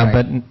fault.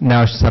 But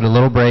now she's had a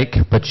little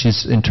break, but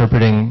she's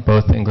interpreting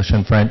both English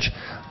and French.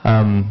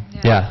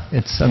 Yeah,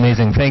 it's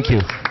amazing. Thank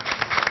you.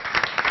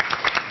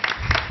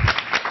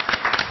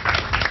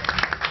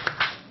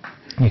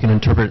 You can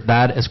interpret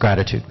that as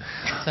gratitude.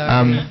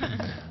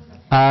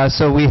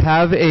 So we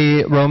have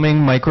a roaming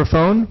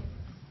microphone,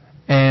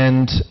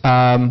 and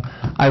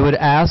I would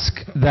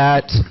ask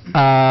that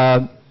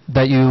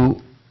that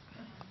you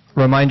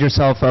remind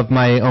yourself of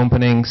my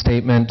opening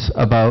statement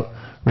about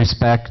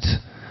respect,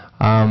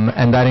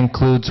 and that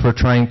includes we're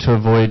trying to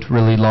avoid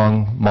really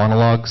long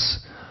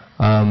monologues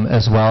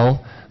as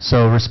well.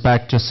 So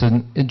respect just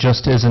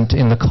isn't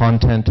in the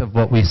content of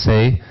what we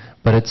say,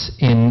 but it's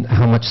in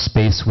how much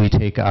space we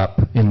take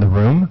up in the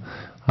room.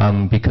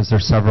 because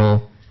there's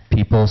several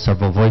people,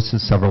 several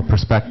voices, several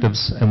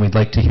perspectives, and we'd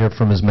like to hear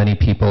from as many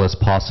people as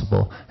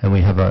possible, and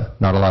we have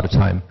not a lot of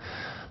time.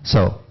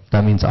 So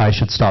that means I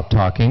should stop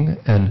talking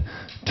and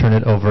turn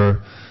it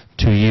over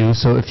to you.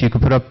 So if you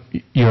could put up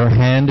your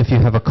hand if you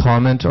have a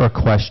comment or a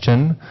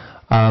question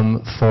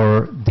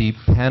for the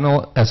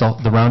panel,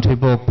 the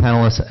roundtable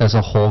panelists as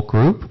a whole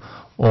group,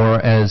 or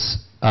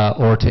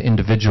to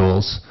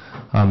individuals.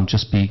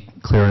 Just be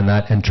clear in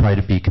that and try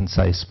to be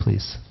concise,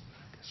 please,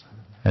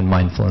 and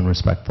mindful and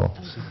respectful.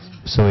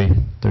 So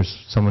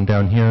there's someone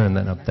down here and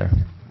then up there.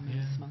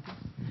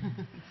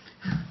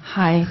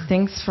 Hi,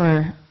 thanks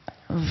for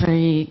a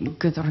very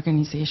good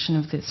organization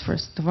of this,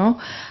 first of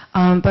all.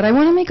 But I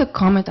want to make a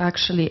comment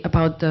actually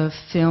about the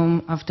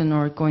film of the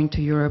North going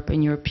to Europe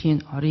and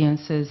European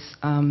audiences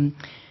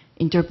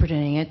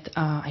interpreting it.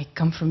 I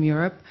come from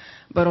Europe,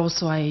 but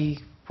also I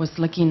was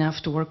lucky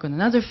enough to work on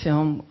another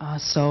film,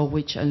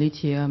 which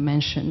Alethea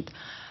mentioned,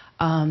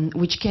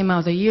 which came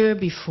out a year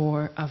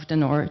before of the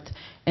North.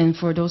 And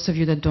for those of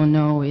you that don't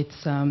know,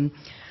 it's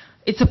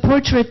a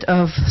portrait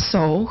of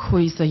Saul, who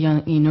is a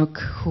young Inuk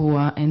who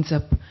ends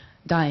up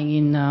dying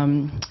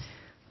in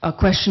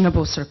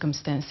questionable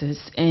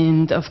circumstances.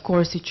 And of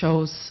course, it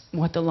shows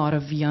what a lot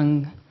of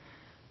young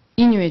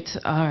Inuit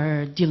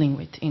are dealing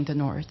with in the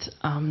North.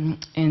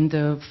 And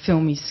the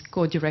film is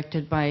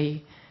co-directed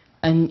by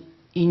an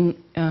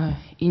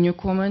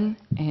Inuk woman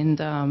and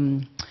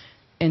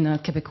a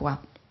Quebecois.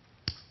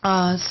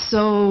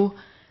 So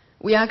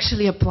we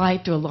actually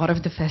applied to a lot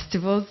of the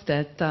festivals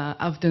that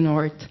of the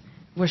North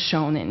were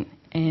shown in,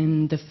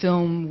 and the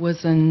film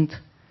wasn't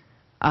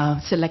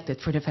selected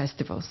for the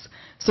festivals.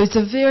 So it's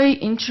a very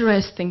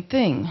interesting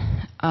thing,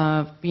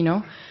 you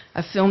know,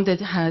 a film that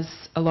has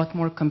a lot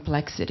more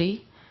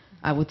complexity,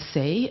 I would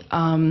say.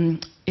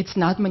 It's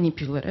not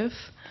manipulative.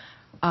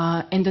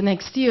 And the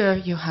next year,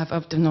 you have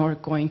Of the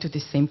North going to the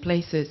same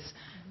places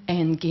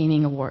and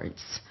gaining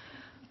awards.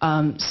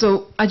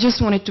 So I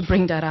just wanted to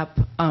bring that up,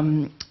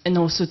 and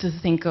also to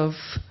think of,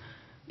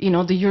 you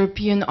know, the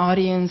European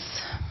audience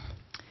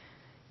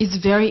is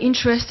very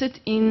interested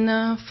in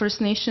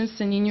First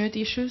Nations and Inuit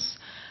issues,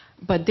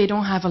 but they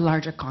don't have a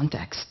larger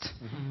context.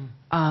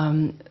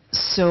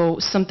 So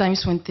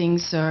sometimes when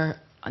things are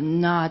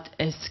not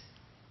as,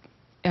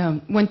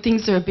 when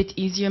things are a bit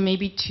easier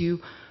maybe to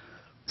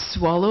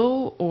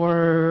swallow,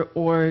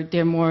 or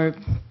they're more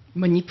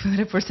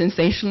manipulative or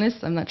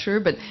sensationalist, I'm not sure,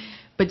 but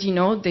you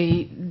know,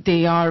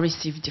 they are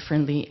received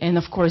differently. And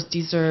of course,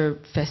 these are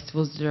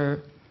festivals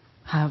that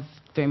have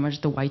very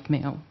much the white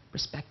male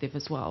perspective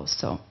as well.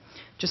 So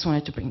just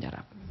wanted to bring that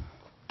up.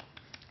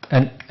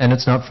 And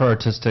it's not for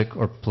artistic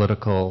or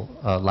political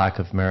lack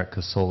of merit,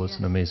 because Soul is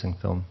an amazing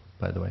film,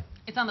 by the way.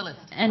 It's on the list.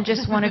 And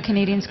just won a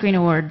Canadian Screen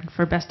Award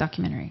for Best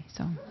Documentary.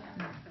 So.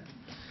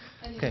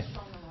 Okay.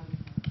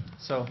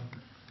 So.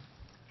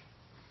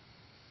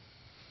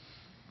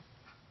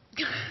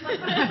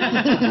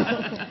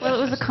 Well,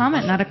 it was a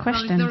comment, not a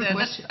question.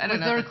 Was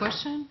there a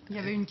question? Il y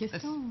avait une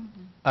question?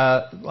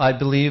 I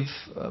believe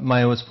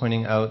Maya was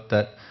pointing out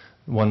that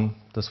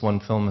this one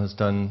film has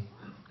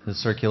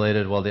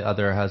circulated while the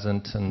other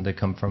hasn't, and they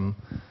come from,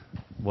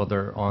 well,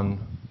 they're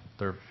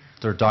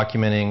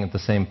documenting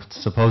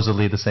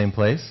supposedly the same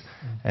place.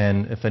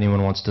 And if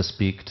anyone wants to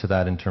speak to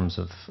that in terms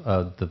of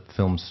the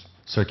films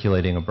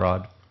circulating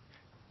abroad.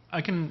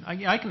 I can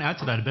add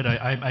to that a bit.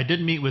 I did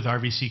meet with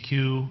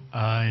RVCQ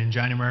in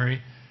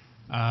January.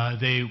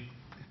 They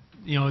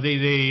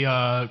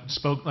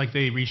spoke, like,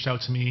 they reached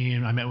out to me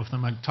and I met with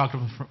them. I talked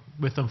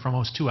with them for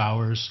almost 2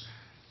 hours.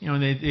 You know,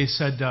 and they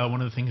said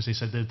one of the things they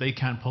said that they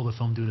can't pull the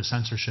film due to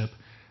censorship.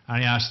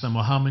 And I asked them,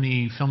 well, how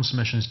many film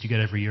submissions do you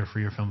get every year for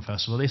your film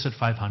festival? They said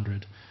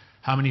 500.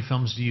 How many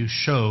films do you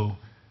show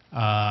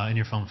in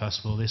your film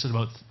festival? They said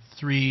about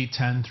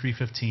 310,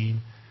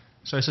 315.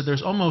 So I said,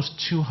 there's almost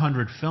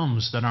 200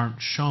 films that aren't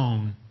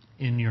shown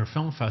in your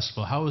film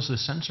festival. How is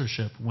this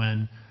censorship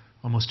when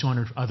almost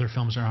 200 other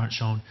films aren't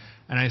shown?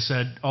 And I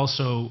said,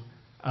 also,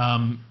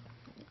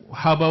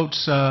 how about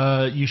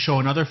you show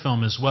another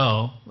film as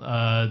well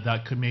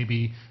that could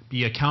maybe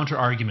be a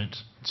counter-argument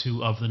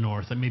to Of the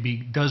North, that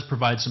maybe does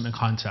provide some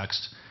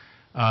context.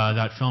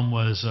 That film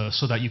was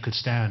So That You Could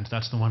Stand.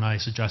 That's the one I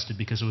suggested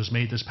because it was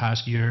made this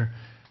past year.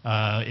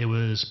 It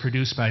was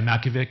produced by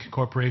Makivik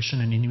Corporation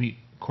and Inuit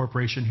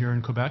Corporation here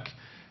in Quebec,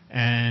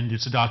 and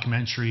it's a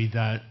documentary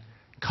that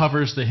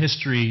covers the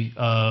history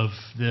of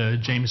the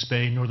James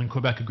Bay Northern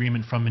Quebec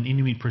Agreement from an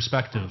Inuit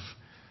perspective.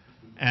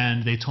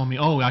 And they told me,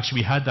 oh, actually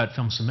we had that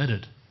film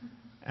submitted.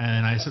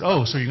 And I said,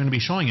 oh, so you're going to be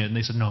showing it? And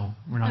they said, no,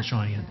 we're not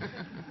showing it.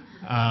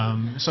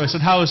 So I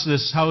said, how is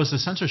the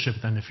censorship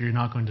then if you're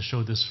not going to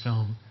show this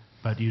film,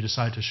 but you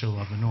decide to show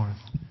Of the North?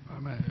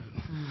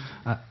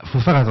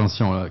 Faut faire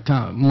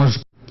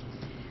attention.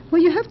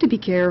 Well, you have to be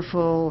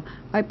careful.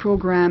 I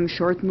program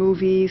short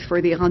movies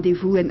for the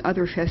Rendezvous and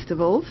other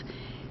festivals,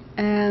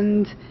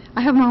 and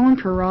I have my own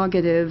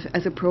prerogative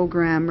as a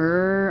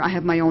programmer. I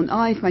have my own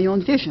eyes, my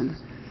own vision.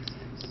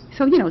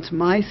 So, you know, it's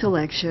my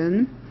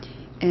selection,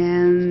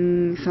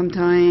 and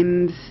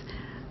sometimes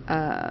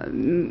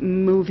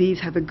movies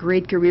have a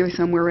great career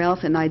somewhere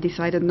else, and I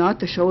decided not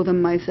to show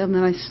them myself. And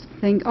then I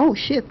think, oh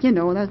shit,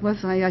 that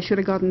was I should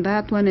have gotten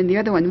that one and the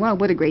other one. Wow,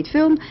 what a great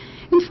film!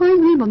 And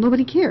finally, well,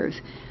 nobody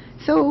cares.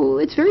 So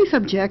it's very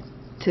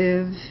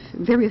subjective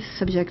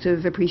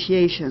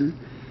appreciation.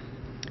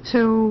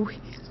 So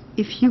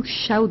if you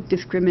shout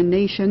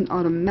discrimination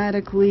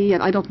automatically,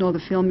 and I don't know the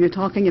film you're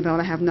talking about,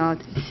 I have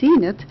not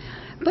seen it,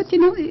 but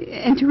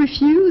and to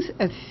refuse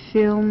a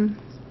film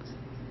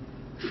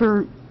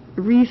for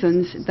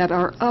reasons that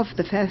are of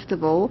the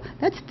festival,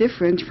 that's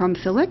different from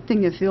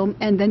selecting a film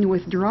and then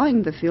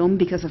withdrawing the film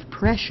because of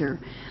pressure.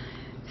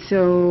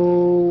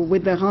 So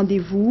with the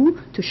Rendezvous,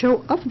 to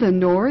show Of the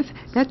North,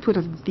 that would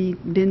have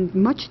been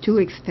much too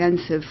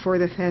expensive for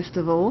the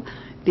festival,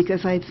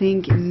 because I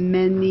think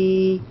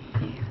many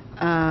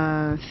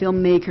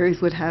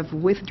filmmakers would have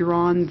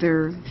withdrawn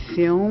their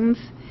films,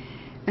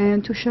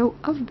 and to show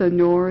Of the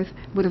North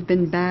would have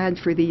been bad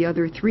for the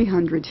other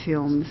 300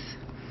 films.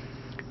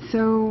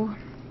 So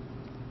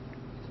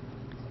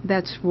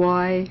that's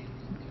why,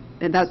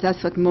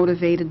 that's what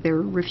motivated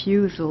their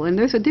refusal. And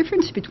there's a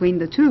difference between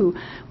the two.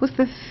 Was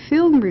the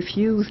film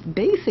refused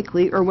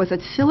basically, or was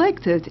it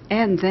selected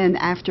and then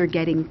after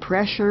getting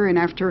pressure and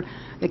after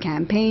the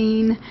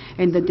campaign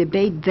and the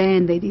debate,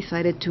 then they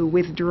decided to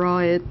withdraw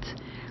it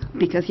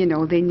because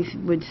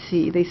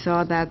they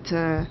saw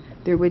that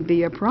there would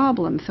be a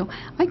problem. So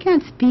I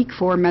can't speak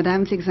for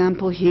Madame's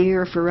example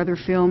here, for other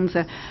films.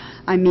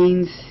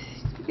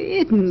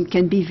 It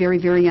can be very,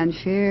 very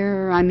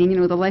unfair.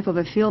 The life of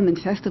a film and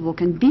festival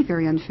can be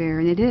very unfair,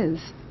 and it is.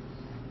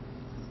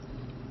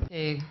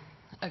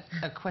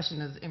 A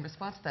question is, in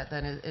response to that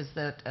then is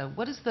that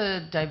what is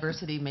the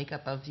diversity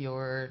makeup of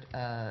your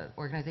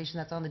organization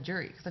that's on the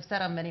jury? Because I've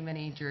sat on many,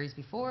 many juries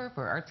before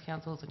for arts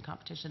councils and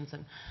competitions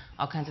and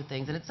all kinds of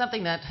things, and it's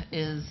something that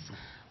is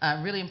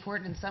really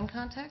important in some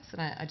contexts,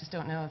 and I just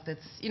don't know if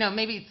it's,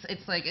 maybe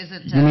it's like, is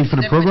it... You mean for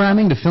the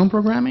programming, the film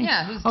programming?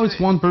 Yeah. It's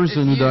one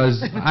person who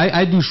does,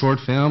 I do short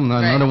film,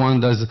 another one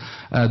does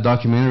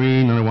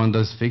documentary, another one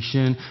does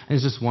fiction, and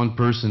it's just one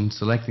person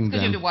selecting them.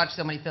 Because you have to watch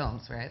so many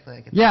films, right?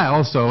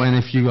 Also, and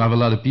if you have a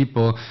lot of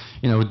people,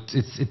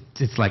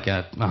 it's like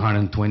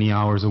 120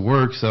 hours of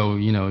work, so,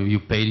 you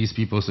pay these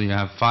people, so you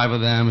have 5 of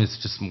them, it's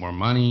just more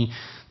money.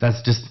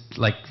 That's just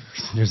like,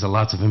 there's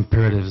lots of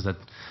imperatives that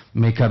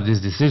make up this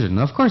decision.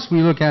 Of course,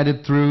 we look at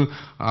it through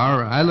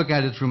I look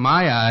at it through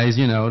my eyes,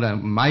 that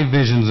my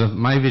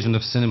vision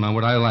of cinema,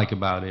 what I like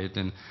about it,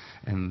 and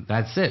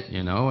that's it,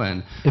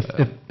 and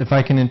if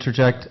I can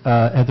interject,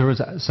 Heather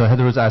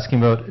was asking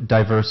about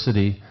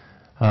diversity,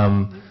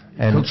 and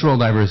cultural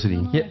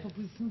diversity. Yeah,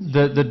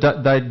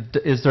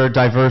 is there a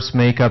diverse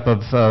makeup of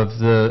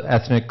the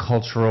ethnic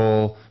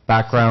cultural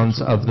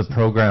backgrounds of the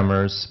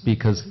programmers,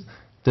 because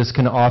this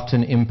can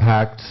often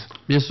impact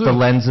the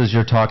lenses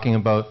you're talking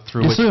about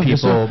through which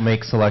people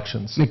make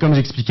selections.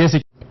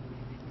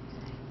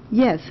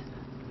 Yes,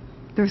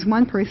 there's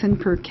one person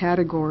per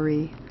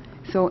category.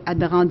 So at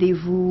the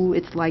Rendezvous,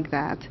 it's like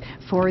that.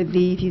 For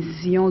the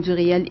Vision du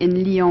Réel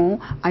in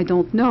Lyon, I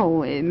don't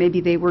know.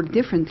 Maybe they work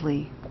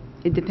differently.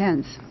 It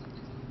depends.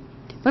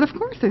 But of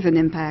course there's an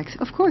impact.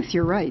 Of course,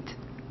 you're right.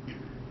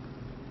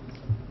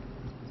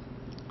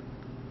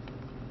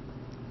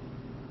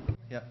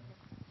 Yeah.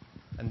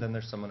 And then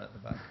there's someone at the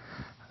back.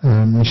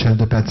 Michel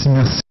Depaty,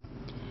 merci.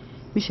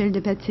 Michel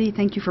Depaty,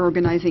 thank you for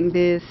organizing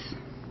this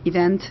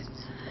event.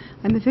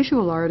 I'm a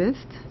visual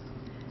artist,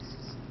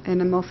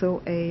 and I'm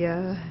also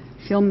a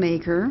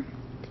filmmaker,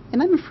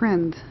 and I'm a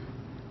friend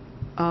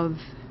of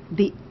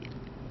the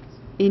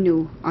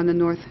Inuk on the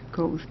north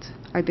coast.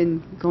 I've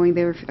been going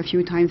there a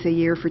few times a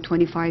year for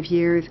 25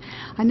 years.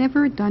 I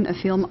never done a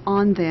film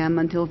on them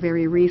until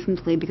very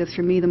recently, because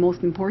for me the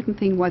most important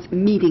thing was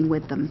meeting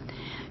with them.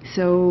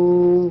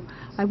 So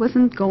I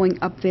wasn't going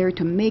up there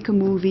to make a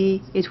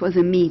movie, it was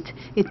a meet.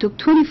 It took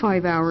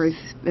 25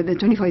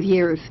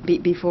 years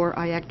before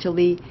I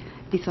actually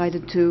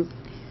decided to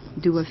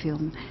do a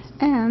film.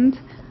 And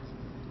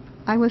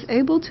I was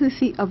able to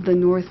see Of the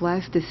North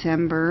last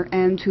December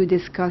and to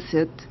discuss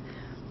it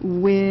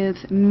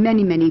with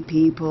many, many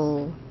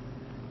people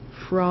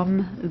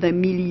from the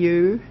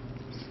milieu.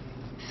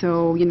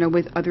 So,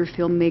 with other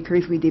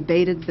filmmakers, we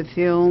debated the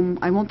film.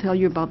 I won't tell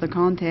you about the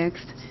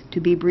context, to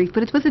be brief,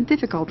 but it was a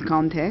difficult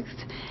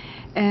context.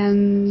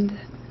 And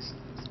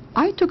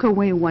I took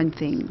away one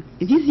thing.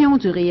 Vision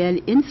du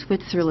Réel in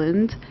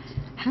Switzerland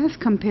has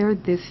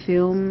compared this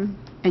film,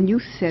 and you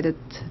said it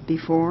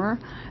before,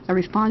 a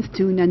response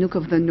to Nanook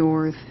of the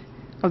North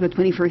of the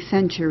 21st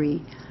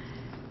century.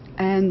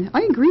 And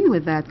I agree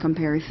with that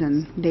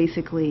comparison,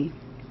 basically.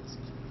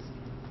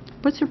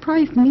 What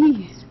surprised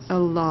me a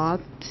lot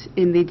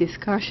in the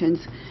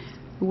discussions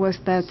was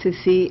that to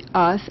see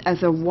us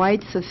as a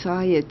white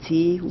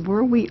society,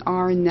 where we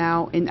are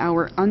now in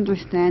our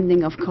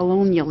understanding of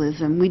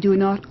colonialism. We do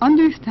not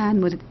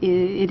understand what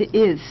it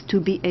is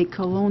to be a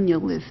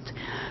colonialist.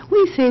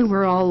 We say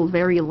we're all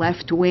very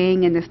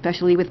left-wing, and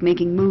especially with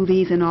making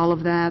movies and all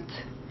of that.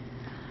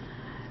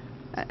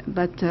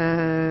 But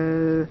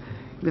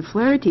The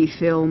Flaherty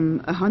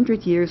film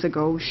 100 years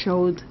ago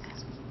showed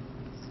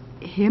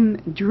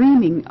him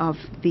dreaming of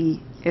the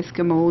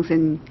Eskimos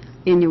and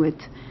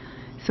Inuit.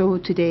 So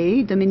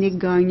today, Dominique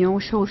Gagnon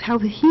shows how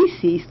he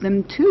sees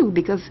them too,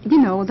 because,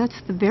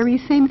 that's the very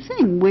same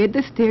thing with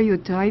the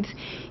stereotypes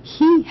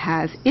he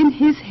has in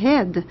his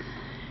head.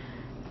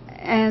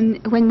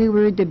 And when we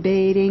were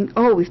debating,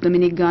 is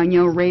Dominique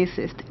Gagnon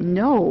racist?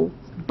 No,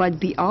 but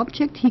the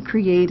object he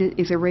created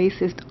is a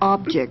racist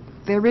object.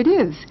 There it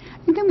is.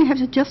 And then we have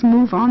to just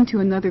move on to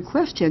another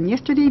question.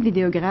 Yesterday,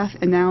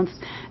 Videograph announced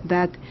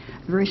that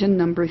version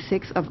number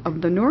 6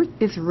 of The North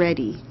is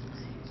ready.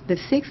 The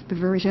 6th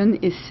version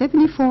is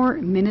 74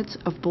 minutes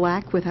of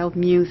black without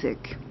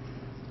music.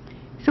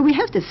 So we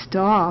have to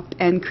stop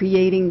and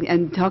creating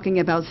and talking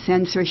about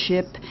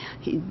censorship.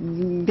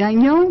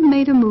 Gagnon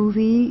made a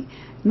movie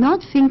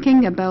not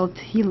thinking about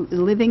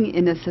living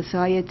in a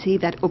society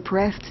that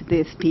oppressed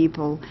these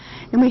people.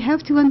 And we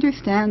have to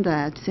understand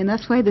that. And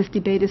that's why this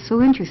debate is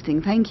so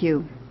interesting. Thank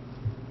you.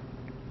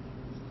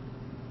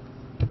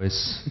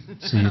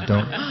 So you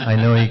don't, I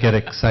know you get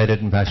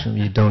excited and passionate,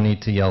 you don't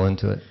need to yell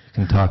into it. You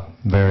can talk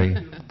very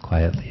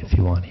quietly if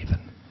you want even.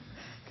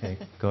 Okay,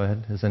 go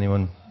ahead. Does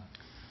anyone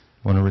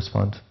want to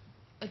respond?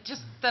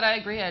 Just that I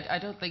agree. I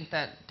don't think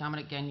that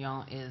Dominique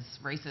Gagnon is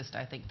racist.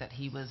 I think that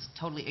he was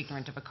totally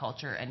ignorant of a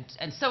culture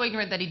and so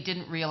ignorant that he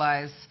didn't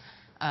realize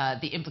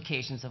the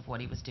implications of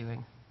what he was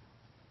doing.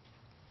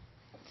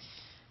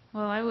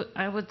 Well,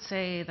 I would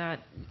say that,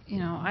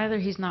 either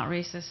he's not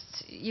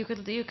racist. You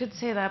could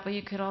say that, but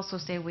you could also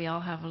say we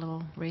all have a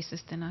little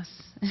racist in us.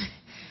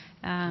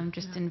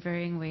 Just in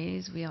varying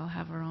ways. We all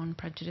have our own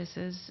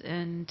prejudices,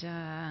 and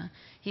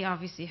he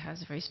obviously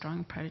has very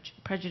strong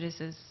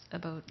prejudices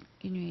about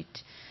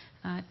Inuit.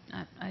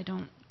 I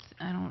don't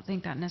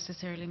think that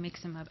necessarily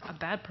makes him a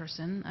bad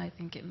person. I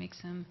think it makes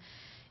him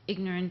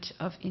ignorant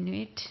of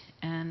Inuit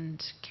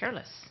and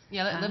careless.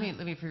 Yeah, let me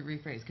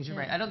rephrase, because you're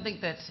right. I don't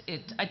think that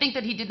I think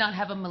that he did not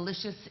have a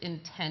malicious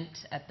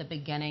intent at the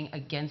beginning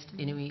against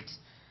Inuit.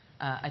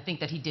 I think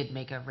that he did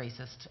make a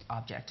racist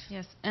object.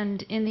 Yes,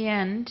 and in the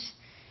end,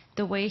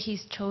 the way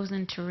he's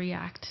chosen to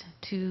react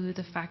to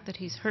the fact that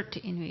he's hurt to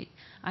Inuit,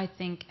 I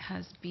think,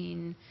 has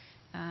been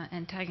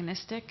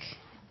antagonistic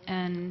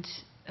and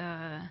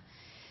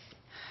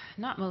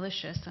not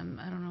malicious.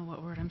 I don't know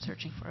what word I'm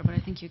searching for, but I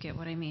think you get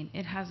what I mean.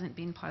 It hasn't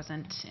been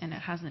pleasant and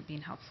it hasn't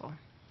been helpful.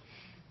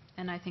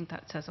 And I think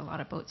that says a lot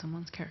about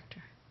someone's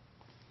character.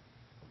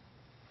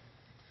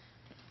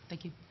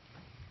 Thank you.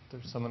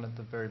 There's someone at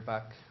the very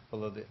back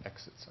below the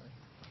exit sign.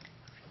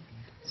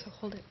 So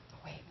hold it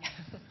away.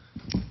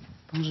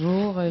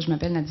 Bonjour, je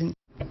m'appelle Nadine.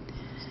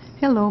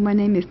 Hello, my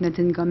name is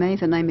Nadine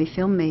Gomez and I'm a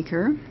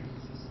filmmaker.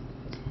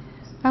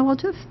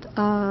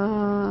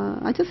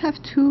 I just have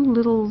two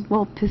little,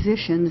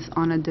 positions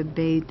on a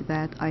debate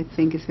that I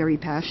think is very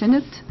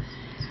passionate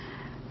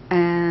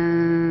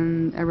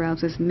and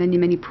arouses many,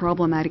 many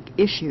problematic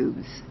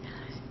issues.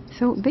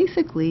 So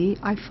basically,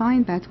 I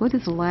find that what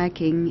is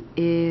lacking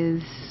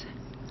is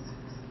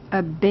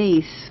a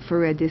base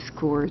for a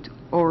discourse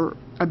or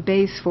a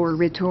base for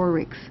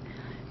rhetorics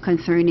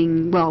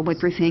concerning, what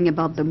we're saying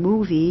about the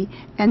movie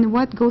and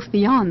what goes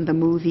beyond the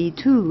movie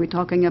too. We're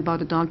talking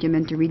about a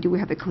documentary. Do we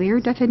have a clear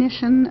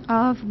definition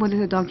of what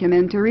is a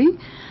documentary?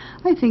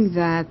 I think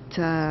that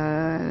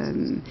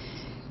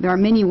there are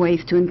many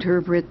ways to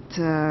interpret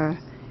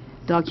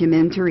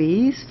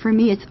documentaries. For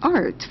me, it's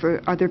art.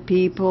 For other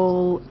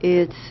people,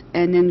 it's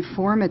an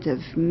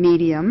informative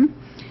medium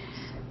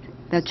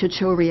that should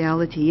show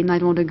reality, and I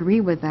don't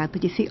agree with that.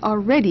 But you see,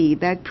 already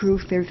that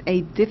proves there's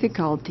a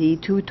difficulty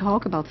to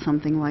talk about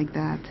something like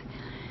that.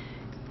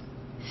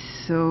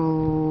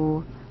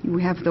 So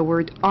we have the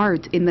word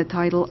art in the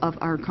title of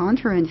our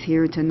conference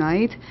here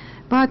tonight.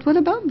 But what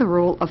about the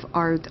role of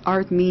art?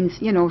 Art means,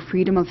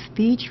 freedom of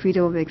speech,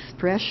 freedom of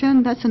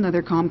expression. That's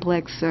another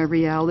complex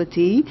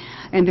reality,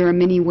 and there are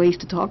many ways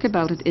to talk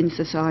about it in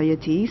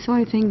society. So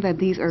I think that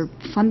these are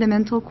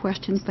fundamental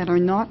questions that are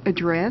not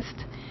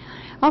addressed.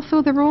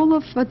 Also, the role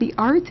of the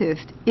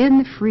artist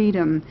in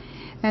freedom,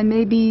 and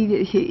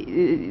maybe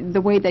the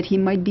way that he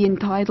might be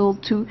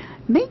entitled to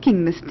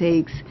making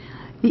mistakes.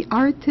 The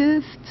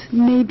artist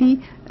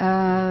maybe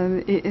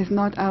is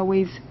not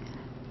always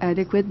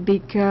adequate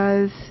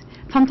because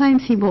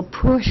sometimes he will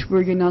push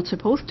where you're not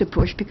supposed to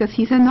push because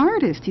he's an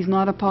artist, he's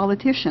not a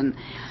politician.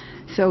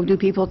 So do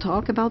people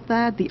talk about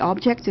that? The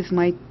object is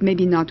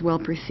maybe not well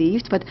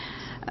perceived, but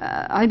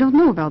I don't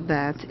know about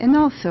that. And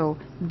also,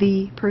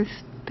 the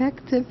perspective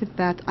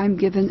that I'm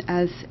given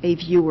as a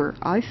viewer.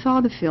 I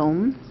saw the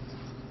film,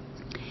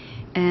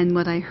 and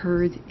what I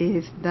heard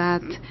is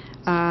that,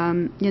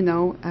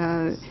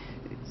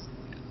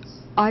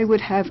 I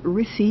would have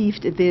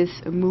received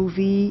this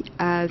movie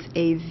as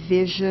a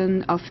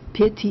vision of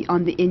pity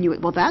on the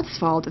Inuit. Well, that's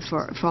false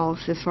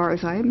as far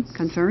as I'm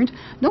concerned.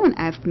 No one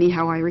asked me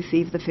how I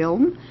received the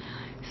film.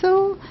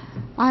 So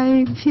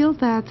I feel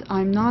that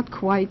I'm not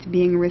quite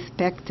being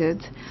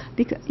respected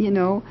because,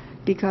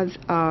 because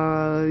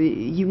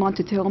you want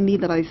to tell me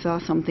that I saw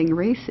something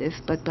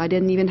racist, but I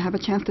didn't even have a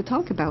chance to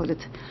talk about it.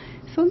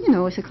 So, you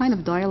know, it's a kind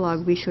of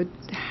dialogue we should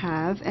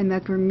have and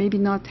that we're maybe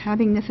not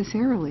having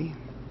necessarily.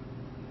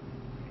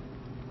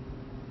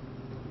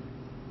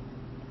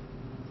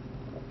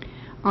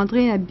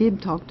 André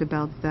Habib talked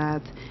about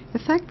that. The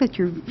fact that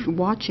you're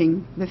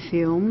watching the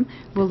film,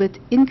 will it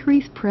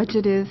increase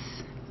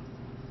prejudice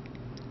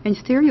and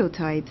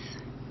stereotypes?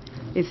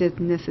 Is it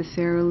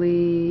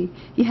necessarily...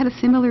 He had a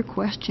similar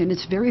question.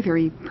 It's very,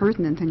 very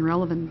pertinent and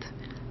relevant.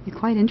 It's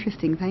quite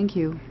interesting. Thank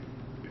you.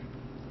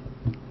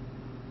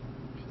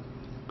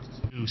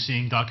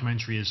 Seeing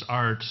documentary as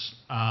art,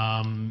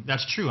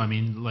 that's true. I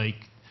mean, like,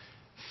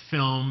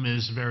 film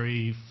is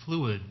very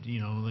fluid, you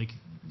know, like,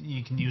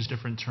 you can use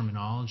different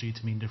terminology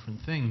to mean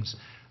different things.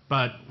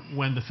 But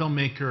when the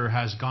filmmaker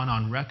has gone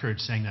on record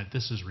saying that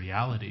this is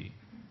reality,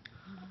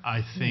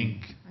 I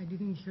think I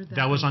didn't hear that.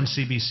 That was on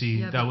CBC.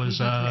 Yeah, that was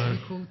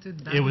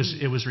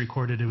it was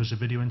recorded. It was a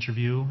video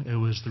interview. It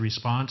was the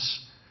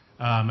response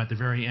at the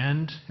very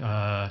end.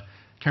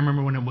 Can't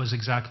remember when it was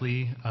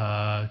exactly.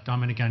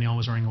 Dominic Gagnon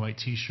was wearing a white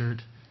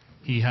T-shirt.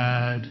 He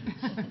did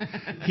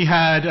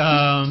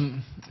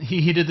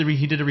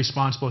a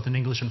response both in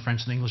English and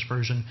French. In the English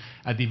version,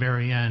 at the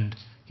very end,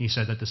 he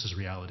said that this is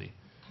reality.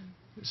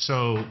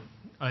 So,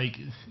 like,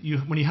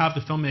 when you have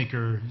the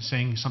filmmaker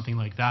saying something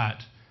like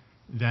that,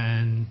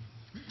 then,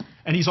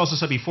 and he's also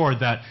said before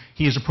that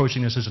he is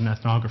approaching this as an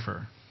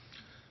ethnographer.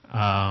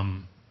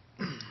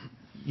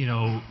 You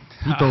know,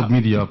 he told me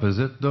the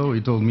opposite, though.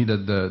 He told me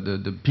that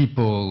the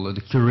people,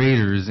 the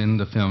curators in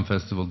the film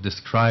festival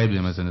described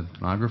him as an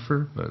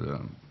ethnographer, but...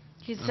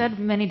 he said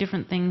many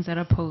different things that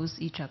oppose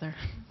each other.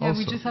 Yeah, Also,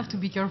 we just have to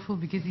be careful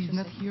because he's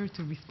not here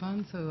to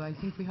respond, so I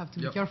think we have to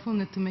be careful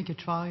not to make a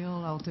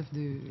trial out of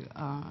the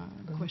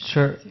questions.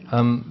 Sure, you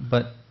know.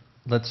 but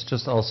let's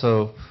just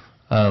also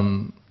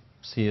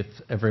see if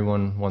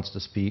everyone wants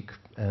to speak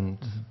and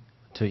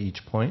to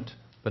each point.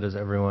 But is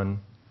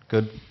everyone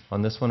good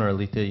on this one? Or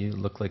Alethea, you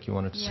look like you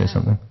wanted to say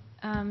something.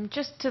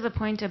 Just to the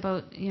point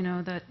about, you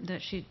know, that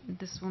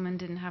this woman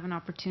didn't have an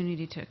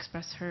opportunity to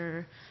express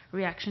her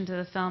reaction to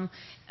the film.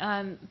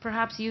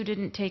 Perhaps you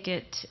didn't take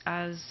it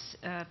as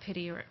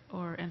pity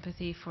or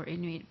empathy for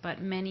Inuit,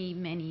 but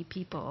many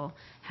people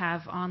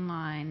have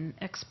online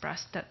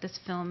expressed that this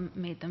film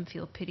made them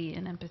feel pity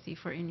and empathy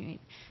for Inuit.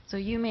 So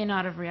you may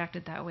not have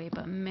reacted that way,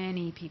 but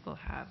many people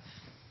have.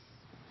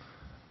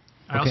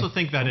 I also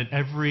think that at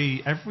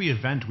every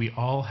event we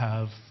all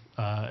have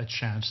a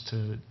chance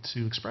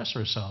to express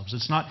ourselves.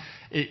 It's not,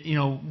 you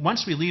know,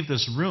 once we leave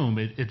this room,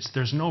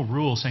 there's no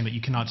rule saying that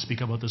you cannot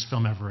speak about this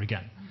film ever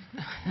again.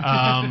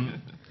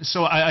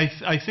 So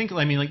I think,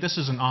 I mean, like, this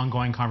is an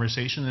ongoing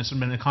conversation. This has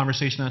been a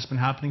conversation that's been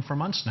happening for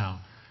months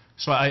now.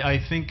 So I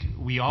think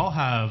we all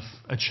have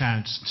a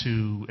chance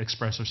to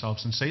express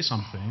ourselves and say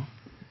something.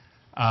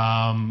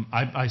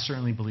 I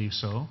certainly believe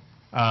so.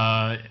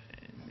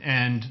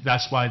 And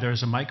that's why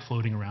there's a mic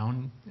floating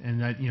around,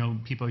 and that, you know,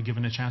 people are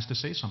given a chance to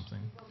say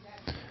something.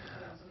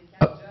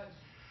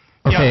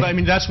 Okay. Yeah, but I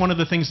mean, that's one of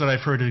the things that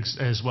I've heard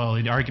as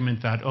well, the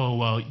argument that, oh,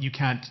 well, you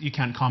can't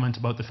comment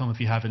about the film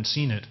if you haven't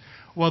seen it.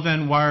 Well,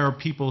 then why are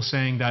people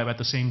saying that at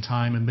the same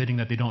time admitting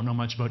that they don't know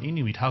much about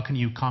Inuit? How can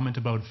you comment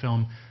about a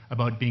film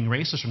about being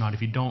racist or not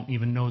if you don't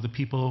even know the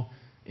people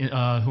who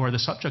are the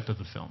subject of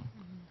the film?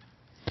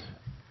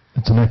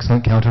 It's an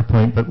excellent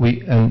counterpoint, but we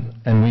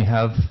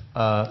have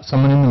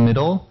someone in the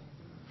middle,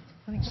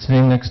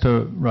 sitting next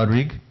to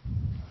Rodrigue.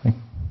 I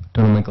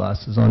don't have my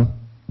glasses on.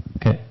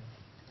 Okay.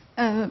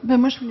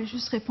 Moi, je voulais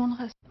juste répondre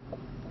à...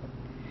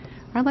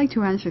 I'd like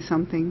to answer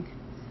something.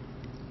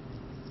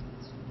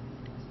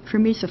 For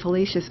me, it's a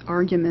fallacious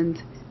argument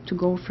to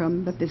go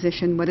from the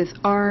position, what is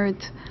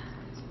art,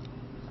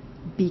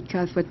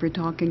 because what we're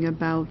talking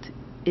about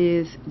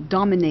is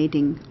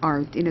dominating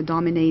art in a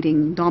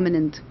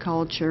dominant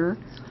culture,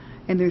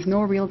 and there's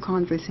no real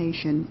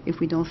conversation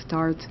if we don't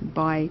start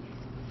by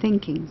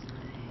thinking.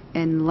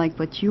 And like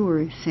what you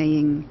were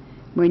saying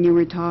when you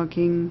were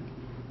talking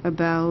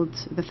about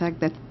the fact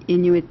that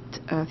Inuit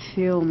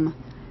film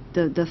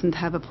doesn't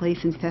have a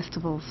place in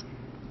festivals.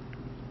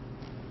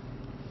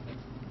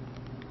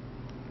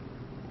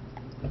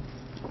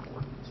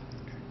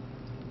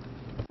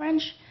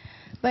 French,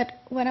 but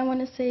what I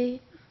want to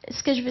say,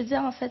 ce que je veux dire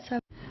en fait, ça...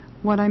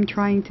 What I'm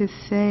trying to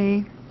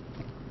say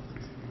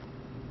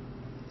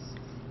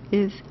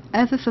is,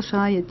 as a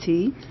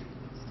society,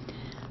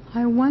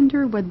 I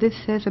wonder what this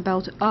says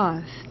about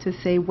us to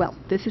say, well,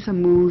 this is a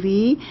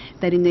movie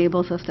that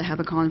enables us to have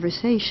a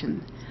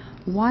conversation.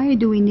 Why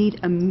do we need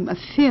a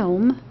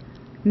film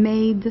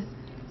made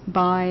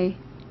by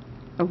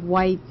a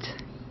white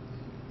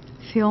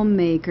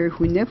filmmaker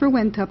who never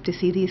went up to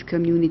see these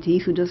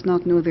communities, who does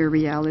not know their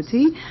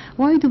reality?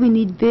 Why do we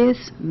need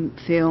this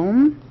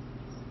film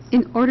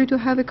in order to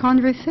have a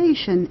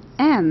conversation?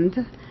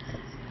 And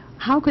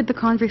how could the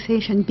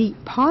conversation be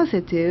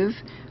positive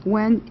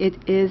when it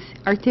is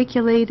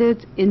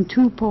articulated in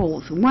two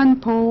poles? One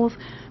pole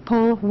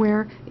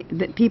where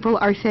the people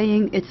are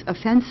saying it's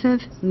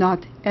offensive,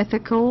 not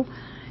ethical,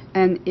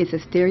 and it's a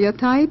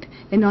stereotype.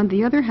 And on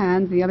the other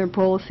hand, the other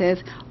pole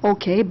says,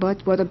 okay,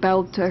 but what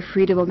about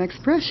freedom of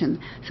expression?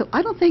 So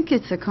I don't think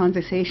it's a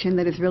conversation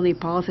that is really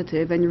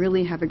positive and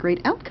really have a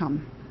great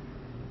outcome.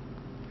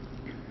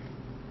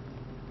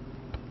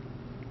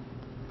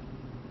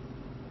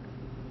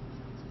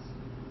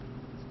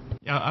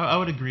 Yeah, I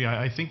would agree.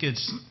 I think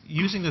it's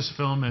using this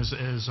film as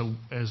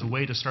a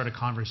way to start a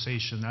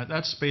conversation.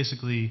 That's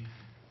basically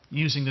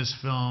using this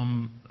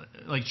film,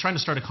 like trying to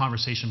start a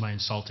conversation by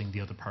insulting the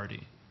other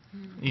party.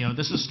 You know,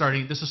 this is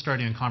starting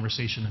a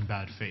conversation in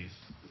bad faith,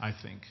 I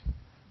think.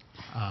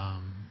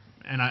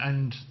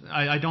 And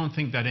I don't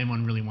think that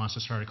anyone really wants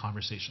to start a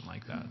conversation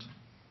like that.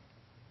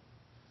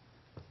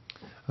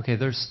 Okay,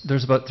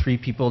 there's about 3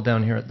 people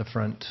down here at the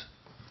front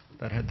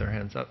that had their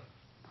hands up.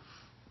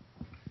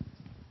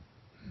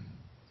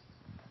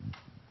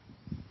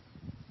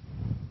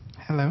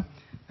 Hello.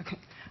 Okay.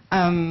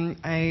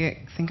 I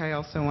think I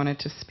also wanted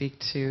to speak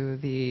to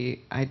the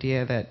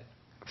idea that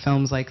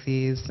films like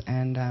these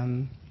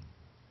and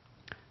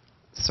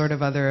sort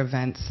of other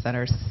events that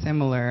are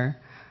similar,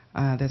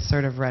 this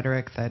sort of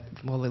rhetoric that,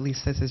 well, at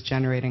least this is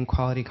generating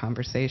quality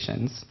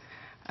conversations.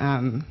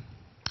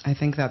 I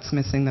think that's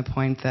missing the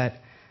point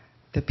that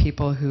the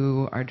people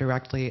who are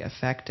directly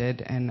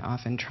affected and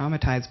often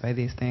traumatized by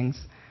these things,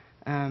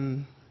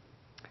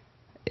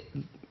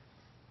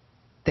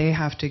 they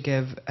have to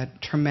give a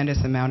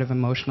tremendous amount of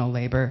emotional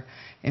labor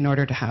in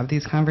order to have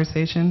these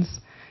conversations,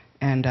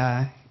 and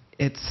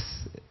it's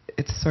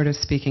sort of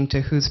speaking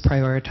to who's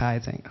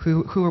prioritizing,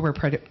 who we're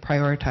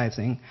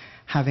prioritizing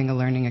having a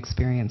learning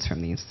experience from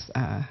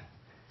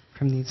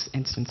these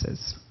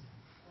instances.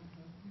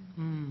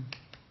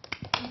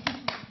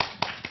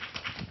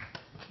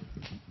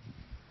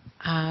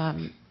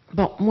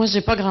 Bon, moi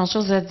j'ai pas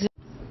grand-chose à dire.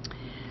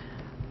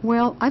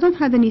 Well, I don't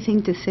have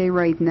anything to say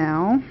right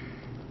now,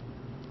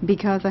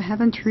 because I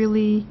haven't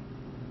really,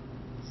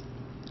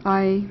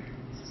 I'm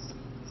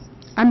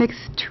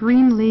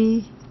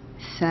extremely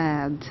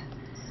sad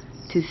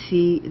to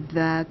see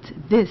that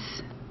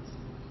this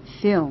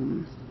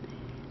film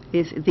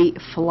is the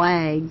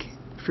flag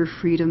for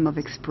freedom of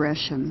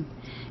expression.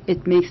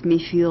 It makes me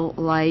feel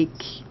like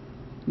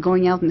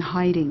going out and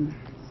hiding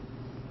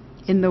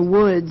in the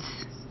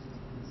woods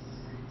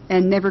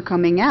and never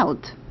coming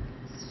out.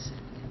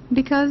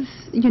 Because,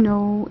 you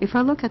know, if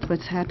I look at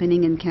what's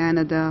happening in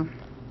Canada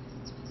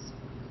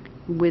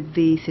with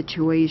the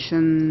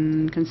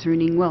situation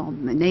concerning, well,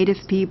 the Native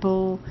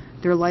people,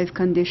 their life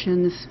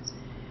conditions,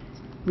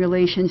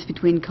 relations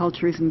between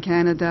cultures in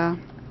Canada.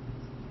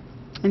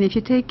 And if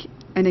you take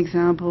an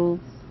example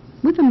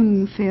with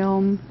a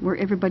film where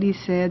everybody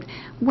said,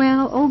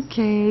 well,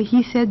 okay,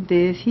 he said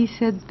this, he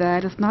said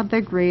that, it's not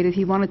that great, if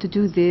he wanted to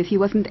do this, he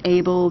wasn't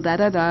able,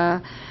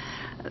 da-da-da.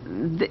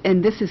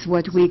 And this is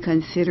what we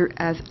consider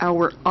as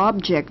our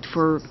object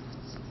for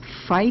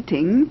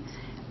fighting.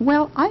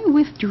 Well, I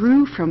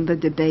withdrew from the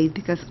debate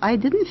because I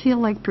didn't feel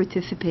like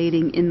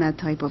participating in that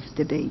type of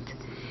debate.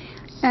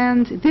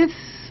 And this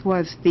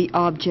was the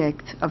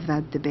object of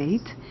that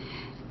debate.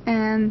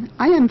 And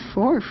I am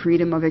for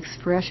freedom of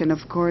expression,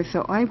 of course,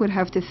 so I would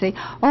have to say,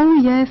 oh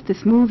yes,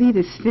 this movie,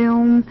 this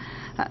film,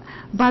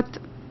 but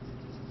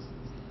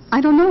I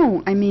don't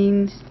know. I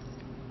mean,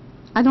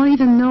 I don't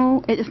even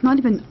know, it's not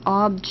even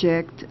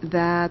object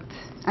that,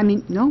 I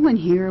mean, no one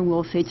here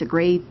will say it's a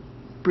great,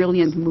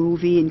 brilliant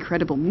movie,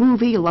 incredible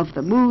movie, love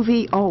the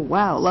movie, oh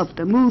wow, love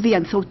the movie,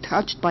 I'm so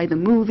touched by the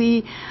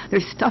movie,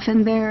 there's stuff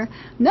in there.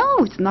 No,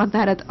 it's not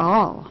that at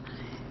all.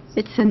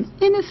 It's an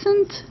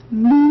innocent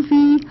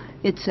movie,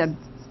 it's a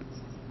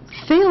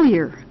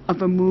failure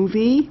of a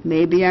movie,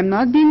 maybe I'm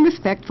not being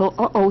respectful,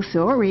 oh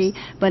sorry,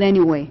 but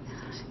anyway,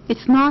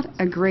 it's not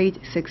a great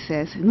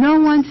success. No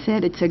one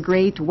said it's a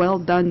great,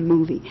 well-done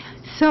movie.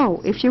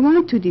 So, if you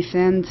want to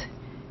defend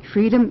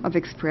freedom of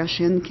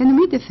expression, can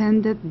we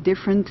defend it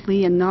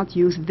differently and not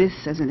use this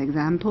as an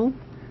example?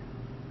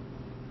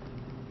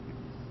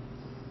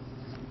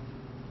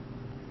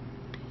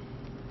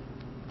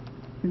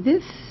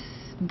 This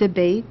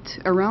debate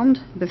around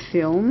the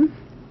film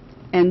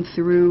and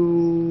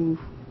through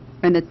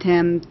an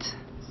attempt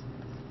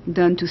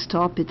done to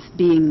stop its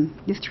being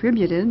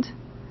distributed,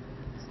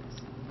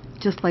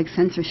 just like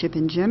censorship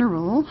in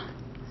general,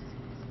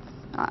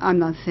 I'm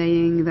not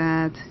saying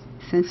that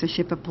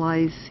censorship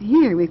applies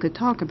here, we could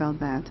talk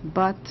about that,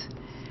 but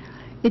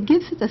it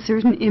gives it a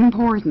certain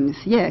importance.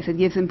 Yes, it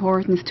gives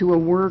importance to a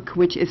work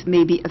which is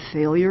maybe a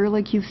failure,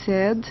 like you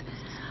said,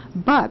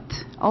 but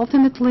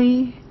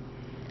ultimately,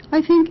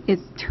 I think it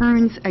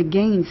turns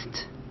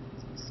against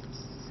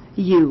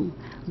you,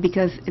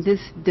 because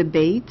this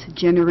debate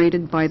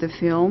generated by the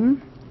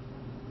film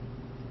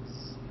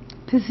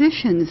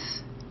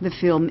positions the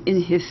film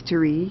in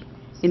history,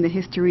 in the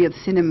history of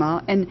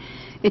cinema, and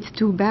it's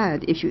too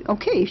bad. If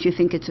you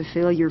think it's a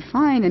failure,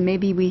 fine, and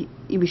maybe we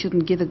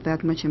shouldn't give it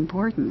that much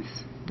importance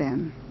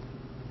then.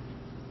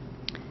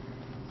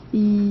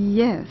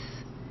 Yes,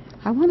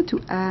 I wanted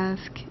to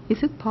ask,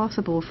 is it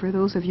possible for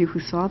those of you who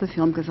saw the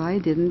film, because I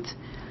didn't,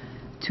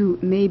 to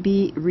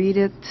maybe read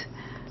it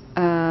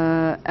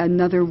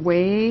another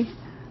way,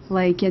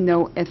 like,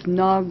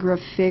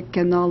 ethnographic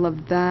and all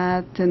of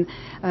that, and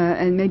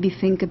maybe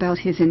think about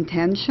his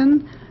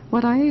intention.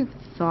 What I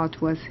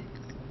thought was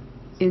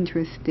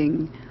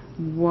interesting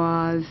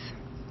was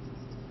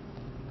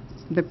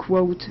the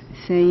quote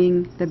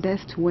saying the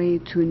best way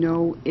to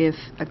know if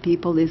a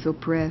people is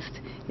oppressed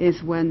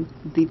is when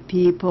the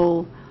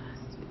people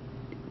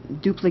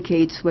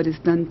duplicates what is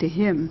done to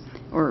him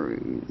or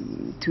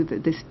to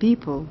this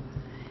people.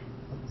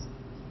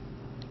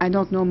 I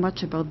don't know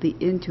much about the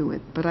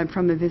Inuit, but I'm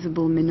from a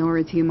visible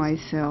minority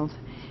myself.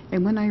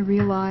 And when I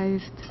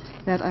realized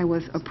that I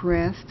was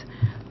oppressed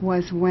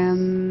was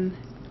when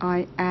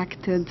I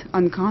acted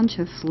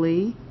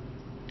unconsciously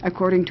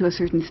according to a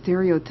certain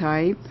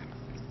stereotype.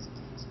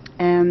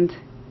 And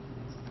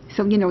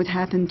so, it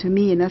happened to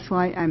me, and that's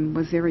why I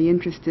was very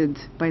interested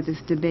by this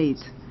debate.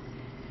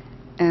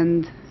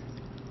 And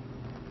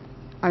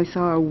I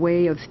saw a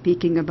way of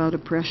speaking about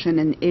oppression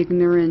and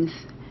ignorance,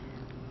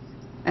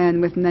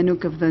 and with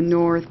Nunavut of the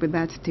North, with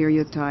that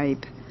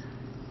stereotype,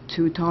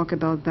 to talk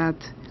about that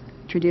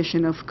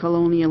tradition of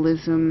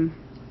colonialism,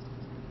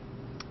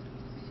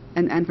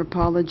 and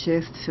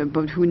anthropologists,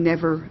 but who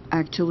never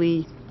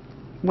actually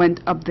went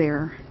up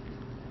there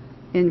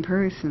in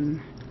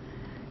person.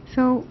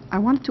 So I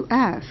wanted to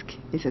ask,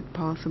 is it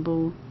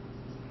possible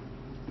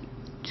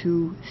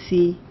to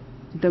see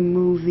the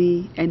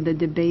movie and the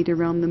debate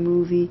around the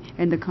movie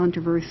and the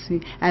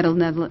controversy at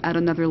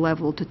another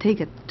level, to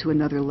take it to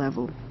another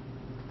level?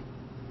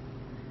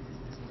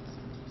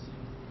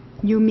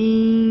 You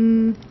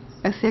mean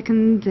a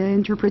second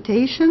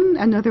interpretation,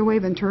 another way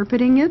of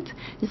interpreting it?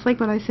 It's like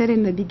what I said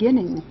in the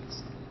beginning.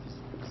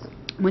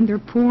 When they're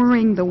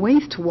pouring the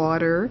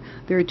wastewater,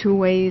 there are two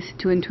ways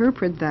to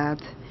interpret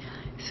that.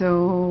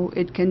 So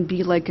it can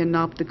be like an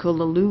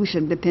optical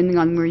illusion, depending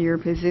on where you're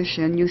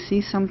positioned. You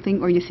see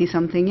something or you see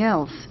something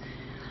else.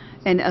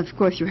 And of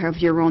course you have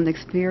your own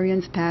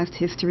experience, past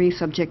history,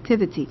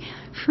 subjectivity.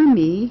 For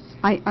me,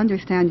 I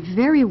understand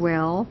very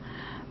well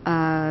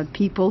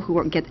people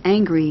who get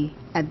angry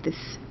at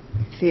this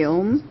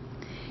film.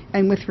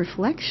 And with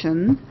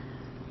reflection,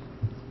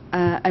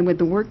 and with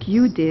the work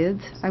you did,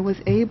 I was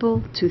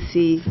able to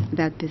see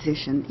that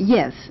position.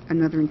 Yes,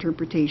 another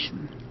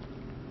interpretation.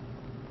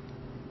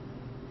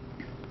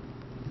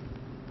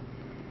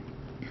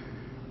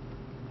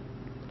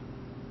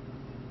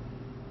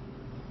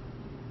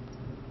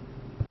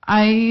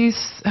 I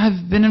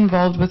have been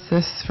involved with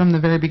this from the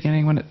very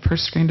beginning when it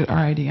first screened at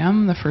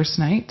RIDM the first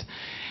night,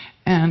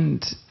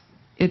 and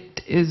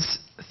it is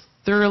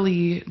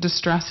thoroughly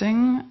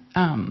distressing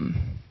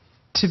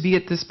to be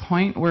at this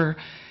point where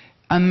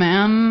a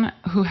man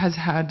who has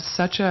had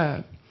such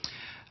a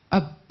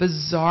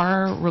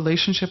bizarre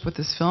relationship with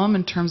this film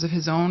in terms of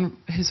his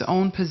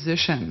own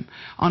position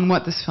on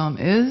what this film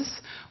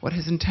is, what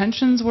his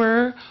intentions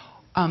were,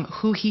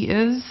 who he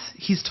is.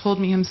 He's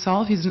told me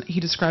himself, he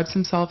describes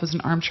himself as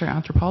an armchair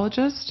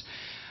anthropologist.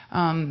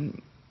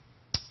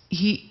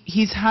 He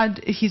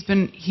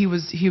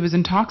was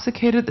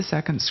intoxicated at the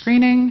second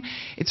screening.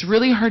 It's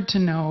really hard to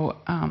know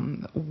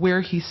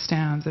where he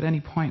stands at any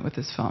point with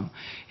this film.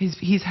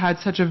 He's had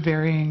such a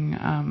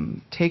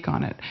varying take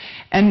on it.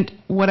 And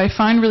what I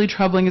find really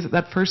troubling is at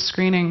that first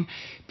screening,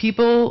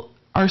 people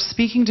are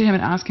speaking to him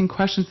and asking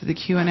questions at the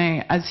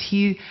Q&A as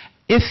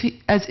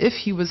if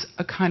he was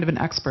a kind of an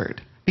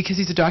expert, because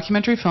he's a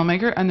documentary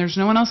filmmaker and there's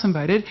no one else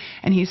invited,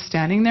 and he's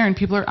standing there and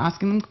people are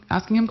asking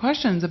him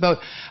questions about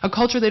a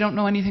culture they don't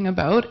know anything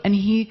about, and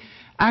he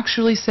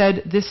actually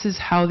said, this is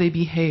how they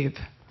behave.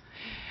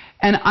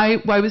 And I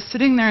was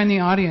sitting there in the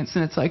audience,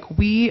 and it's like,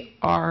 we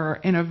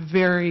are in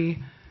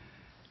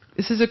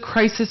this is a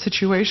crisis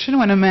situation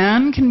when a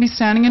man can be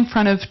standing in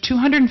front of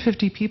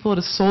 250 people at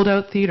a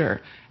sold-out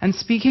theater and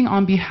speaking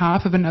on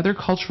behalf of another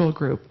cultural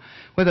group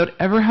without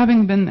ever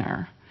having been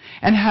there,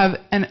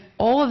 and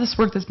all of this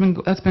work that's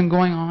been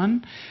going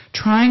on,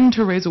 trying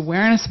to raise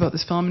awareness about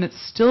this film, and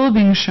it's still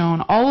being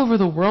shown all over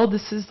the world.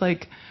 This is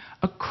like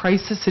a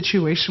crisis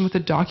situation with the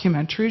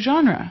documentary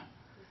genre.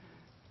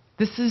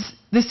 This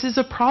is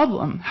a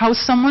problem. How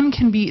someone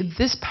can be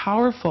this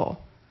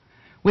powerful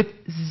with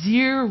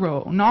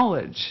zero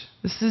knowledge.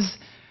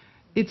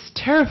 It's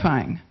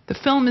terrifying. The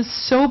film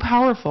is so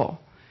powerful,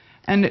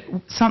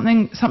 and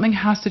something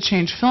has to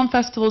change. Film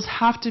festivals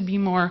have to be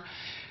more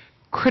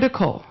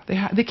critical.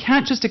 They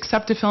can't just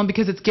accept a film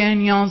because it's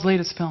Gagnon's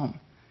latest film.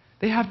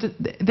 There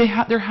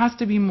has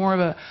to be more of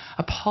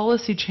a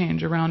policy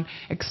change around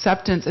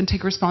acceptance and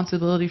take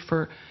responsibility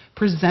for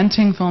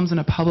presenting films in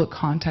a public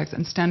context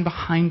and stand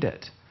behind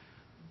it.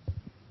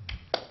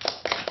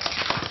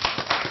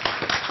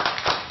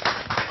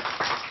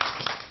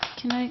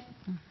 Can I?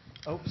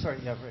 Oh, sorry.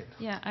 Yeah, right.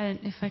 Yeah,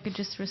 if I could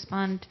just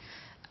respond.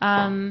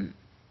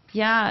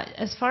 Yeah,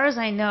 as far as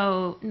I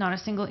know, not a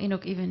single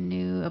Inuk even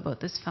knew about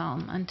this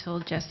film until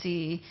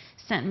Jessie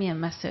sent me a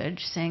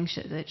message saying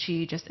that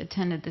she just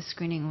attended the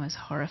screening and was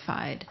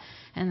horrified.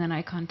 And then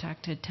I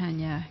contacted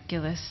Tanya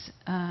Gillis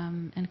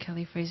and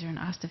Kelly Fraser and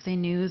asked if they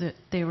knew that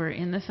they were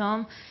in the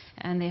film,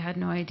 and they had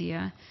no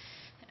idea.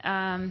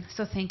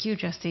 So thank you,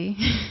 Jesse.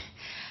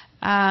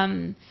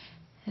 Then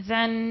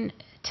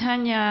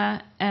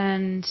Tanya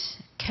and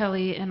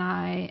Kelly and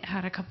I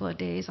had a couple of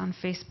days on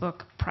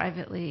Facebook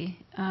privately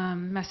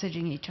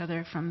messaging each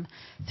other from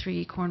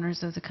 3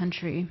 corners of the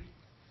country,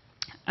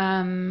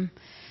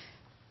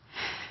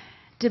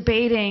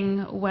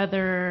 debating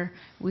whether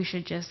we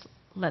should just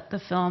let the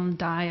film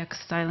die a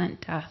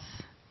silent death,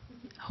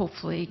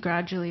 hopefully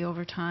gradually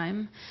over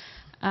time,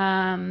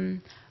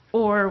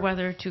 or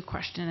whether to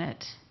question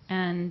it.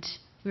 And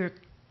we're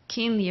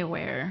keenly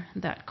aware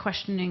that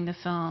questioning the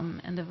film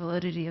and the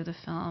validity of the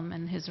film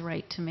and his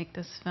right to make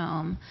this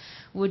film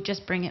would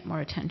just bring it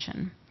more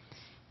attention.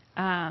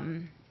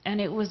 And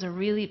it was a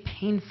really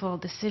painful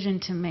decision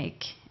to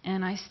make,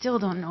 and I still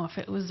don't know if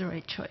it was the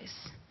right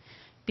choice,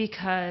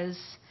 because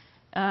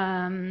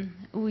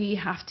we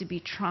have to be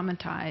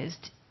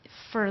traumatized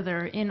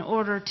further in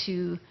order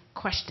to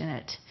question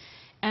it,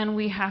 and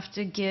we have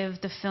to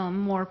give the film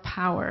more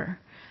power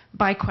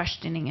by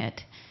questioning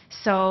it.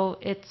 So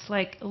it's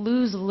like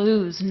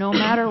lose-lose, no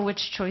matter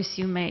which choice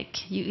you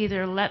make. You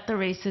either let the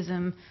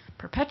racism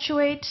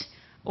perpetuate,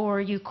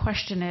 or you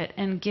question it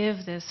and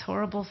give this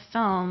horrible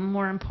film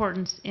more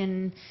importance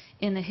in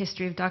the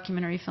history of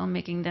documentary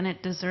filmmaking than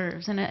it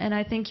deserves. And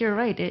I think you're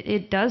right,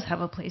 it does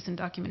have a place in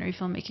documentary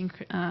filmmaking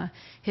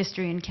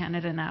history in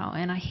Canada now,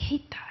 and I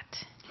hate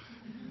that.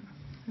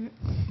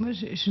 Moi,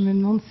 je me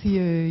demande s'il y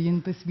a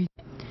une possibilité.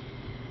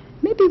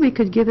 Maybe we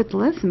could give it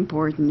less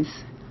importance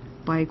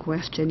by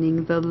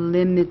questioning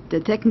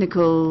the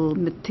technical,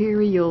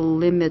 material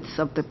limits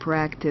of the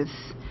practice.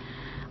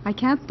 I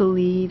can't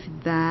believe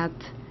that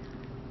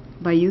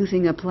by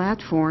using a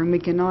platform we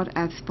cannot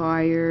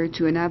aspire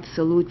to an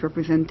absolute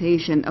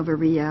representation of a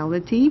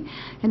reality.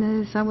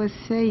 And as I was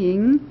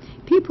saying,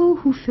 people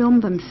who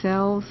film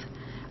themselves,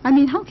 I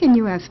mean, how can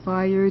you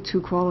aspire to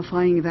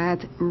qualifying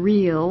that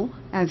real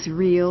as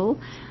real?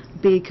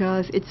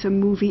 Because it's a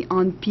movie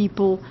on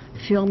people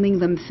filming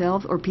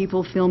themselves or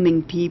people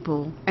filming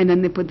people, and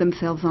then they put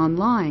themselves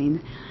online.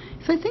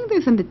 So I think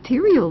there's a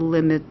material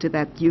limit to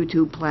that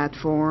YouTube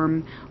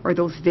platform or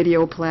those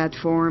video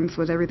platforms,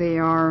 whatever they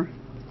are.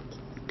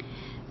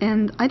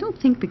 And I don't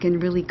think we can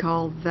really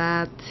call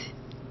that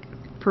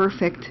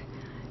perfect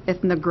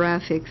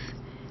ethnographics,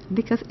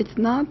 because it's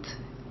not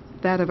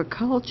that of a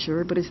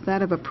culture, but it's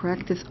that of a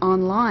practice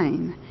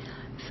online.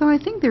 So I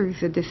think there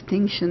is a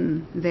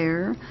distinction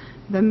there.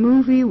 The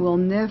movie will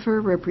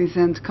never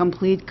represent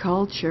complete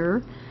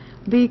culture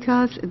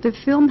because the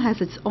film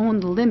has its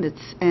own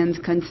limits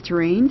and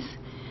constraints,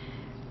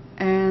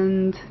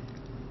 and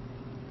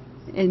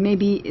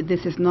maybe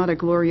this is not a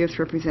glorious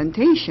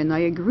representation. I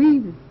agree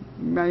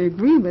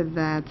with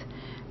that,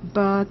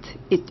 but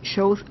it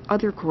shows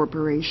other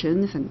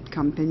corporations and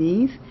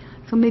companies.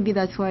 So maybe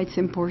that's why it's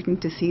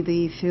important to see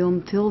the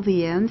film till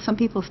the end. Some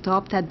people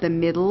stopped at the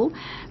middle.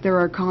 There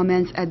are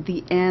comments at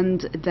the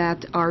end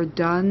that are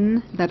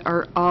done, that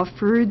are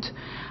offered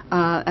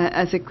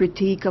as a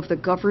critique of the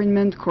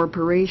government,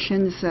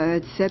 corporations,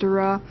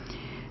 etc.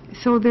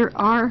 So there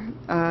are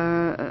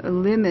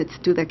limits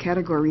to the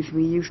categories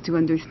we use to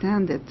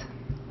understand it.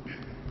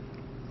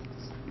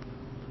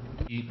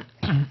 The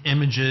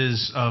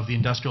images of the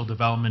industrial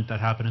development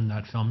that happened in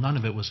that film, none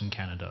of it was in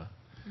Canada.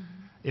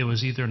 It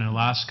was either in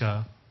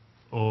Alaska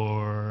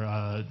or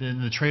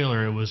in the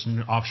trailer it was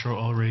an offshore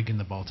oil rig in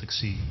the Baltic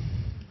Sea.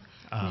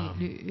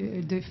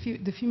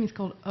 The film is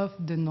called Of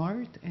the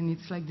North, and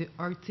it's like the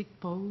Arctic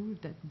pole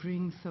that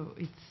brings, so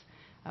it's,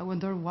 I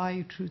wonder why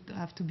it should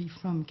have to be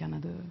from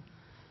Canada.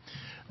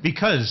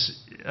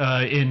 Because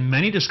in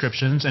many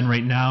descriptions, and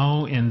right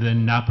now in the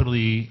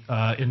Napoli,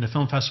 in the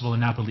film festival in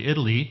Napoli,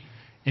 Italy,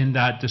 in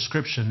that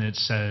description it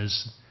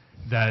says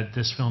that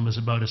this film is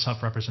about a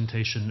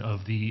self-representation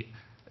of the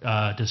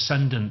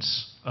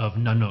descendants of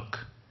Nunavut.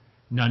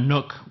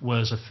 Nunavut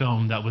was a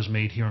film that was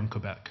made here in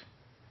Quebec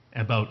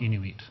about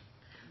Inuit.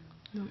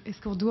 Est-ce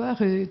qu'on doit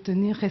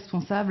retenir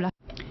responsable?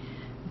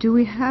 Do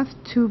we have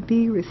to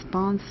be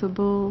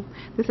responsible?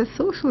 There's a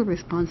social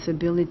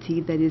responsibility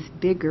that is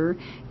bigger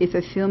if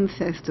a film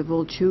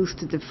festival chooses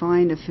to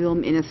define a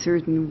film in a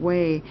certain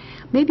way.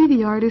 Maybe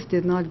the artist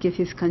did not give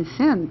his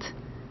consent.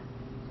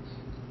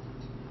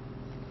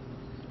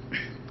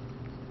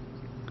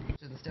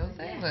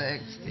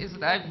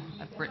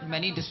 I've written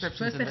many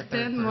descriptions in the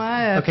third person.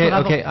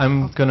 Okay,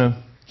 I'm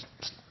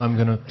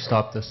gonna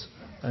stop this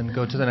and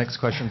go to the next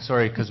question.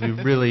 Sorry, because we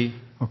really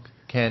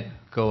can't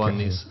go on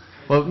these.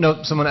 Well,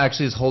 no, someone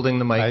actually is holding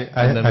the mic.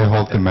 I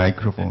hold the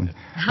microphone.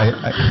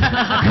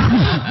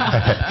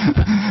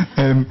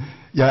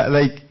 Yeah,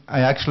 like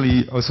I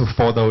actually also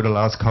thought over the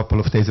last couple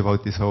of days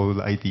about this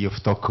whole idea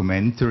of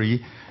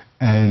documentary,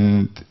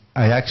 and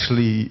I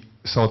actually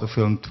saw the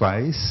film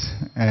twice,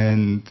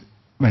 and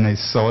when I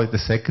saw it the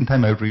second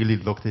time, I really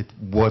looked at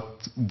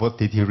what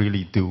did he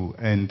really do,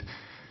 and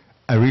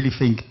I really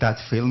think that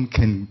film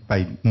can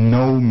by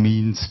no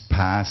means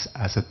pass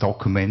as a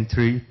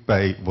documentary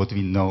by what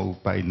we know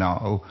by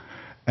now.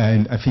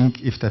 And I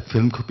think if that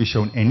film could be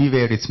shown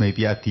anywhere, it's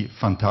maybe at the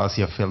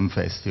Fantasia Film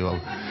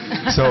Festival.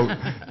 So,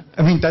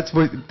 I mean, that's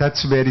where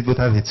it would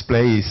have its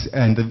place.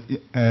 And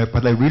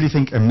but I really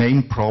think a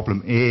main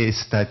problem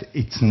is that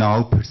it's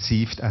now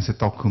perceived as a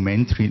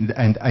documentary,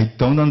 and I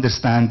don't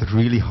understand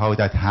really how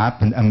that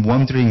happened. I'm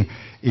wondering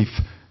if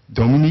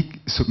Dominic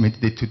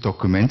submitted it to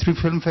Documentary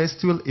Film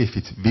Festival, if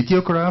it's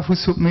Videograph who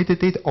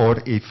submitted it, or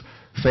if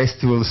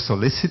festivals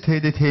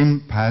solicited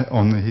him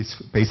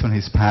based on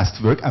his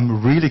past work.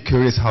 I'm really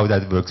curious how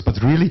that works.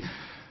 But really,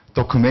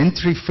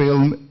 documentary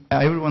film,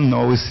 everyone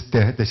knows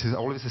this is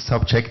always a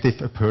subjective,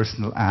 a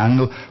personal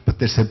angle, but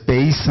there's a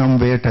base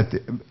somewhere that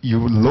you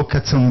look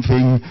at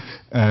something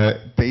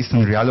based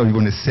on reality, or you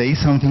want to say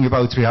something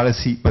about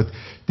reality, but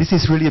this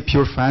is really a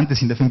pure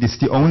fantasy, and I think it's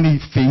the only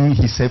thing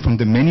he said from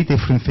the many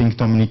different things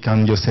Dominic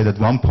Gagnon said. At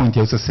one point he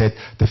also said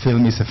the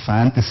film is a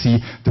fantasy,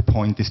 the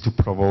point is to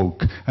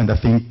provoke, and I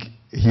think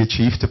he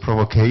achieved the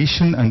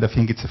provocation, and I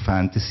think it's a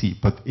fantasy,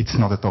 but it's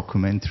not a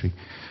documentary.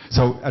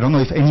 So I don't know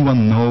if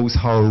anyone knows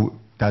how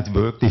that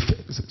worked, if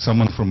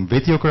someone from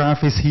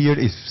Videograph is here,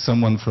 if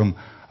someone from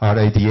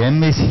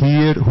RADM is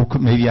here, who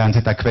could maybe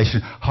answer that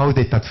question. How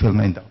did that film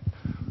end up?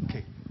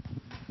 Okay.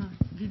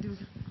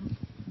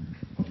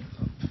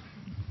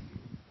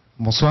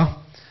 Bonsoir.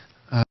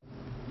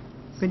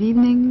 Good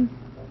evening.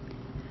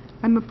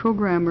 I'm a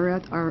programmer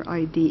at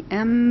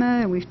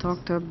RIDM. We've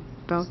talked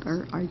about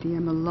our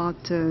IDM a lot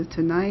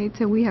tonight.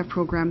 We have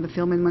programmed the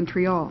film in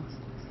Montreal.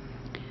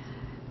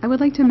 I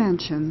would like to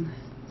mention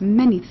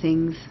many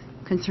things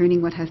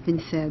concerning what has been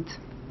said.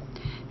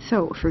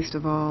 So, first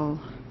of all,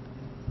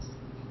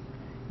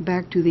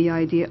 back to the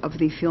idea of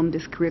the film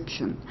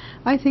description.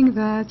 I think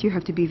that you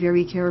have to be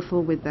very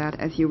careful with that,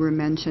 as you were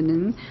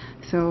mentioning.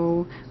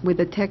 So, with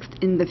the text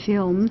in the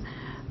film,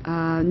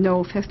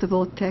 no,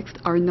 festival texts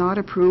are not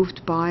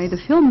approved by the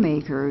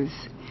filmmakers.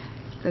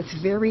 That's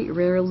very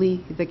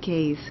rarely the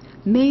case.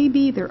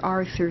 Maybe there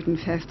are certain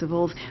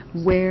festivals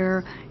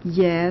where,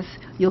 yes,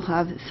 you'll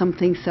have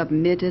something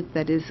submitted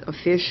that is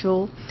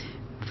official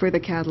for the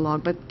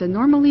catalog, but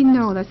normally,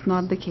 no, that's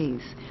not the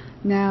case.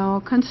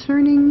 Now,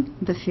 concerning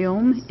the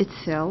film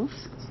itself,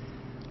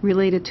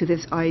 related to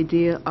this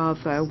idea of,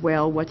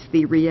 well, what's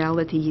the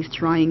reality he's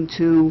trying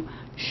to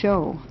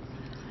show?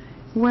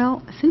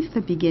 Well, since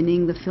the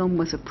beginning, the film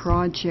was a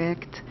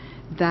project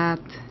that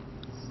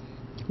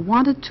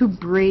wanted to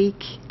break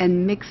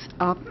and mix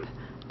up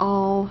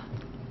all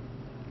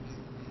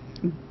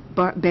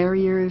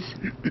barriers,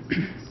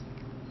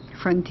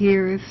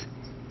 frontiers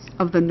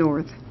of the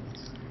North.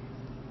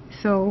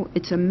 So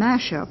it's a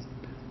mashup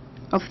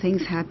of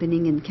things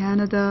happening in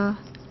Canada,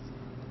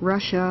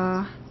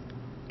 Russia,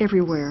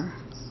 everywhere.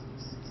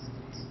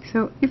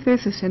 So if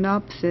there's a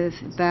synopsis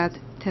that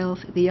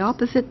tells the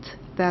opposite,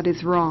 that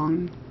is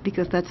wrong,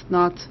 because that's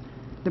not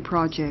the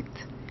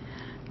project.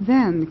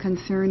 Then,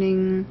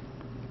 concerning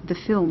the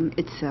film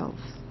itself,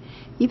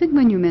 even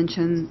when you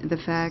mention the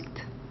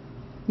fact,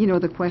 you know,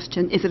 the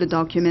question, is it a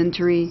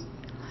documentary?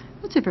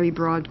 That's a very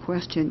broad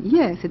question.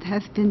 Yes, it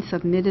has been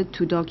submitted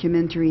to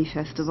documentary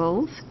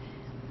festivals.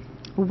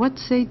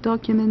 What's a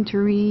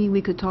documentary?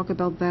 We could talk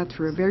about that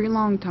for a very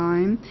long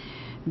time.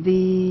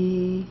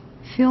 The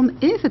film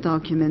is a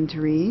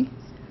documentary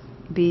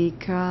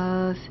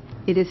because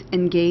it is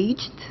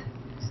engaged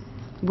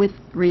with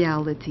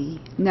reality.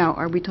 Now,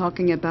 are we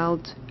talking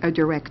about a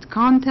direct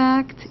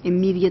contact,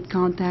 immediate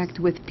contact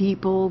with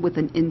people, with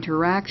an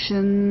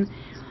interaction?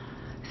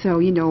 So,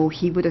 you know,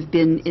 he would have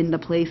been in the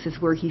places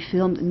where he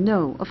filmed?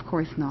 No, of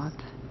course not.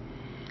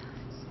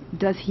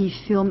 Does he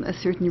film a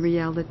certain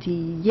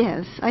reality?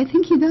 Yes, I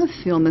think he does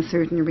film a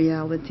certain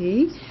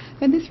reality.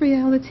 And this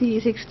reality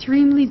is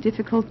extremely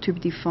difficult to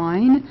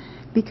define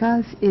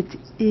because it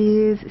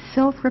is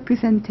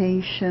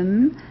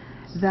self-representation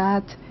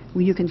that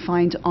you can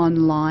find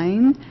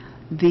online,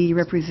 the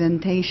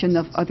representation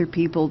of other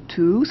people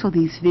too. So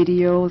these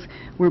videos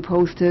were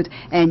posted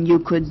and you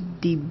could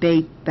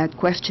debate that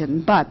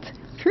question. But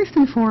first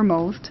and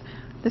foremost,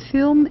 the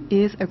film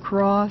is a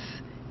cross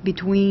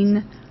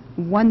between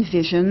one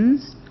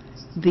vision,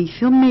 the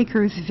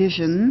filmmaker's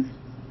vision,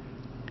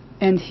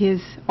 and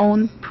his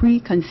own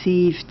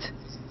preconceived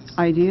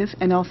ideas,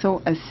 and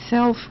also a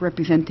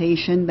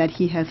self-representation that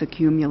he has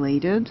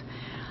accumulated.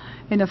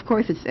 And of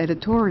course it's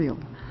editorial.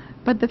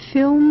 But the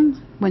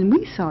film, when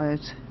we saw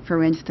it,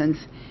 for instance,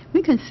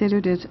 we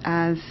considered it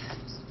as,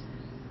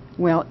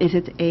 well, is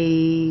it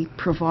a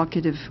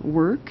provocative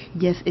work?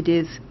 Yes, it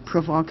is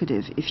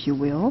provocative, if you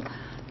will,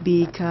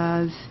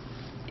 because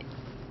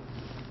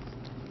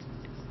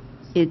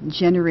it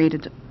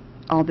generated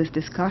all this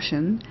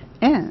discussion,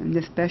 and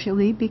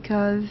especially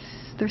because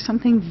there's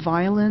something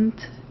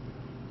violent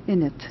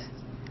in it,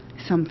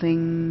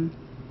 something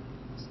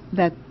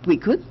that we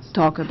could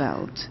talk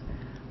about.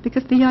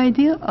 Because the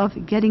idea of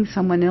getting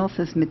someone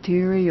else's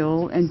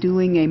material and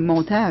doing a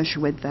montage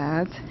with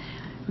that,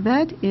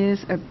 that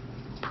is a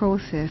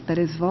process that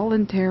is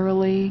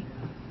voluntarily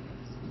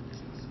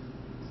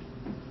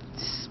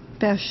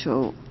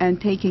special, and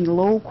taking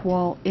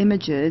low-qual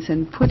images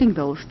and putting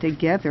those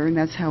together, and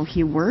that's how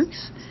he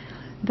works.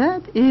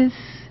 that is,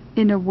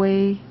 in a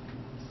way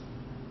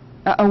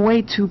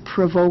to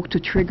provoke, to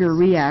trigger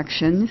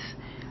reactions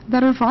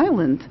that are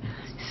violent.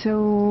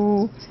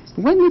 So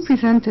when we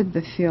presented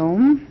the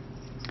film,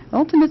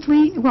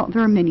 ultimately, well,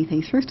 there are many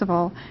things. First of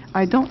all,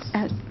 I don't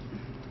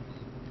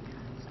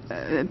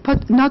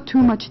put not too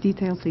much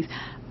detail, please.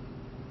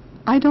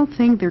 I don't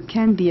think there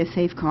can be a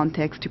safe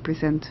context to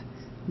present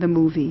the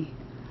movie.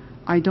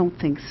 I don't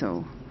think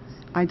so.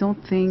 I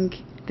don't think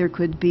there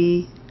could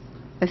be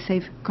a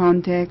safe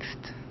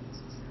context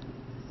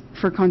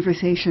for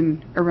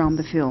conversation around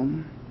the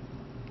film.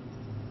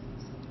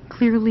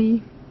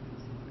 Clearly,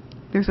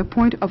 there's a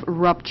point of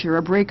rupture,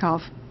 a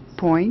break-off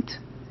point,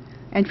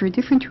 and for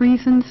different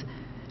reasons,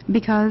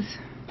 because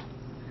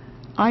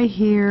I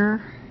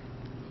hear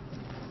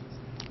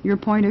your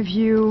point of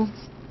view,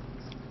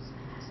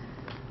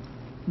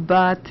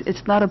 but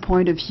it's not a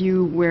point of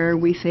view where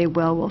we say,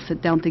 well, we'll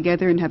sit down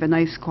together and have a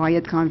nice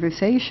quiet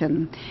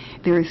conversation.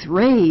 There is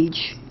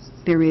rage,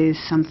 there is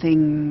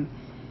something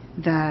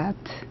that,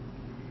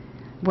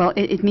 well,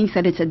 it means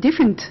that it's a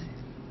different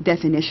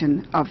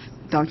definition of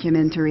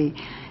documentary.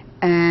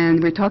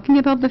 And we're talking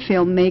about the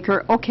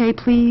filmmaker. Okay,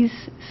 please,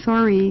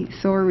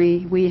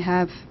 sorry, we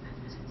have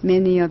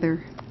many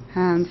other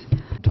hands.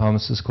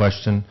 Thomas's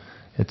question,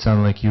 it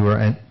sounded like you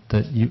were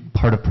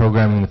part of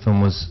programming the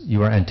film was you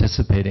were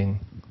anticipating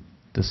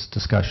this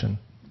discussion.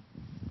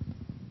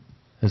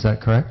 Is that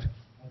correct?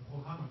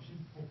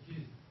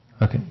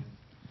 Okay.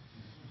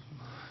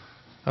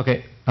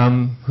 Okay.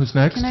 Who's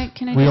next? Can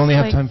I we just, only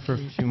have like, time for a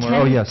few more.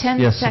 10, Oh yes, 10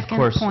 yes, second of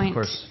course, point. of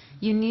course.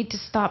 You need to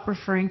stop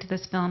referring to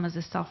this film as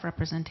a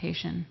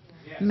self-representation.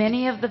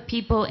 Many of the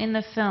people in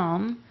the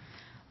film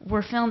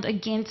were filmed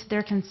against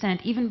their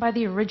consent, even by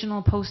the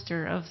original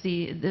poster of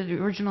the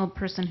original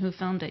person who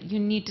filmed it. You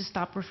need to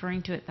stop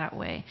referring to it that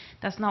way.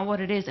 That's not what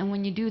it is. And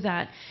when you do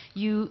that,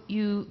 you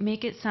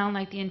make it sound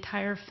like the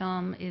entire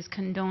film is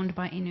condoned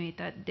by Inuit,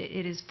 that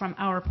it is from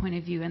our point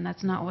of view, and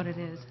that's not what it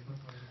is.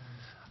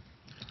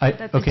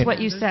 That's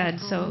what you said.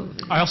 So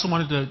I also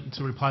wanted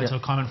to reply to a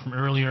comment from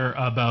earlier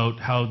about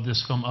how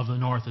this film Of the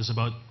North is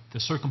about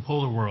the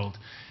circumpolar world.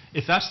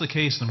 If that's the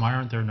case, then why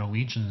aren't there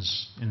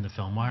Norwegians in the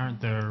film? Why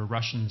aren't there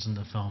Russians in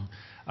the film?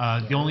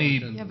 The only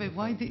but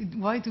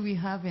why do we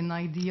have an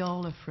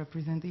ideal of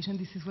representation?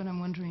 This is what I'm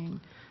wondering.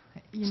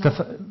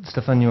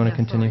 Stefan, you want to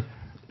continue?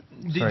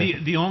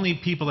 The only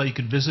people that you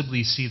could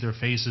visibly see their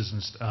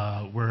faces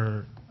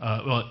were,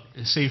 well,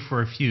 save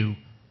for a few,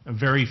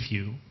 very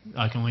few,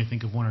 I can only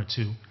think of one or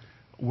two,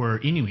 were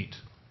Inuit.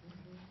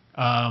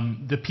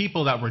 The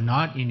people that were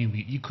not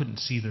Inuit, you couldn't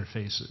see their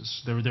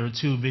faces. There were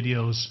two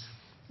videos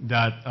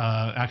that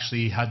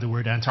actually had the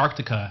word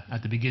Antarctica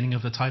at the beginning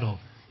of the title.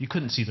 You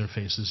couldn't see their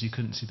faces, you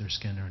couldn't see their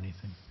skin or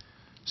anything.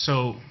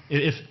 So,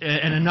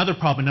 and another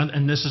problem,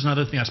 and this is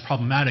another thing that's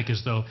problematic,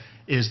 is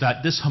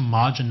that this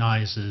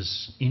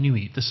homogenizes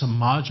Inuit. This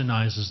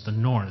homogenizes the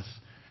North.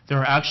 There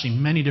are actually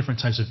many different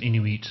types of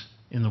Inuit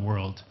in the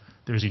world.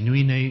 There's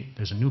Inuit,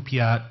 there's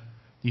Inupiat,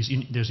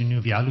 there's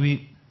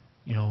Inuvialuit.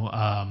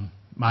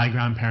 My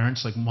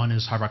grandparents, like one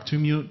is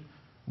Haraktumut,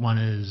 one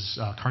is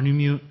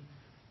Karnumut.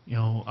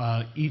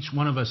 Each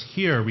one of us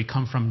here, we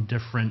come from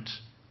different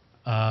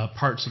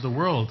parts of the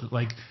world.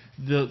 Like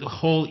the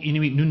whole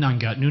Inuit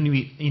Nunangat,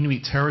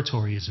 Inuit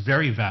territory is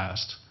very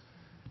vast,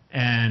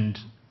 and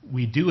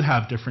we do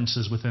have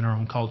differences within our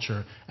own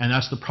culture. And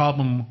that's the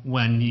problem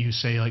when you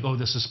say, like, oh,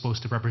 this is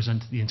supposed to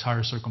represent the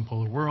entire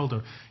circumpolar world,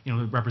 or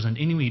represent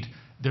Inuit.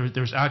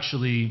 There's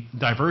actually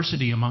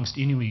diversity amongst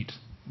Inuit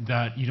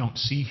that you don't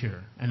see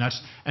here, and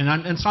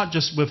it's not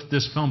just with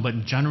this film, but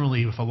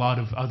generally with a lot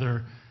of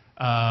other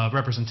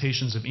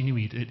representations of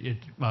Inuit.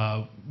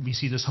 We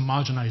see this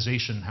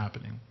homogenization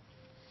happening.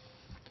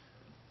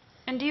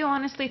 And do you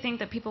honestly think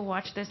that people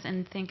watch this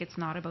and think it's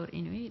not about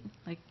Inuit?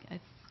 Like,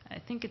 I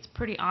think it's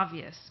pretty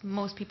obvious.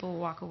 Most people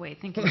walk away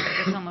thinking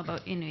it's a film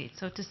about Inuit.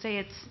 So to say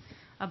it's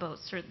about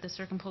the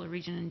circumpolar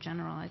region in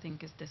general, I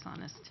think is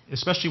dishonest.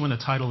 Especially when the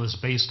title is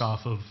based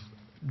off of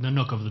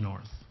Nunavut of the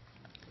North.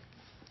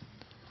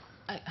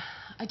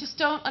 I just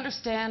don't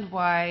understand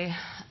why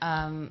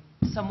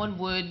someone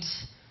would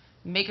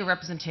make a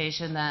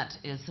representation that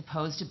is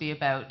supposed to be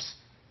about,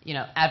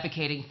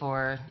 advocating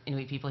for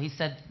Inuit people. He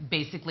said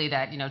basically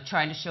that,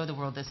 trying to show the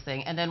world this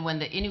thing. And then when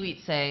the Inuit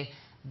say,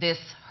 this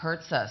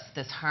hurts us,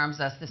 this harms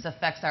us, this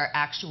affects our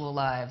actual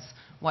lives,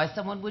 why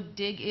someone would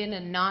dig in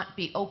and not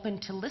be open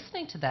to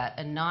listening to that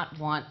and not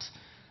want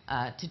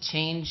to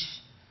change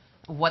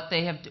what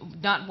they have,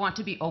 not want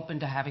to be open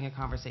to having a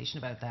conversation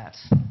about that.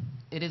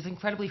 It is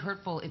incredibly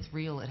hurtful. It's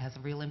real. It has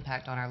a real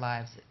impact on our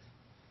lives.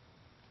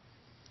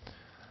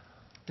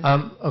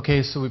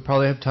 Okay, so we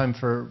probably have time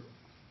for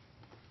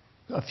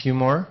a few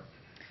more.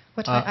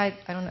 What time?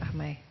 I don't know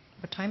how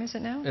what time is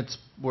it now? It's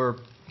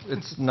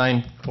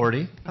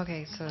 9:40.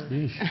 Okay, so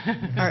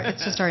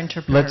it's just our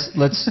interpreter.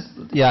 Let's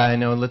yeah, I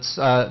know.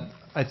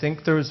 I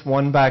think there's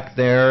one back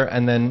there,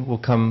 and then we'll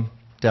come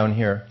down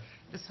here.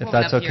 If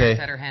that's okay. She's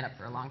had her hand up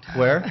for a long time.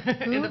 Where?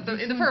 in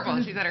the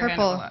purple. She's had her hand up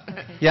a lot.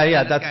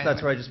 Yeah,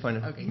 that's where I just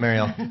pointed. Okay.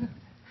 Marielle.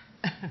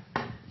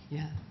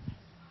 Yeah.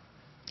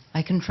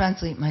 I can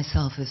translate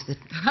myself if the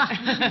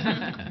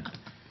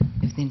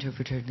if the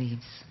interpreter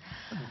leaves.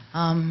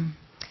 Bon,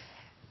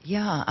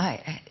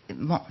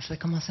 je vais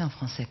commencer en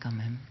français quand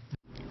même.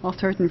 I'll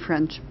start in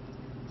French.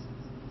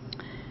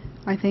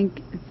 I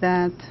think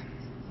that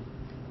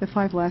in the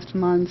 5 last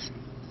months,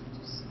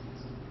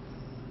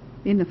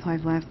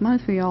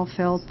 we all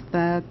felt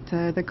that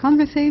the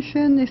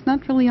conversation is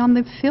not really on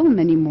the film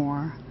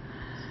anymore.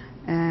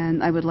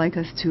 And I would like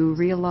us to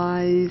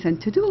realize and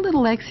to do a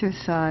little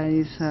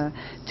exercise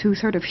to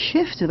sort of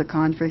shift the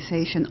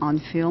conversation on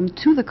film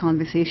to the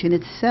conversation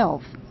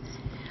itself.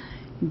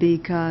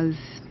 Because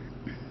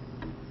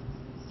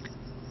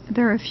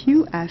there are a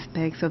few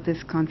aspects of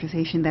this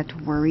conversation that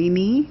worry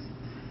me.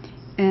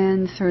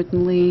 And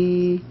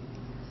certainly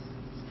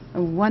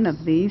one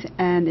of these,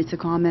 and it's a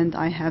comment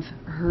I have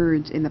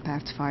heard in the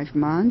past 5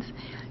 months,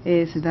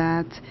 is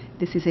that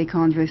this is a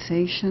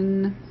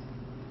conversation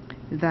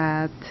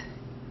that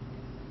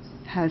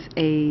has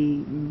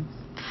a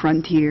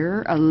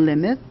frontier, a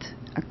limit,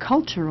 a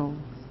cultural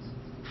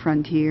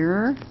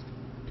frontier.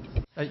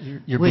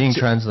 You're being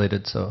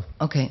translated, so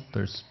okay.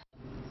 There's.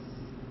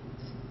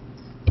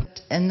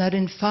 And that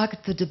in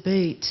fact the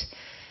debate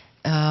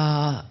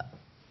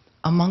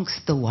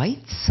amongst the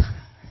whites,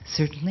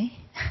 certainly,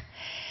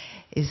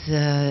 is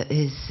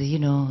you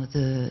know,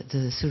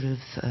 the sort of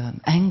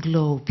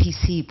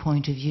Anglo-PC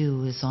point of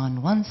view is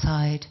on one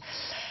side,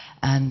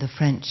 and the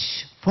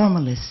French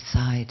formalist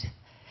side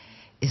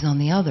is on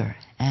the other,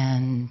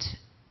 and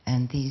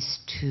these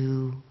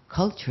two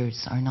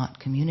cultures are not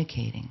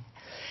communicating.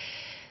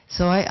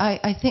 So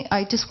I think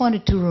I just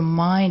wanted to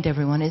remind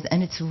everyone,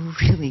 and it's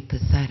really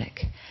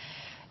pathetic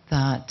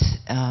that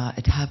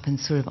it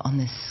happens sort of on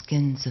the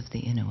skins of the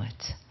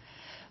Inuit.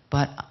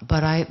 But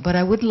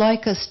I would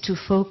like us to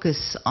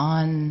focus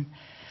on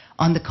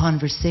the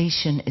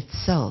conversation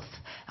itself.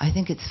 I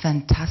think it's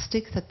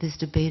fantastic that this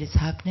debate is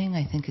happening.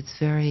 I think it's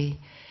very,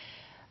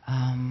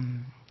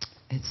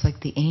 it's like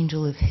the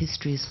angel of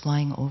history is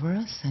flying over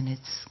us, and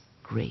it's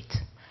great.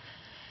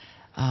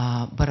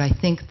 But I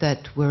think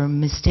that we're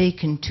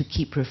mistaken to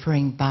keep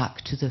referring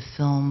back to the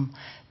film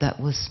that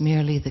was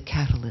merely the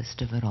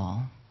catalyst of it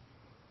all.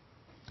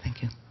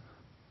 Thank you.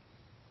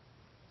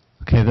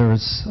 Okay, there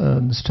was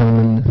this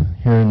gentleman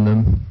here in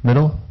the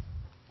middle,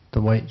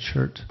 the white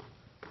shirt.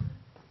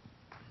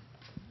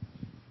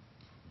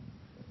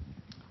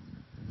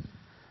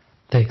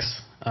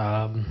 Thanks.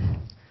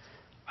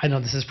 I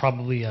know this is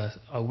probably a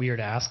weird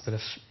ask, but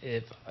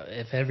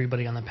if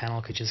everybody on the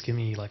panel could just give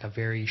me like a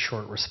very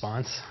short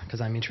response,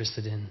 because I'm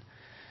interested in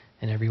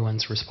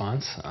everyone's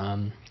response.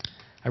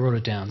 I wrote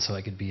it down so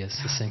I could be as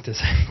succinct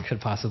as I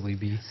could possibly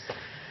be.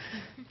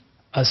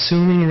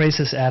 Assuming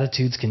racist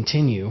attitudes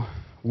continue,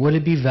 would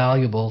it be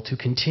valuable to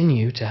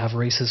continue to have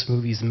racist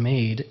movies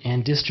made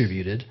and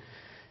distributed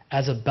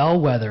as a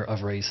bellwether of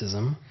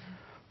racism,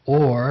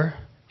 or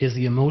is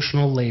the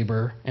emotional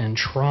labor and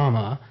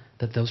trauma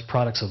that those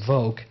products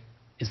evoke,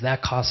 is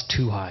that cost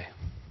too high?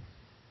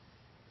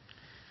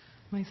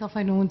 Myself,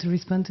 I don't want to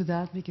respond to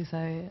that because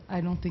I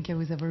don't think I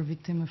was ever a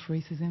victim of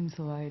racism,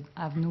 so I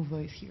have no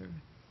voice here.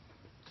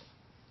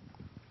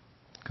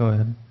 Go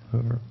ahead,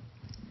 whoever.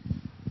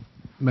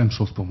 Même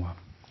chose pour moi.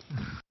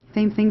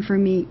 Same thing for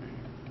me.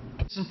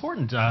 It's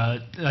important.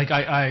 Like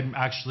I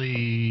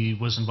actually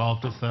was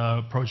involved with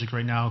a project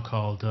right now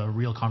called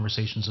Real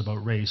Conversations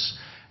About Race,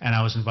 and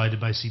I was invited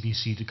by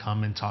CBC to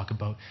come and talk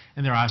about,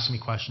 and they're asking me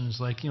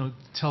questions like, you know,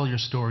 tell your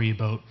story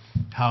about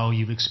how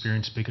you've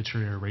experienced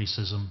bigotry or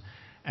racism.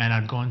 And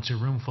I'd go into a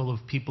room full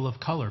of people of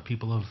color,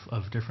 people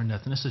of different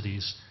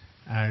ethnicities,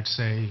 and I'd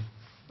say,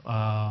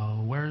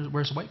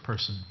 where's a white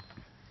person?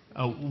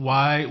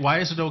 Why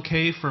is it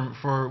okay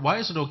why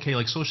is it okay,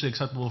 like socially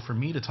acceptable for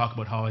me to talk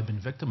about how I've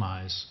been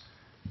victimized,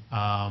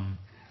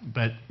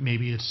 but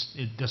maybe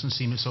it doesn't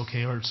seem it's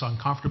okay, or it's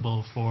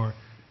uncomfortable for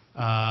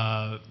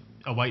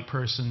a white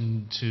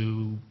person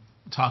to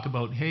talk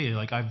about, hey,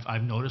 like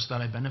I've noticed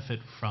that I benefit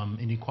from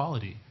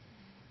inequality.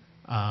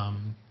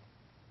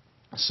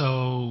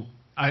 So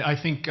I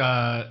think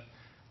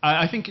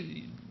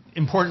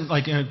important,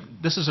 like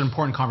this is an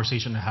important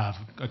conversation to have,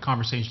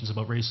 conversations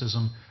about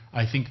racism.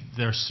 I think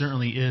there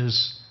certainly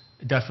is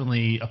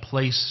definitely a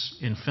place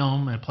in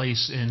film, a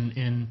place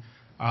in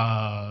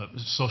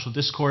social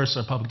discourse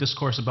or public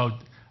discourse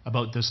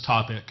about this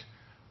topic.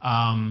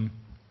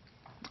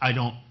 I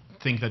don't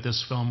think that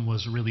this film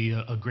was really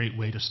a great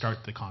way to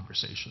start the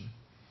conversation.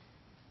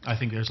 I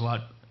think there's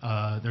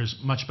there's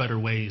much better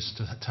ways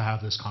to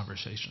have this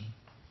conversation.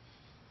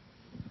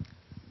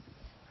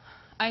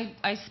 I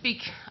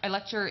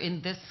lecture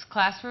in this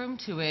classroom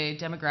to a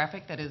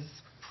demographic that is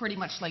pretty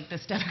much like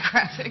this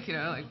demographic, you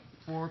know, like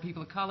 4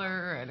 people of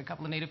color and a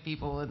couple of Native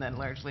people, and then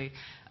largely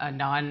a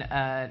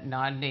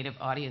non-Native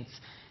audience.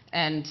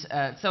 And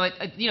so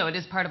it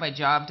is part of my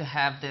job to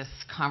have this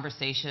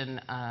conversation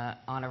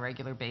on a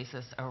regular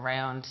basis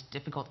around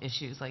difficult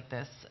issues like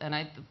this. And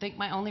I think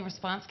my only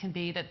response can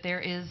be that there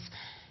is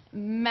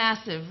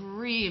massive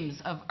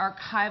reams of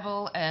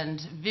archival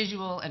and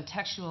visual and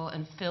textual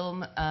and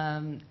film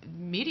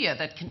media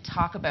that can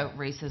talk about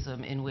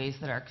racism in ways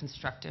that are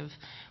constructive.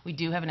 We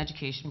do have an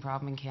education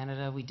problem in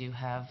Canada. We do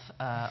have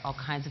all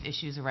kinds of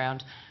issues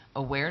around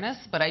awareness,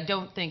 but I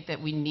don't think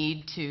that we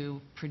need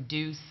to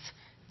produce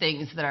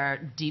things that are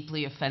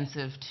deeply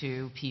offensive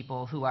to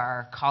people who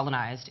are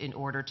colonized in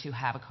order to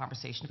have a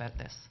conversation about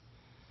this.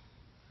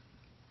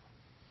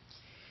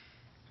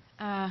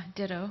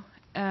 Ditto.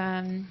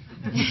 I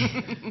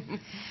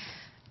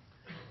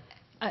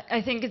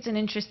think it's an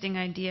interesting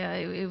idea.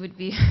 It would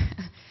be,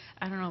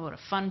 I don't know about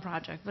a fun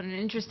project, but an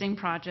interesting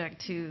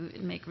project to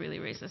make really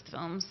racist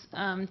films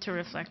to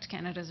reflect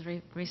Canada's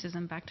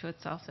racism back to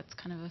itself. That's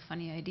kind of a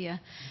funny idea.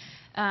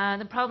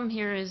 The problem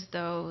here is,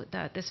 though,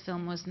 that this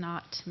film was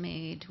not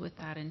made with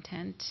that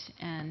intent,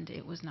 and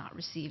it was not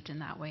received in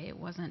that way. It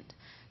wasn't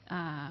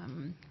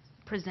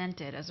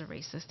presented as a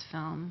racist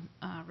film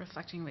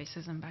reflecting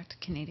racism back to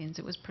Canadians.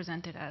 It was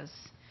presented as,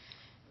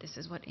 this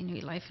is what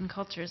Inuit life and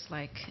culture is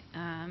like,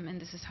 and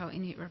this is how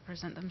Inuit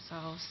represent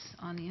themselves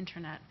on the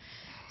internet.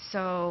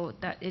 So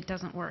that it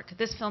doesn't work.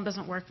 This film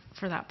doesn't work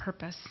for that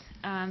purpose.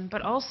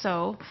 But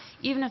also,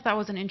 even if that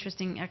was an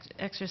interesting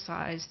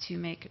exercise to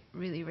make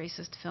really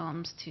racist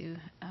films, to,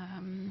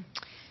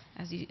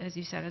 as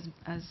you said,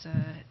 as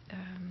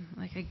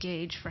like a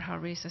gauge for how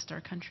racist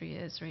our country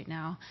is right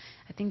now,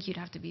 I think you'd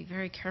have to be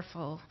very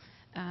careful,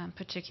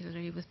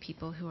 particularly with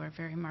people who are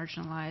very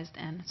marginalized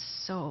and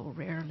so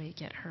rarely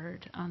get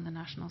heard on the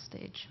national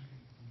stage.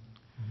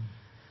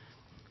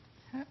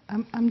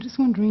 I'm just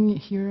wondering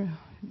here,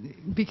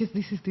 because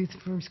this is the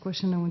first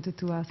question I wanted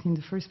to ask in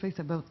the first place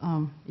about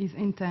his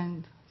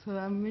intent. So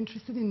I'm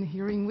interested in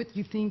hearing what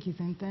you think his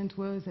intent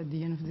was at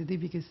the end of the day,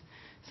 because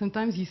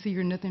sometimes you say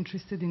you're not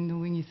interested in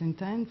knowing his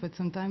intent, but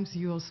sometimes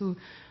you also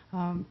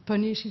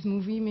punish his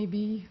movie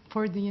maybe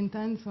for the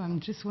intent. So I'm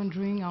just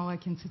wondering how I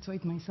can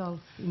situate myself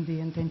in the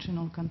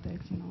intentional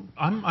context, you know.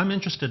 I'm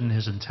interested in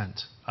his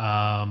intent.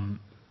 The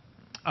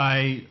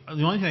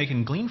only thing I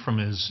can glean from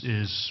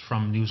is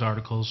from news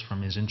articles,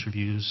 from his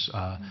interviews,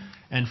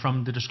 and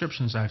from the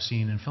descriptions I've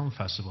seen in film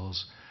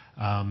festivals.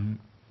 I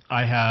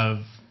have,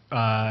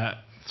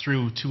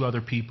 through two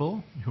other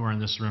people who are in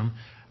this room,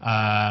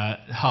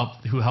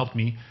 who helped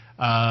me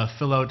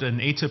fill out an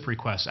ATIP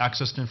request,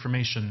 Access to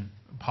Information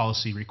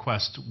Policy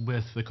request,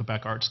 with the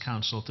Quebec Arts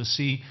Council to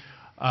see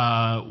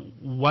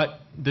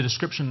what the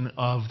description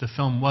of the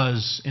film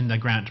was in the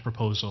grant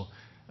proposal.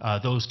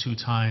 Those two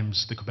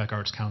times the Quebec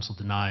Arts Council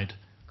denied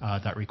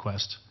that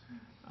request.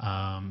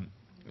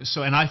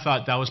 And I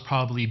thought that would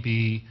probably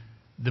be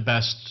the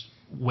best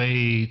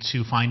way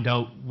to find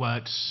out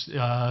what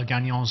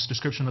Gagnon's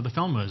description of the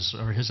film was,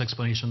 or his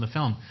explanation of the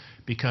film,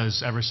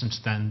 because ever since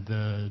then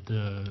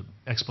the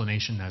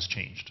explanation has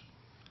changed.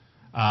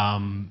 But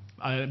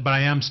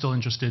I am still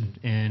interested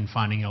in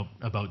finding out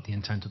about the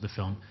intent of the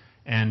film.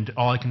 And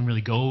all I can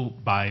really go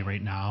by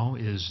right now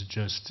is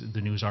just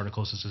the news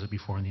articles, as I said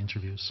before, in the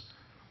interviews.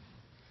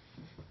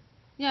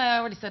 Yeah, I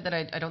already said that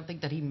I don't think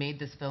that he made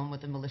this film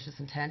with a malicious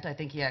intent. I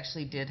think he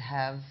actually did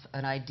have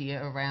an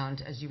idea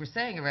around, as you were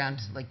saying,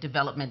 around like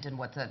development and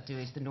what's that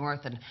doing to the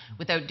north. And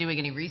without doing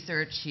any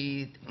research,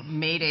 he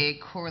made a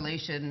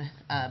correlation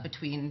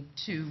between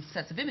two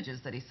sets of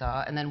images that he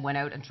saw, and then went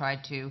out and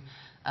tried to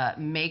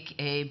make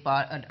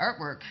an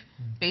artwork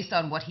based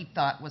on what he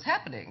thought was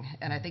happening.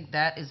 And I think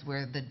that is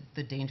where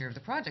the danger of the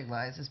project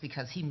lies, is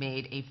because he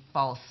made a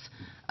false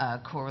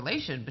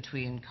correlation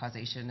between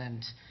causation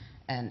and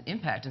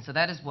impact. And so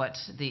that is what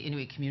the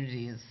Inuit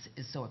community is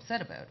so upset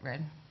about,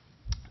 right?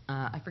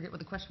 I forget what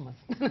the question was.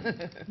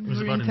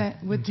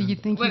 What do you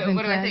think his intent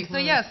what do I think? was? So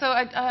yeah, so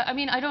I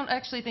mean, I don't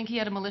actually think he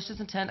had a malicious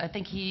intent. I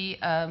think he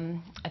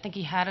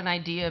had an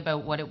idea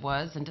about what it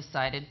was and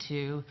decided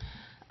to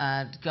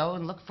go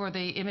and look for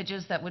the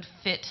images that would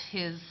fit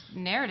his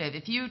narrative.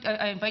 If you,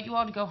 I invite you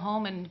all to go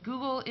home and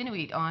Google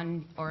Inuit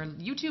or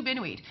YouTube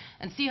Inuit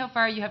and see how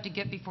far you have to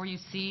get before you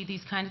see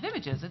these kinds of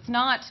images. It's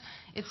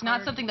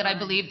not something that I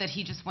believe that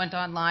he just went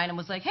online and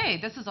was like, hey,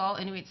 this is all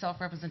Inuit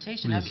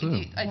self-representation. I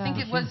think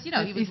it was, he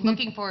was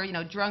looking for,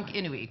 drunk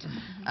Inuit,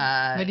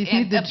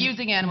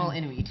 abusing animal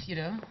Inuit,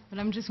 But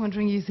I'm just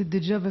wondering, is it the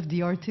job of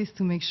the artist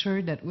to make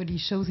sure that what he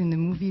shows in the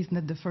movie is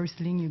not the first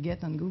link you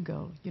get on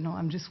Google?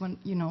 I'm just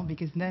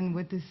because then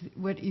what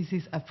is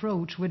his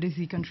approach? What is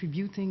he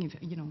contributing? If,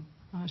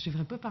 je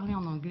devrais pas parler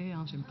en anglais,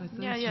 hein, j'aime pas ça.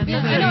 Yeah,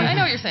 I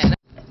know what you're saying.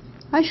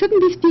 I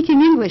shouldn't be speaking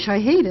English. I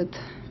hate it.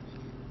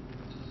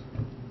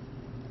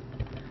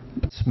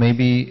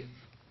 Maybe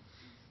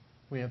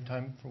we have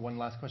time for one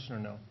last question, or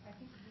no? I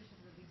think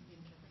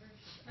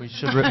we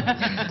should release the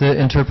interpreter. The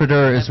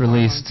interpreter is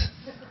released.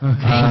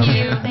 Thank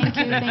you.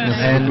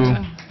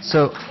 And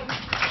so,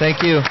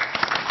 thank you.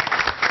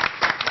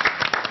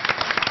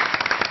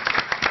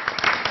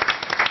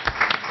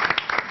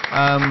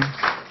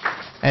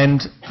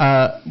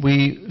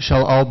 We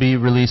shall all be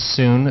released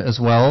soon as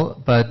well,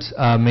 but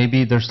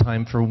maybe there's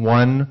time for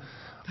one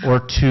or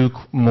two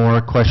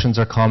more questions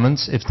or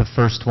comments if the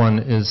first one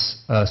is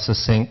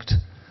succinct.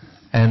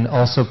 And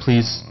also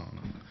please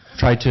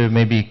try to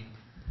maybe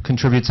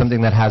contribute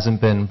something that hasn't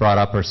been brought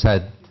up or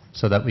said,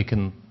 so that we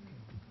can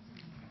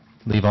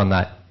leave on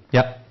that.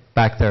 Yep,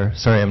 back there.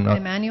 Sorry, I'm not.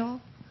 Emmanuel?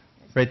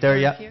 Right there,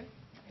 yeah. Here?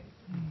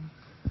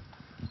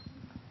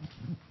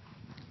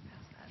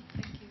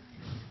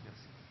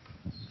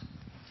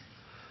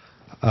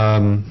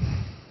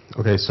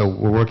 Okay, so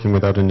we're working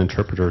without an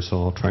interpreter, so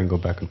I'll try and go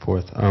back and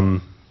forth.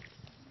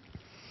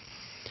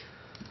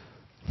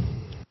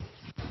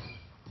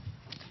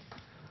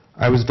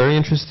 I was very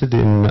interested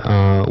in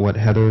what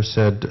Heather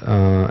said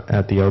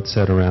at the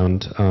outset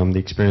around the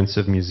experience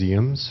of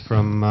museums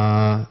from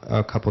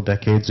a couple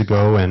decades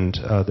ago and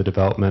the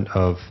development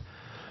of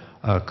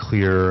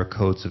clear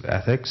codes of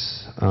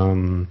ethics.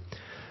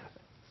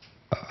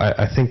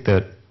 I think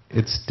that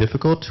it's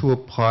difficult to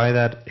apply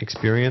that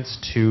experience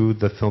to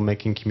the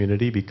filmmaking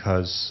community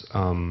because,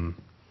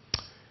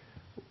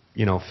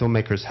 you know,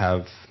 filmmakers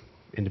have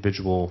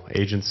individual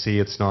agency.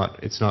 It's not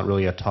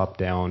really a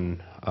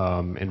top-down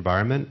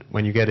environment.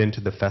 When you get into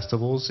the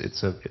festivals,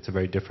 it's a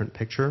very different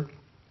picture.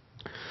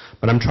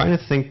 But I'm trying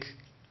to think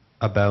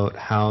about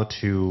how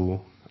to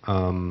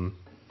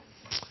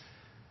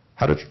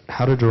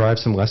derive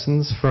some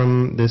lessons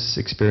from this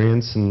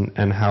experience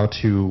and how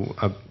to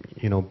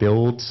you know,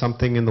 build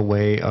something in the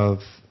way of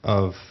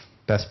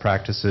best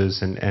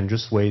practices and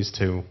just ways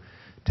to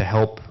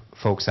help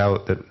folks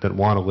out that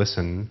want to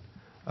listen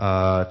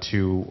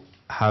to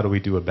how do we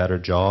do a better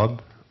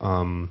job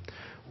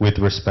with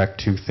respect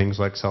to things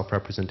like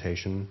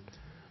self-representation,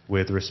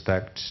 with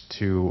respect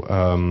to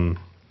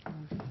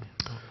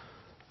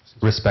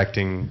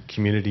respecting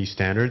community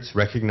standards,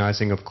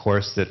 recognizing, of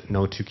course, that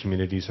no two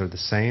communities are the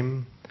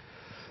same,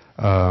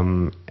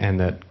 and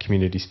that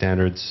community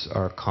standards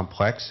are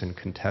complex and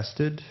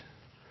contested.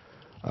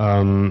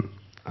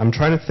 I'm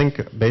trying to think,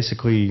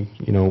 basically,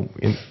 you know,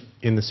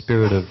 in the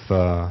spirit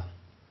of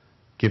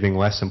giving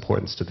less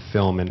importance to the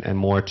film and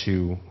more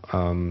to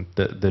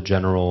the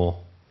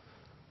general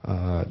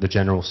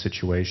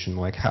situation.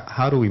 Like,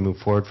 how do we move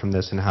forward from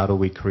this, and how do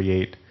we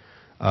create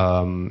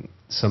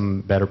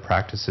some better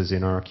practices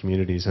in our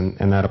communities?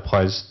 And that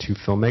applies to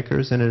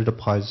filmmakers, and it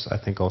applies, I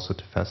think, also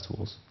to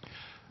festivals.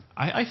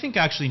 I think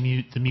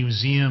actually the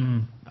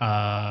museum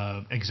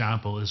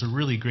example is a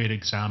really great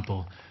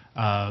example.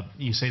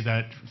 You say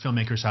that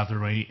filmmakers have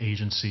their own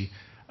agency.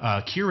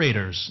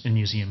 Curators in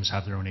museums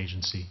have their own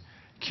agency.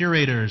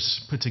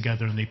 Curators put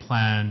together and they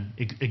plan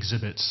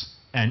exhibits,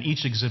 and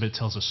each exhibit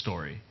tells a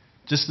story,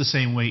 just the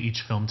same way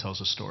each film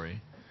tells a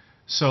story.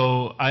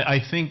 So I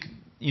think,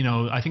 you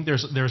know, I think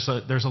there's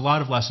a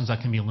lot of lessons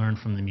that can be learned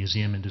from the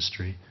museum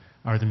industry,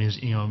 or the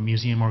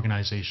museum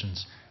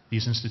organizations,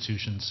 these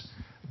institutions,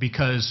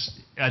 because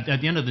at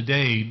the end of the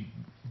day,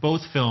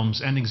 both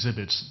films and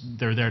exhibits,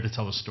 they're there to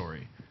tell a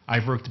story.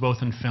 I've worked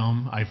both in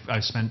film.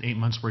 I've spent 8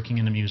 months working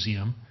in a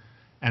museum,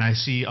 and I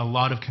see a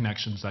lot of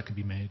connections that could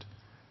be made.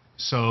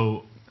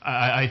 So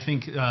I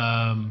think,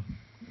 yeah,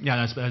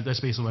 that's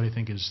basically what I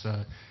think is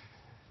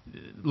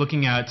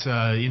looking at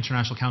the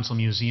International Council of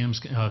Museums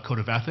Code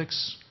of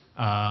Ethics,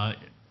 Article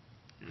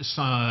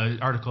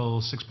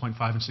 6.5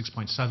 and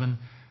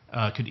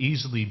 6.7 could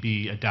easily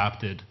be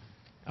adapted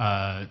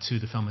to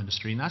the film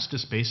industry, and that's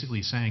just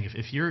basically saying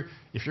if you're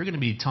going to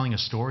be telling a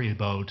story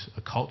about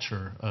a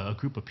culture, a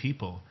group of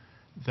people,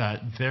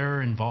 that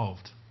they're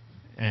involved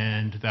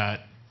and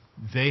that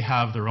they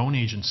have their own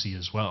agency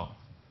as well.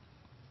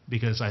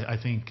 Because I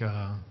think,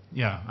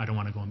 yeah, I don't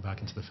want to go back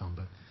into the film,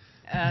 but.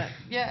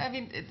 Yeah, I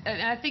mean,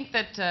 I think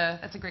that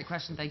that's a great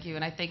question, thank you.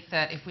 And I think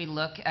that if we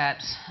look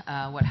at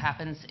what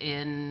happens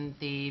in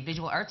the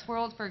visual arts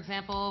world, for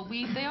example,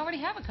 they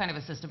already have a kind of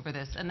a system for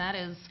this, and that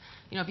is,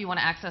 you know, if you want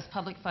to access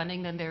public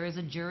funding, then there is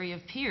a jury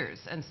of peers.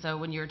 And so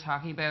when you're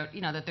talking about,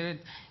 you know, that there,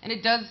 and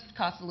it does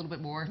cost a little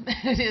bit more.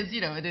 It is, you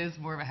know, it is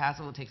more of a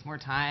hassle. It takes more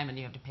time, and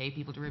you have to pay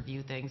people to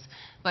review things.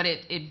 But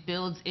it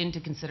builds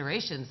into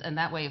considerations, and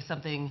that way, if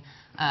something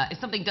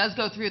does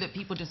go through that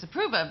people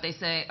disapprove of, they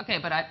say, okay,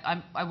 but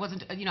I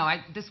wasn't, you know,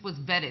 this was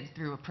vetted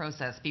through a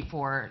process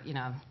before, you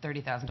know,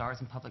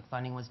 $30,000 in public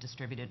funding was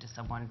distributed to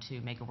someone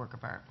to make a work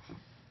of art.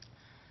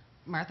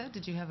 Martha,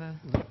 did you have a?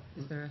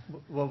 Is there a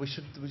well, we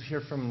should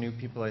hear from new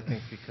people, I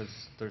think, because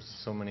there's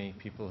so many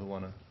people who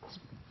want to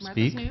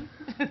speak. New?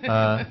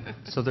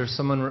 So there's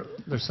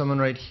someone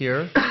right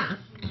here,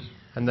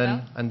 and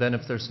then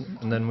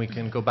then we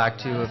can go back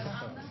to you. If,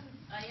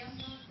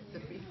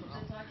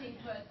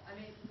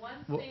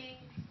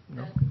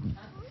 no.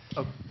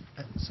 Oh,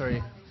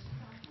 sorry.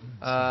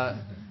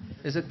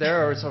 Is it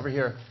there or it's over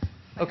here?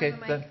 Okay,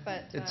 then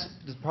it's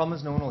the problem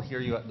is no one will hear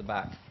you at the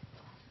back.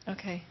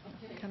 Okay,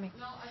 coming.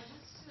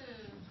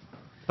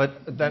 But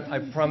then I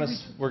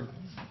promise we'll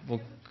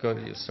go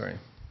to you. Sorry,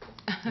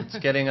 it's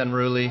getting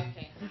unruly,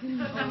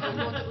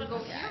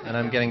 and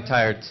I'm getting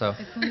tired. So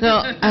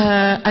no,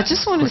 I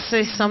just want to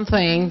say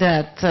something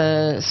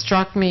that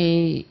struck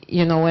me.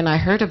 You know, when I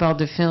heard about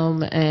the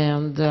film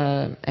and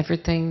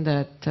everything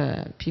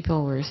that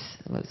people was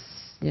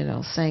you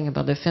know saying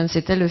about the film,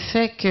 c'était le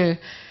fait que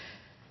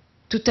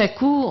tout à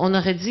coup, on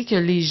aurait dit que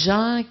les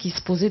gens qui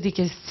se posaient des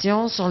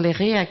questions sur les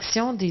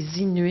réactions des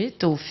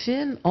Inuits au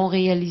film ont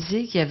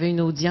réalisé qu'il y avait une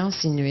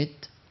audience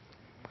Inuit.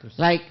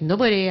 Like,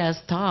 nobody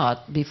has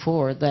thought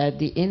before that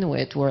the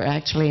Inuit were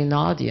actually an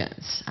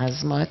audience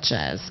as much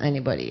as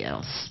anybody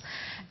else.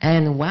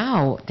 And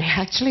wow, they're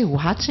actually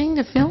watching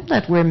the film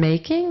that we're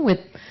making with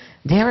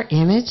their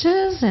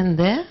images and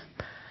them?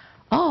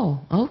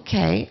 Oh,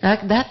 okay.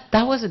 Like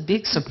that was a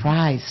big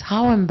surprise.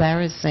 How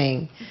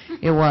embarrassing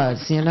it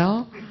was, you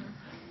know?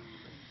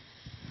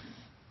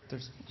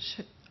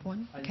 Should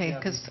one? Okay,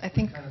 because I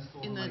think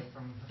in the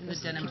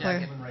denim Claire.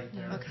 jacket. Right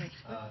there. Okay.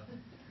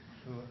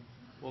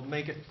 We'll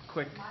make it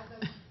quick.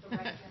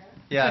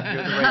 Yeah,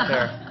 you're right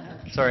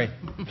there. Sorry.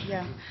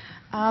 Yeah.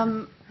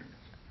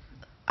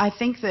 I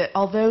think that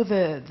although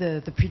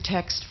the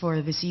pretext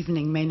for this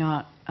evening may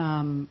not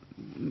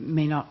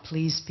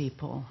please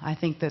people, I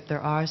think that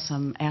there are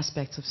some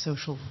aspects of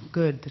social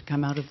good that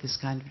come out of this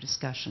kind of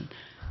discussion.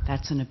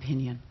 That's an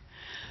opinion.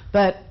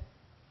 But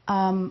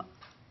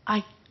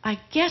I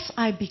guess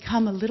I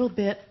become a little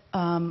bit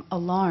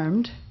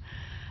alarmed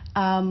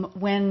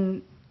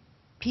when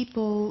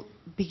people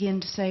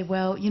begin to say,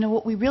 well, you know,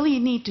 what we really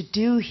need to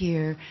do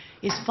here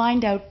is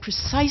find out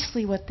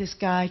precisely what this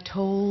guy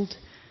told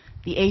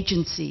the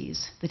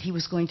agencies that he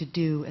was going to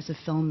do as a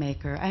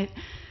filmmaker.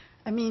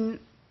 I mean,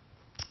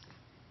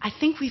 I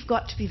think we've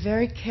got to be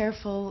very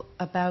careful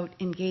about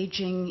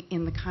engaging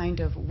in the kind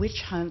of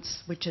witch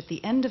hunts which at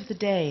the end of the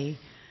day,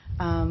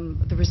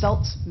 the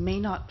results may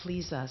not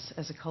please us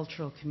as a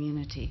cultural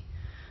community.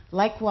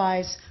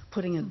 Likewise,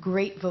 putting a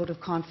great vote of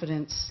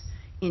confidence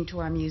into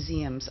our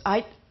museums.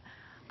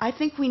 I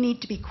think we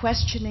need to be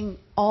questioning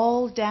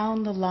all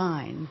down the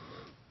line,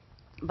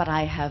 but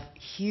I have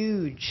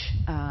huge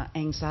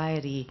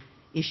anxiety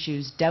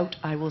issues, doubt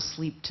I will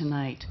sleep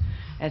tonight,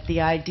 at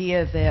the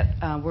idea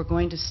that we're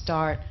going to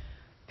start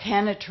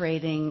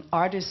penetrating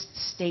artist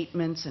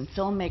statements and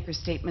filmmaker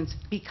statements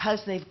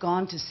because they've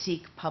gone to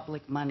seek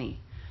public money.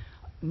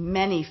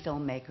 Many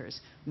filmmakers,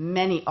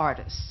 many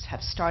artists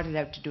have started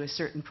out to do a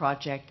certain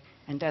project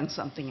and done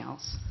something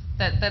else.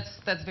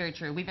 That's very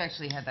true. We've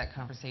actually had that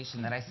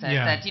conversation that I said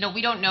that, you know,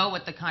 we don't know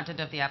what the content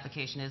of the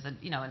application is.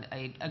 You know,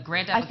 a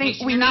grant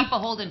application, you're not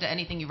beholden to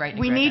anything you write in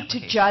a grant application.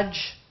 We need to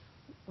judge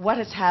what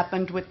has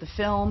happened with the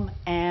film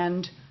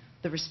and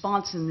the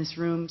response in this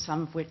room,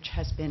 some of which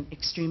has been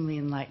extremely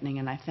enlightening,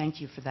 and I thank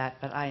you for that,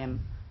 but I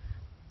am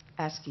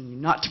asking you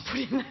not to put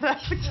in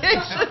that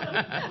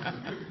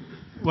application.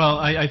 Well,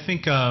 I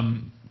think,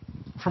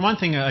 for one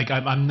thing, like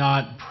I'm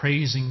not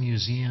praising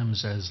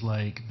museums as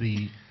like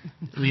the,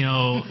 you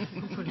know,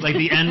 like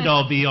the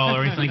end-all, be-all,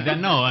 or anything like that.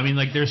 No, I mean,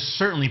 like there's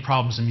certainly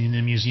problems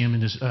in museum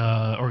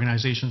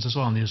organizations as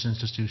well, and these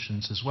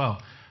institutions as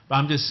well. But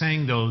I'm just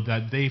saying, though,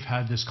 that they've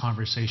had this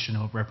conversation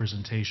of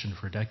representation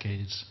for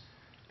decades,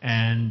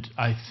 and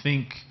I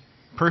think,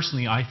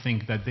 personally, I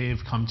think that they've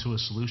come to a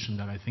solution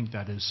that I think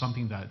that is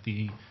something that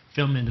the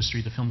film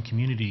industry, the film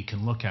community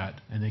can look at,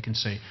 and they can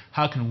say,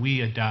 how can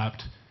we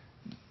adapt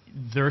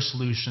their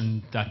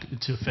solution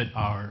to fit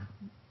our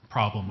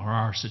problem or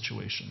our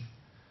situation?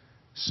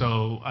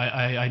 So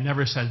I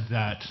never said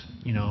that,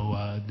 you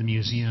know, the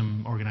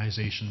museum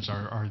organizations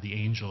are the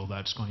angel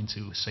that's going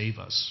to save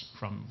us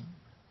from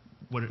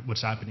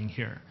what's happening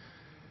here.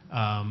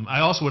 I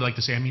also would like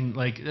to say, I mean,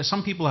 like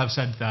some people have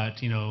said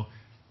that, you know,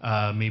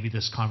 maybe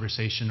this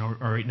conversation or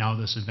right now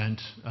this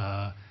event,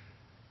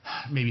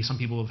 maybe some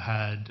people have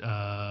had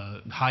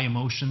high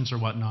emotions or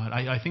whatnot.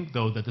 I think,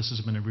 though, that this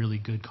has been a really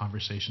good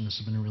conversation. This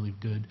has been a really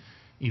good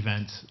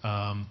event.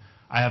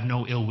 I have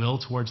no ill will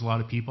towards a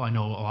lot of people. I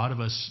know a lot of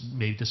us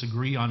may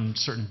disagree on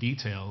certain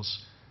details,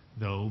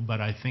 though,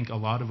 but I think a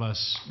lot of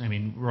us, I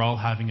mean, we're all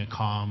having a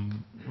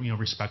calm, you know,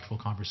 respectful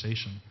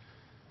conversation.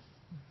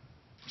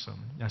 So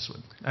that's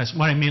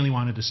what I mainly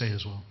wanted to say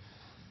as well.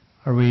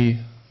 Are we...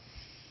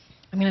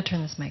 I'm going to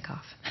turn this mic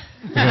off.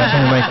 You're going to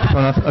turn the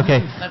microphone off? Okay.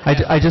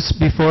 I just,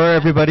 before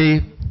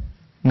everybody,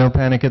 no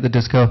panic at the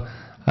disco,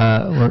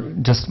 I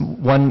just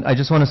want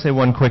to say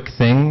one quick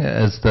thing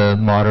as the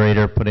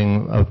moderator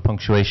putting a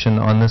punctuation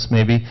on this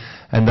maybe,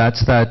 and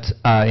that's that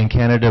in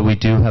Canada we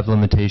do have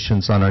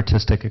limitations on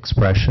artistic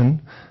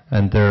expression,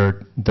 and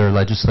they're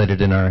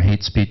legislated in our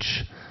hate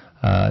speech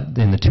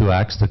in the two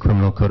acts, the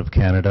Criminal Code of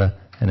Canada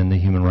and in the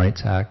Human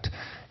Rights Act.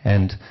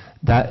 And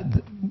that,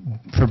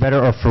 for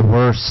better or for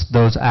worse,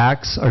 those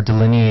acts are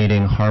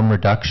delineating harm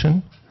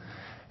reduction.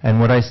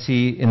 And what I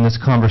see in this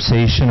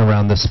conversation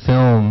around this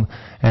film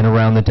and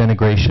around the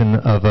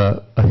denigration of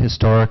a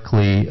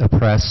historically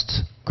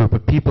oppressed group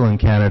of people in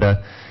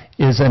Canada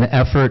is an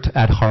effort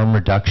at harm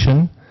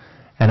reduction.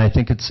 And I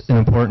think it's an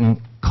important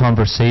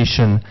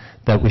conversation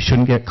that we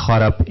shouldn't get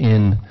caught up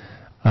in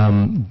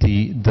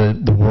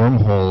the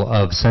wormhole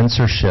of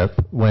censorship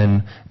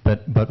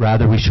but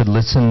rather we should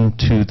listen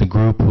to the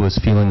group who is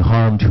feeling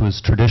harmed, who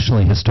has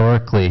traditionally,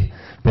 historically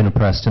been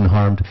oppressed and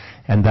harmed,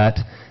 and that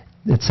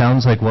it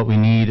sounds like what we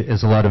need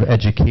is a lot of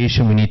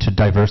education. We need to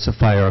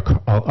diversify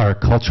our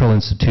cultural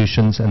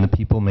institutions and the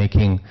people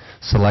making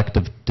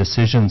selective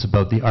decisions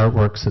about the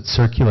artworks that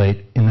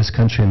circulate in this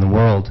country and the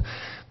world.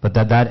 But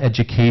that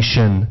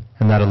education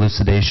and that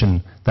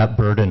elucidation, that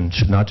burden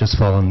should not just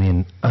fall on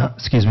the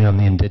on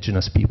the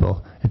indigenous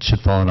people. It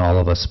should fall on all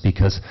of us,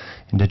 because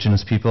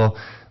indigenous people,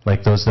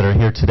 like those that are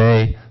here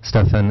today,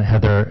 Stefan,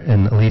 Heather,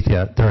 and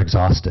Alethea, they're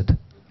exhausted.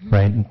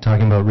 Right? And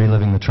talking about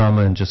reliving the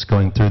trauma and just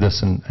going through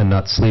this and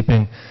not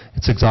sleeping,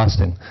 it's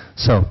exhausting.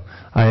 So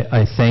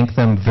I thank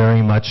them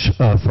very much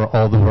for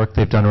all the work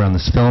they've done around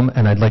this film,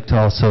 and I'd like to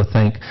also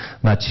thank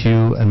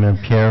Mathieu and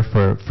Pierre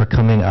for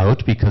coming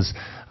out, because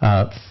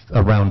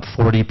around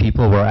 40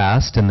 people were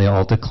asked and they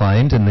all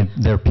declined, and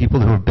there are people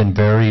who have been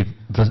very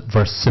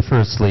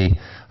vociferously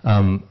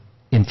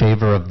in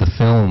favor of the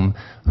film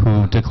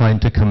who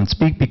declined to come and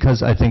speak,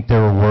 because I think they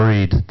were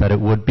worried that it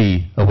would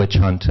be a witch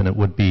hunt and it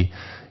would be,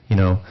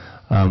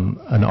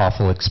 an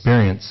awful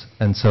experience.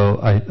 And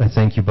so I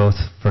thank you both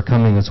for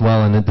coming as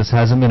well. And this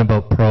hasn't been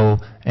about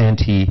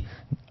pro-anti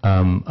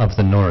of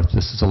the North.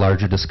 This is a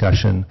larger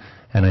discussion.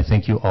 And I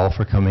thank you all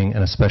for coming,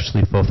 and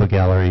especially FOFA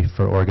Gallery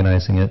for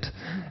organizing it,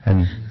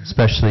 and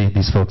especially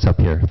these folks up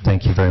here.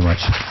 Thank you very much.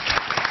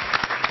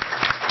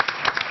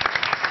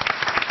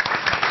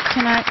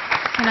 Can I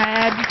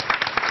add?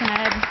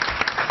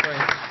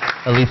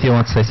 Alethea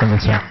wants to say something,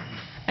 sir. Yeah.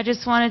 I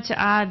just wanted to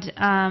add,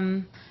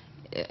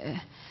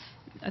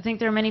 I think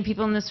there are many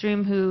people in this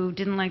room who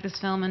didn't like this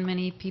film, and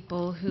many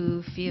people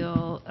who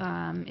feel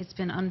it's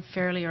been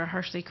unfairly or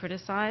harshly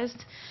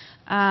criticized.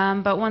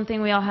 But one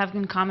thing we all have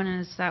in common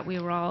is that we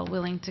were all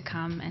willing to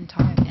come and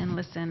talk and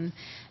listen.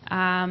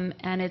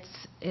 And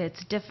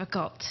it's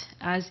difficult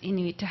as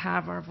Inuit to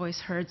have our voice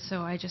heard,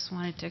 so I just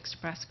wanted to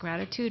express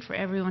gratitude for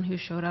everyone who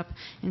showed up,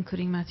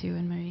 including Mathieu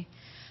and Marie.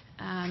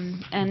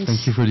 And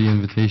thank you for the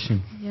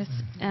invitation. Yes,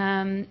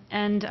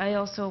 and I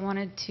also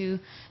wanted to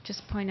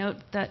just point out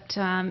that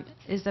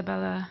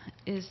Isabella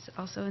is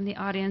also in the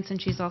audience,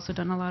 and she's also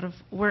done a lot of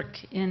work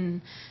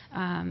in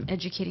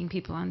educating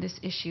people on this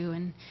issue,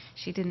 and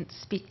she didn't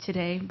speak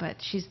today,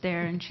 but she's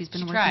there and she's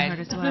been working hard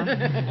as well.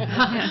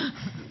 Yeah.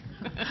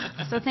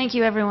 So thank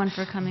you everyone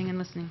for coming and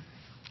listening.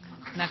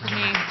 Not for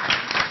me.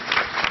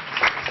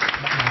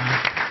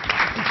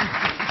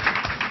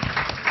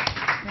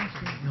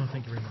 No,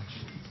 thank you very much.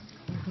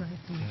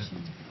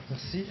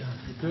 Merci.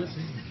 Good.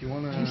 If you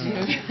want to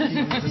keep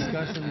the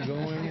discussion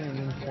going and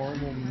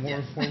informal,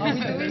 more formal.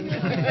 Maybe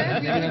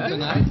not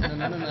tonight.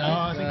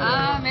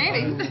 No.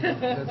 Maybe.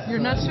 You're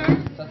not sure?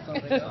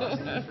 You're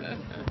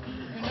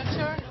not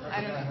sure?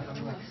 I don't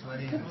know.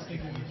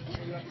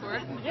 Sure?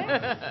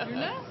 Yeah. You're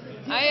not?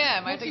 I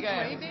am. I think I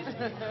am.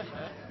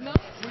 No,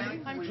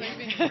 I'm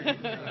craving.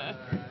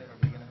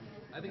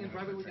 I think in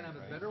private we can have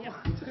a better one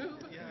too.